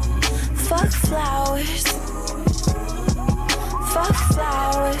 Fuck flowers. Fuck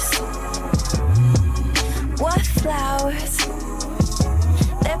flowers.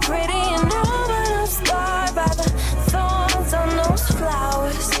 pretty and all, but I'm scarred by the thorns on those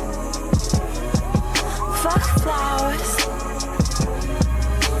flowers. Fuck flowers.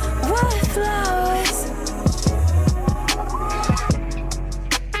 What flowers?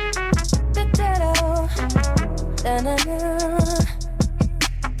 Da-da-da. Da-da-da.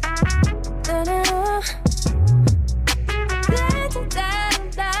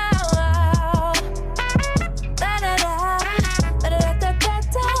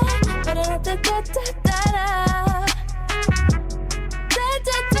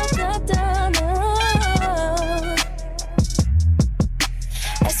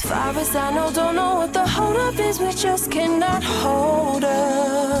 As far as I know, don't know what the hold up is, we just cannot hold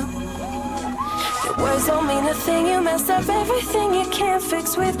up. Your words don't mean a thing, you messed up everything, you can't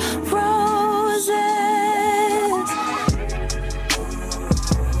fix with roses.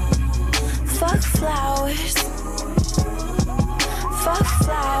 Fuck flowers. Fuck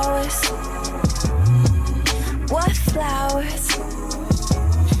flowers. What flowers?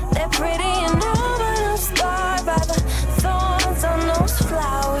 They're pretty and all, but I'm scarred by the thorns on those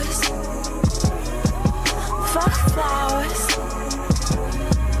flowers. Fuck flowers.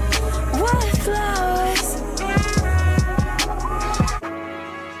 What flowers?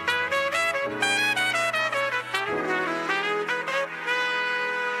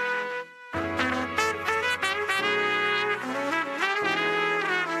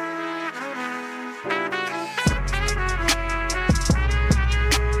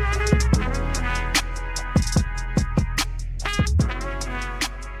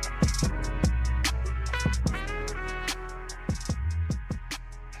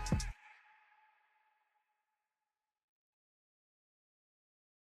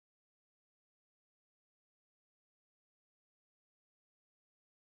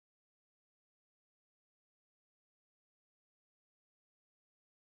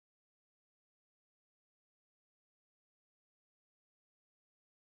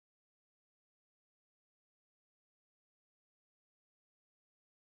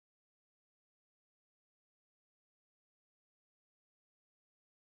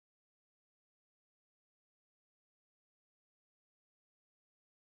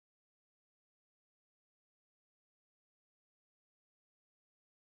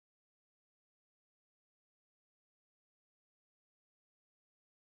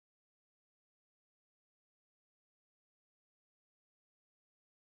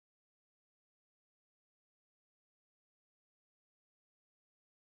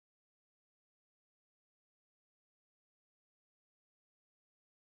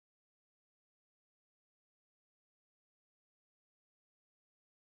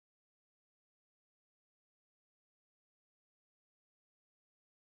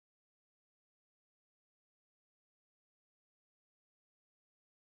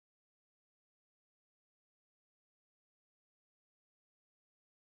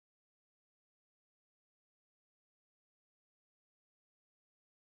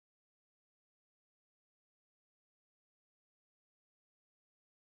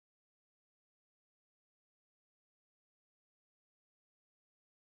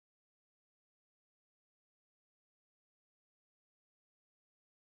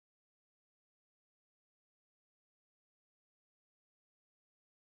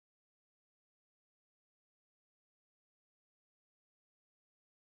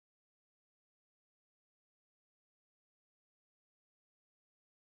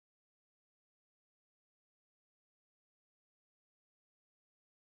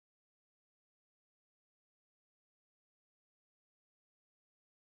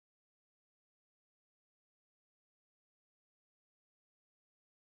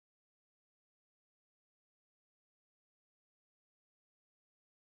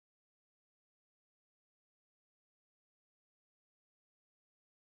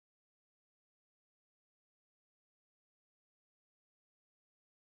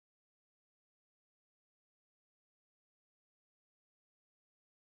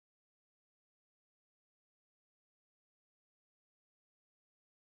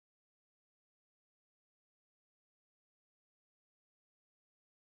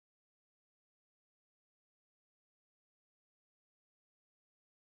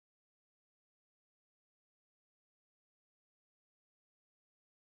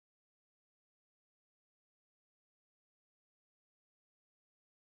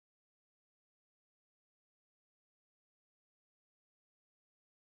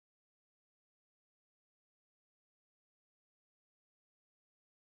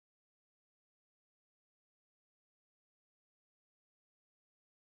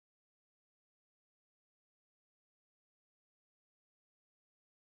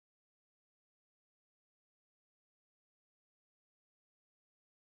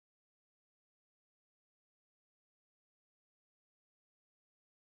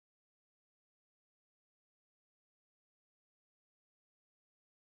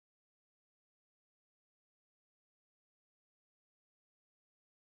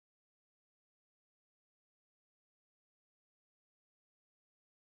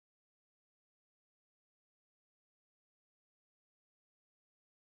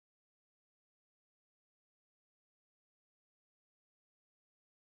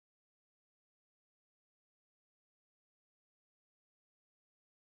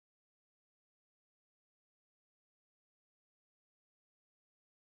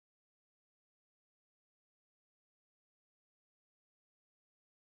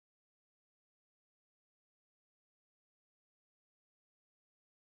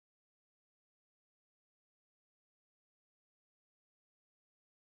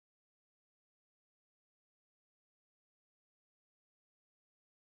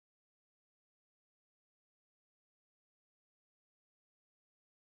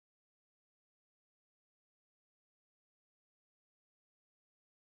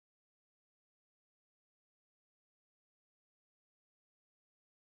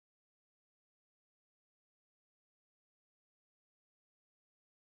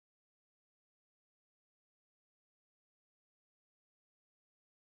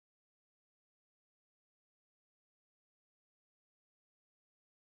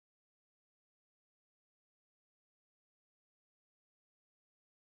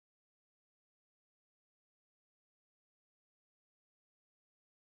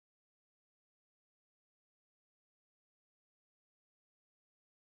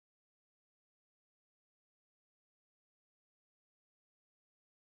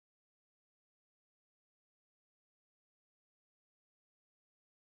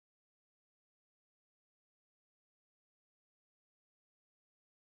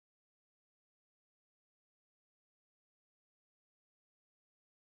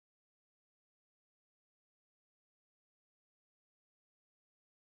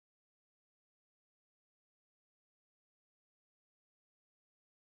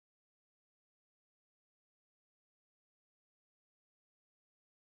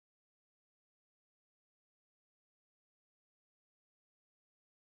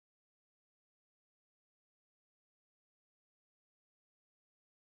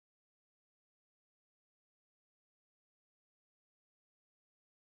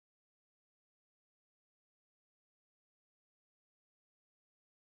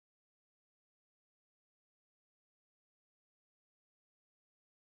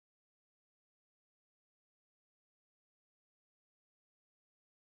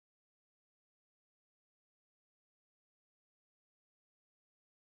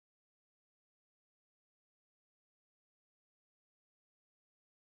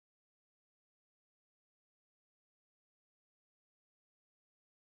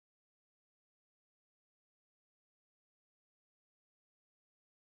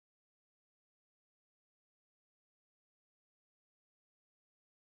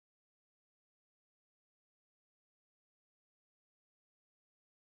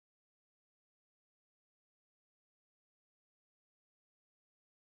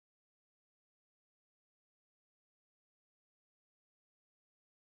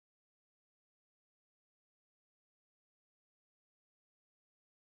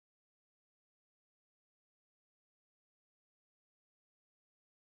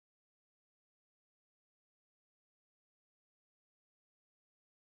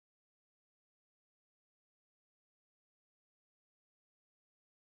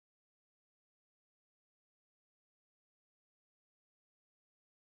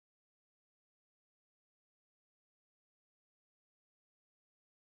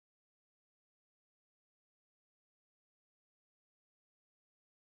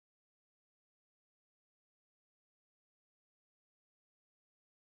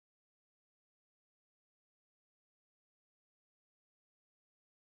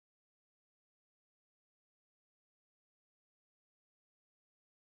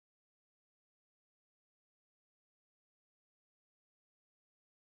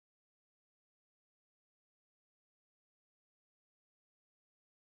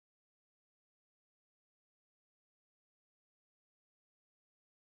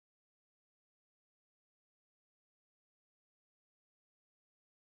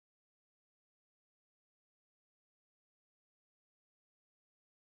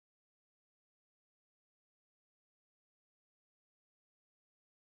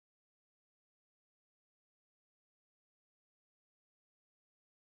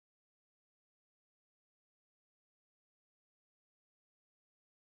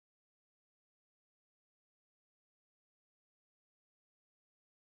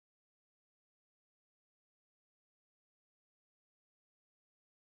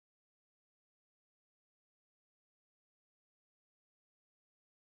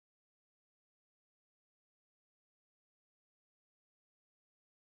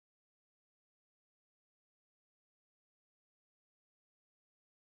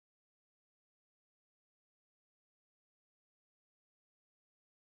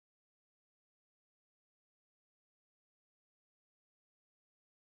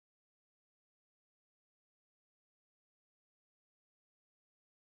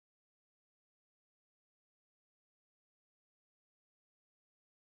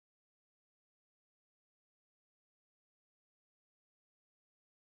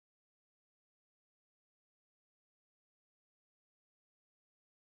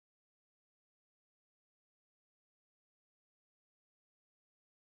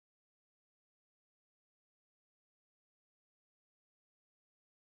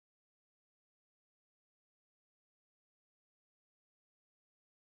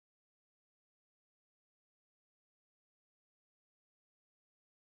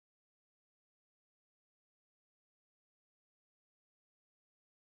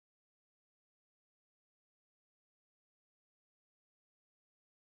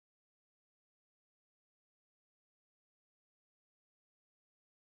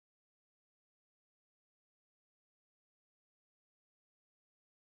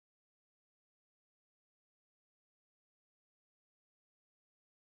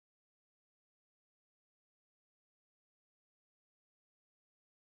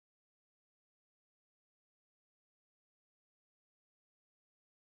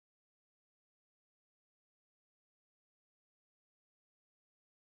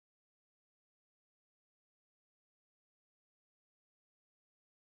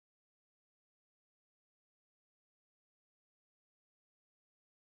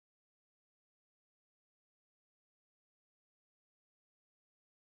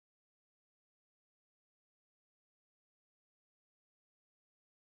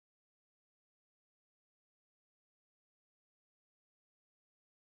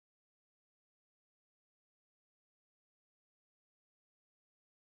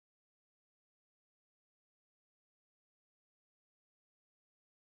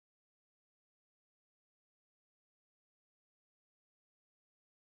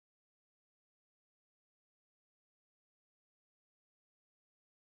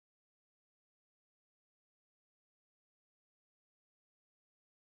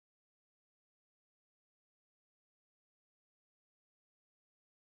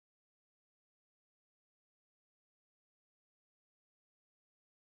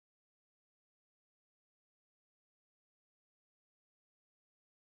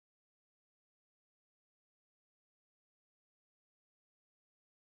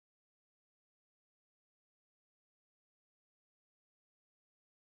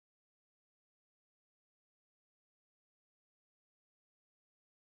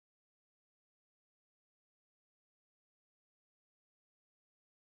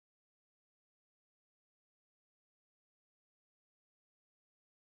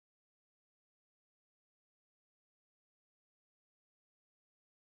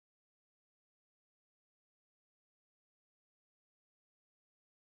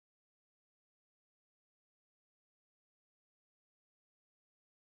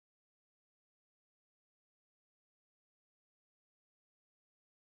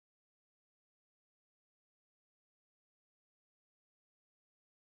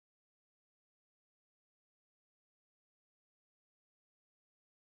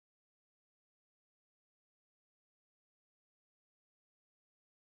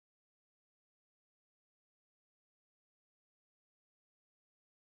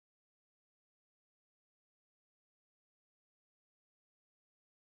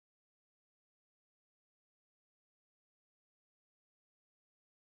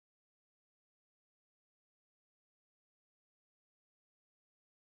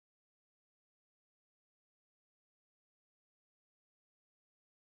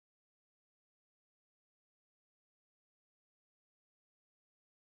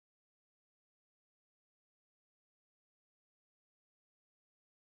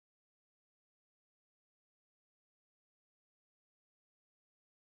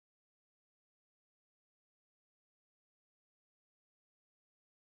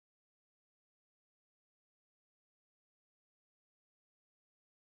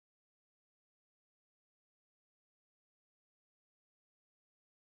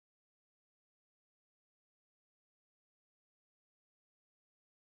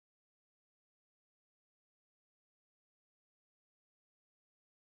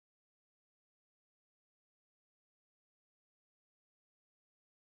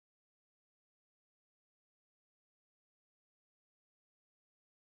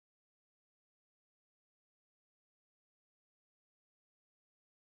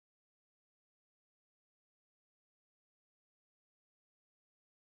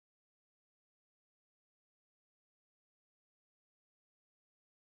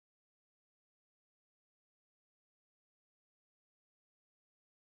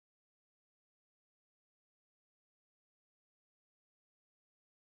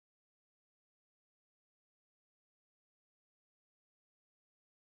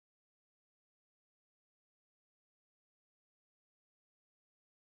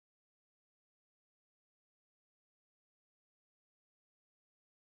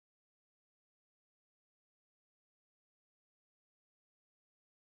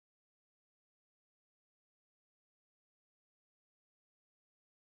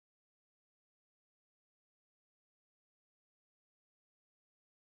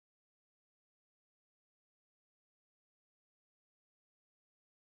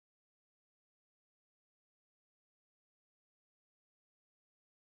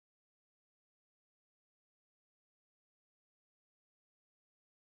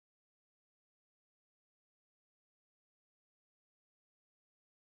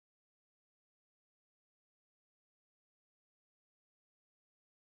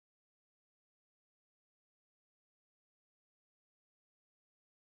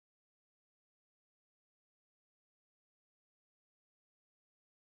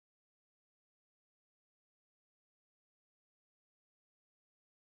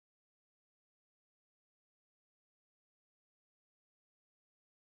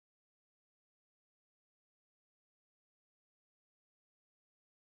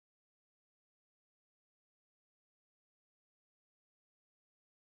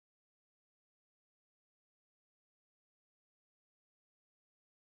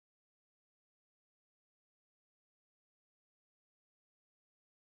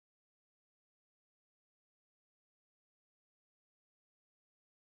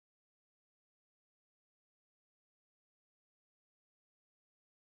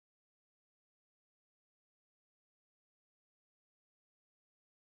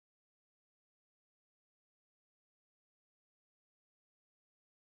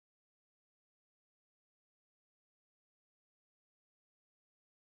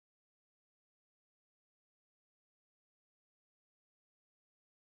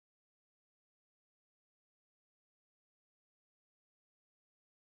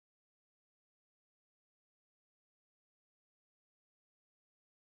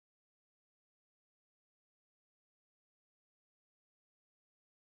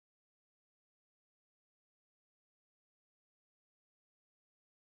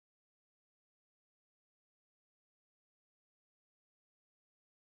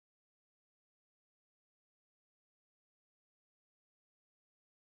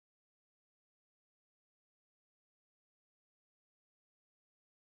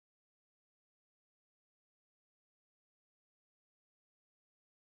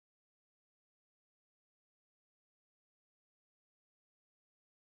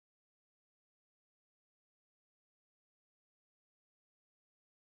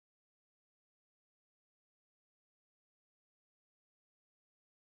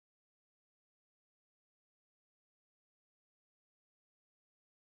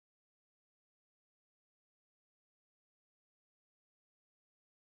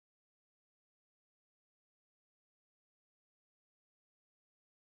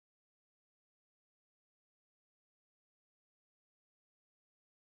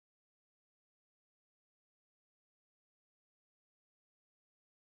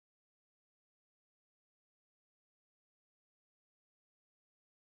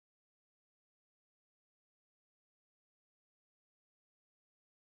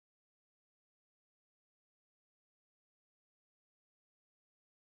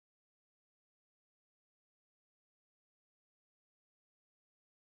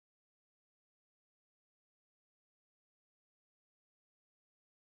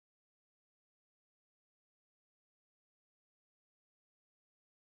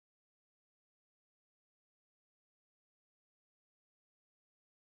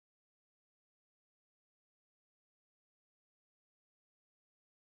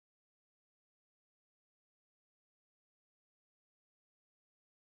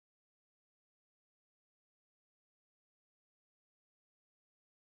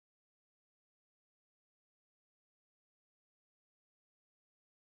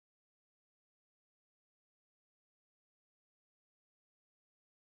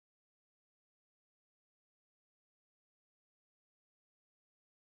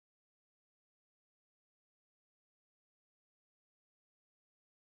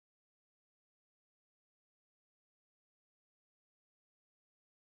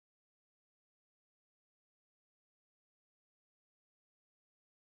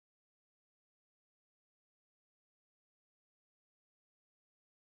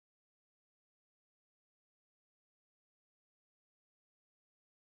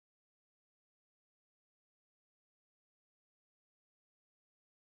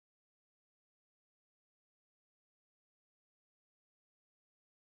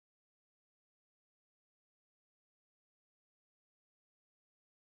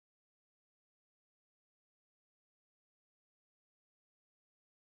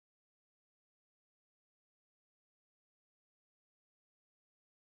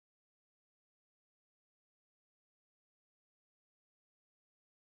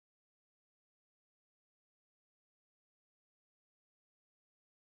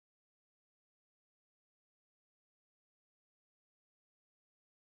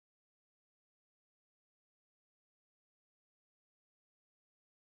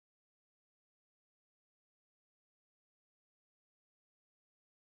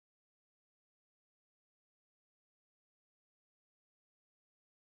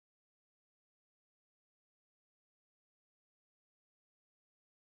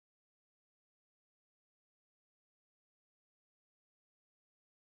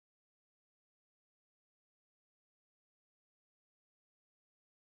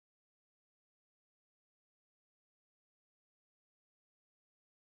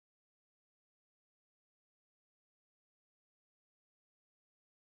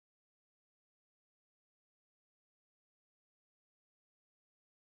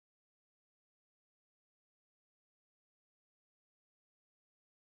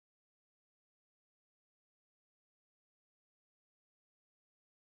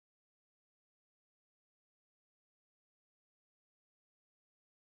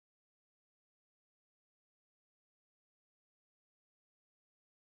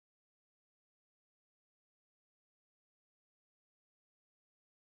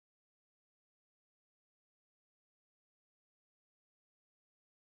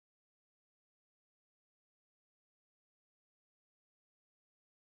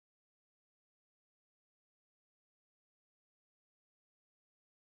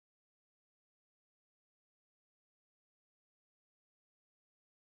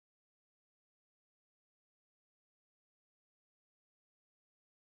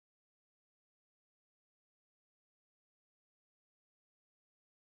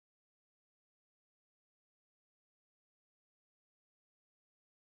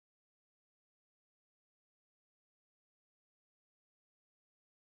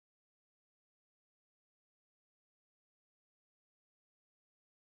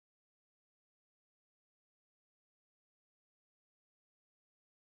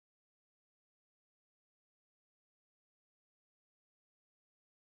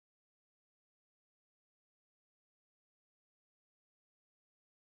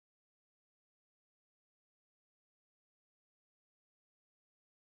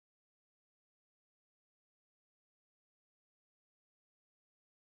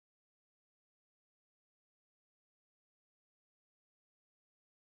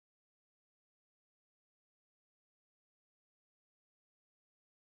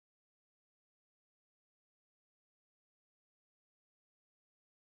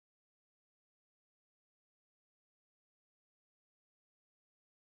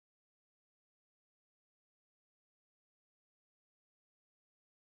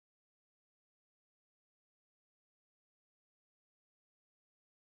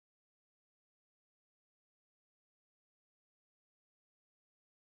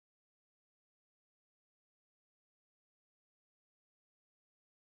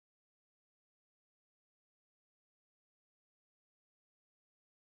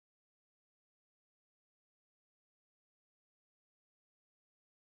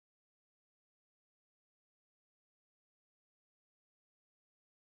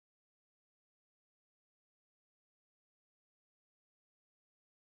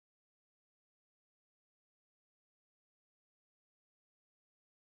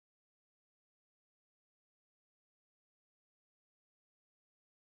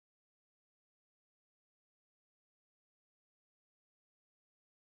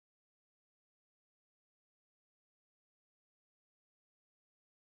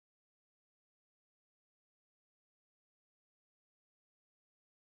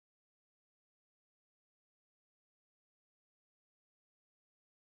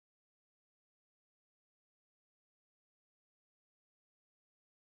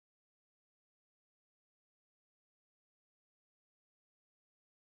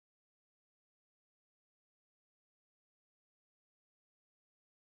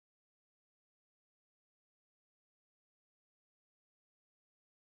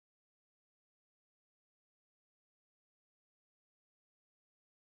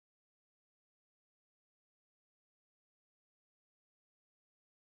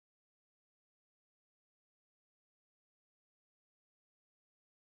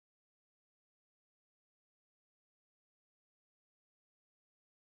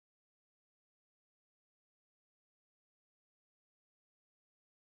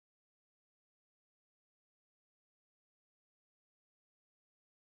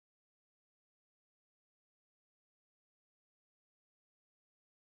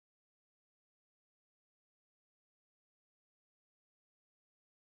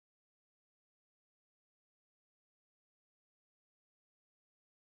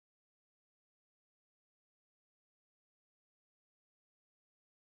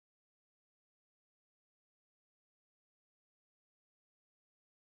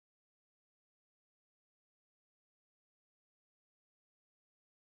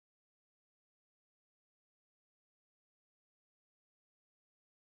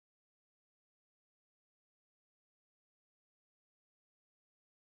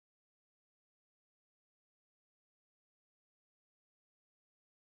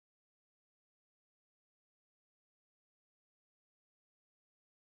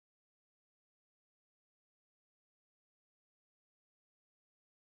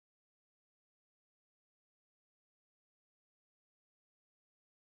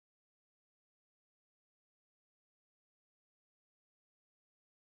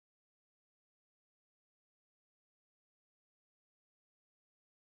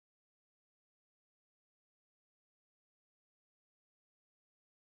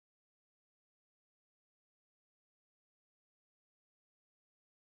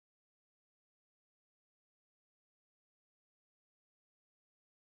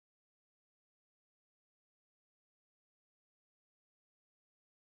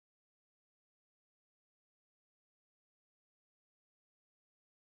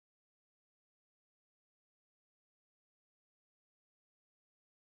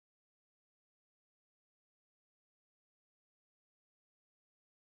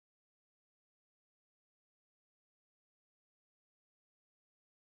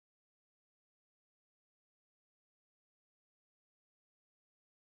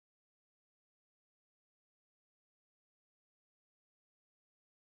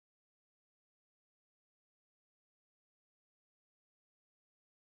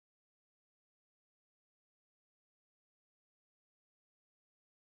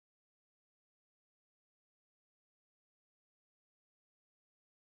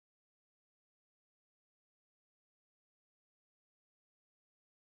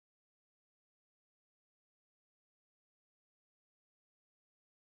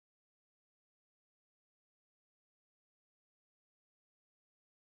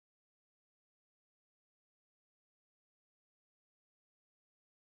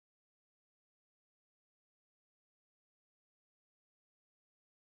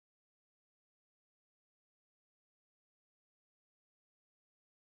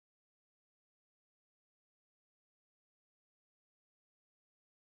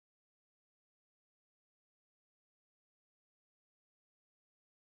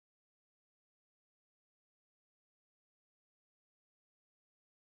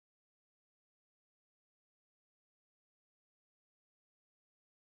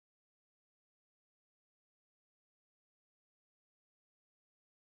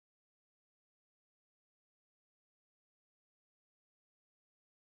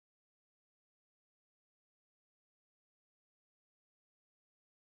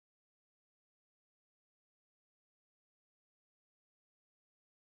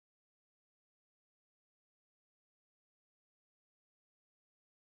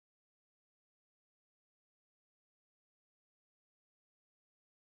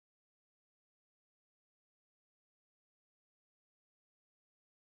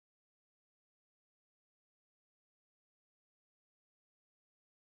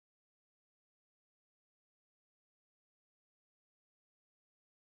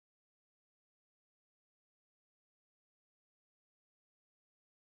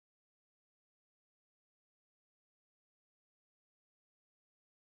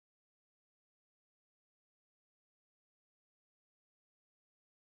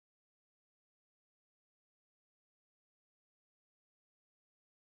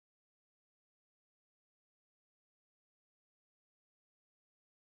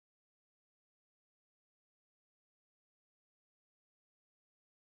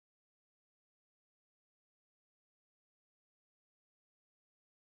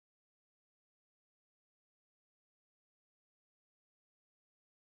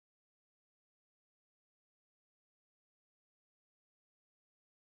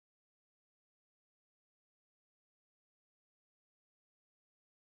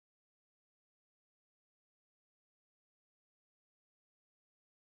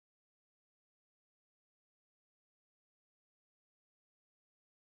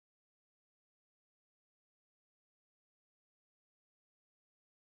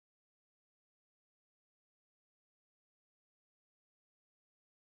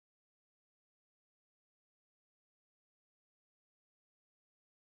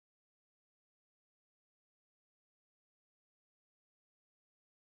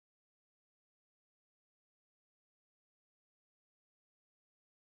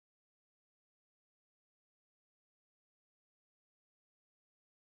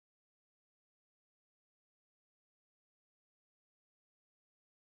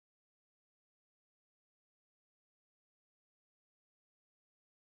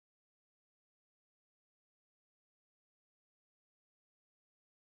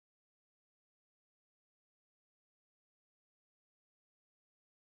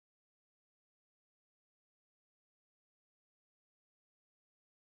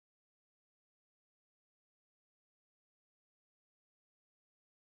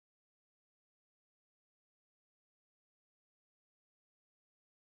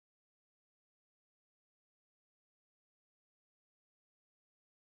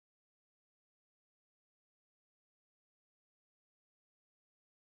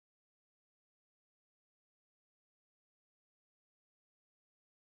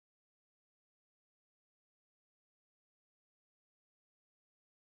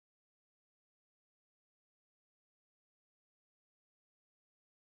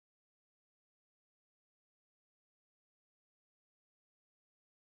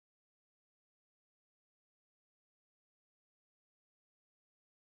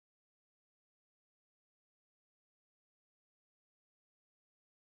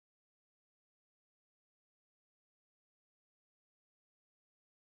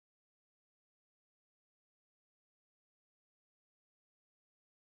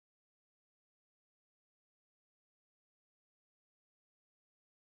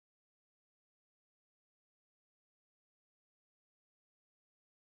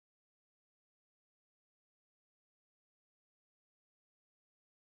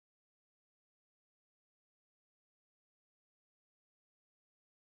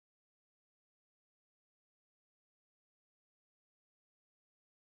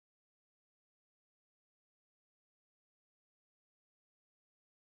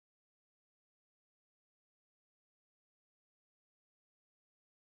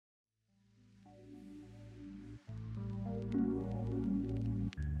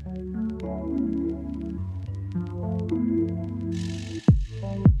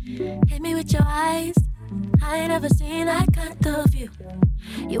 Hit me with your eyes. I ain't ever seen that kind of view.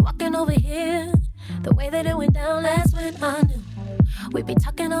 You walking over here, the way that it went down, that's when I knew we'd be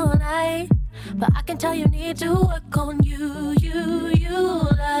talking all night. But I can tell you need to work on you, like you,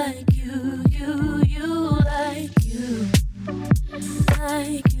 like you,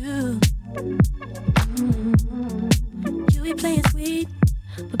 like you. You be playing sweet,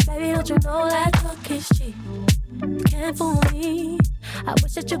 but baby, don't you know that talk is cheap? Can't fool me. I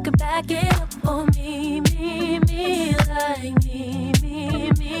wish that you could back it up for me, like me, like me.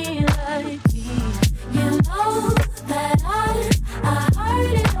 You know that I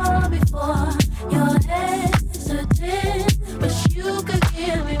heard it all before. You're hesitant, wish you could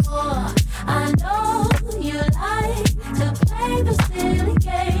give me more. I know you like to play the silly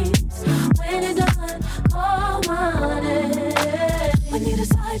games. When you're done, call my name. When you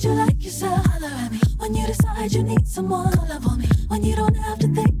decide you like yourself, holler at me. When you decide you need someone, love on me. When you don't have to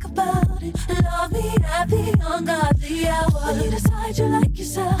think about it, love me at the ungodly hour. When you decide you like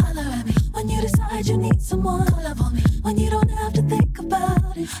yourself, holler at me. When you decide you need someone, love on me. When you don't have to think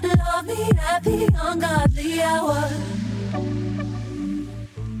about it, love me at the ungodly hour.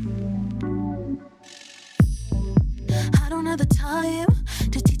 I don't have the time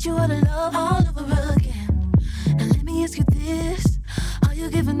to teach you how to love all over again. Now let me ask you this: are you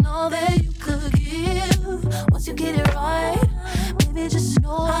giving all that you could give? Once you get it right, maybe just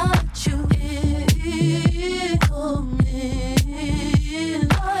know how much you feel me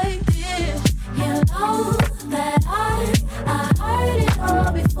like this. You know that I heard it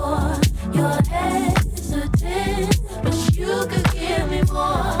all before. You're hesitant, but you could give me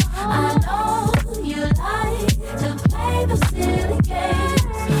more. I know you like to play the silly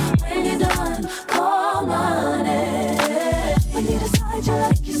games. When you're done, call my name. When you decide you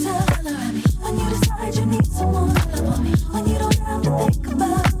like yourself, holler at me. When you decide you need someone, love on me. When you don't have to think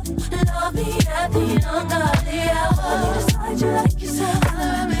about it, love me at the ungodly hour. When you decide you like yourself,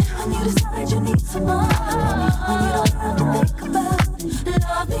 holler at me. When you decide you need someone, love on me. When you don't have to think about it,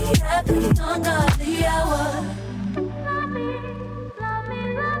 love me at the ungodly hour. Love me, love me,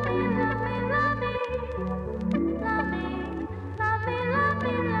 love me, love me, love me. Love me, love me, love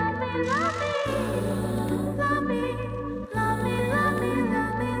me, love me, love me. Love me, love me, love me,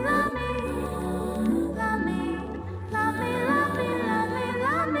 love me, love me. Love me, love me, love me, love me,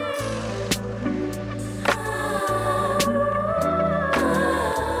 love me.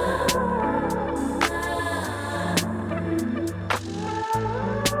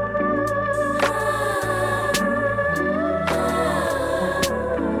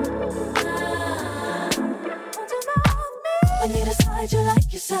 When you decide you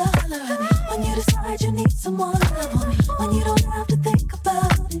like yourself, holler at me. When you decide you need someone, love on me. When you don't have to think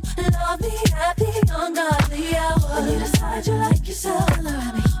about it, love me at the ungodly hour. When you decide you like yourself, holler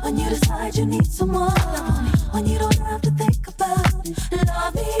at me. When you decide you need someone, love on me. When you don't have to think about it,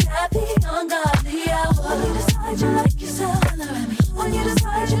 love me at the ungodly hour. When you decide you like yourself, holler at me. When you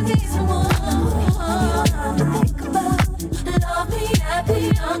decide you need someone, love on me. When you don't have to think about it, love me at the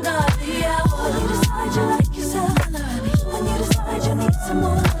ungodly hour. When you decide you like yourself, holler at me. When you decide you need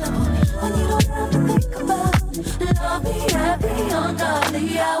someone, love on me. When you don't have to think about it, love me at the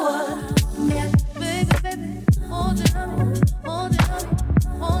ungodly hour.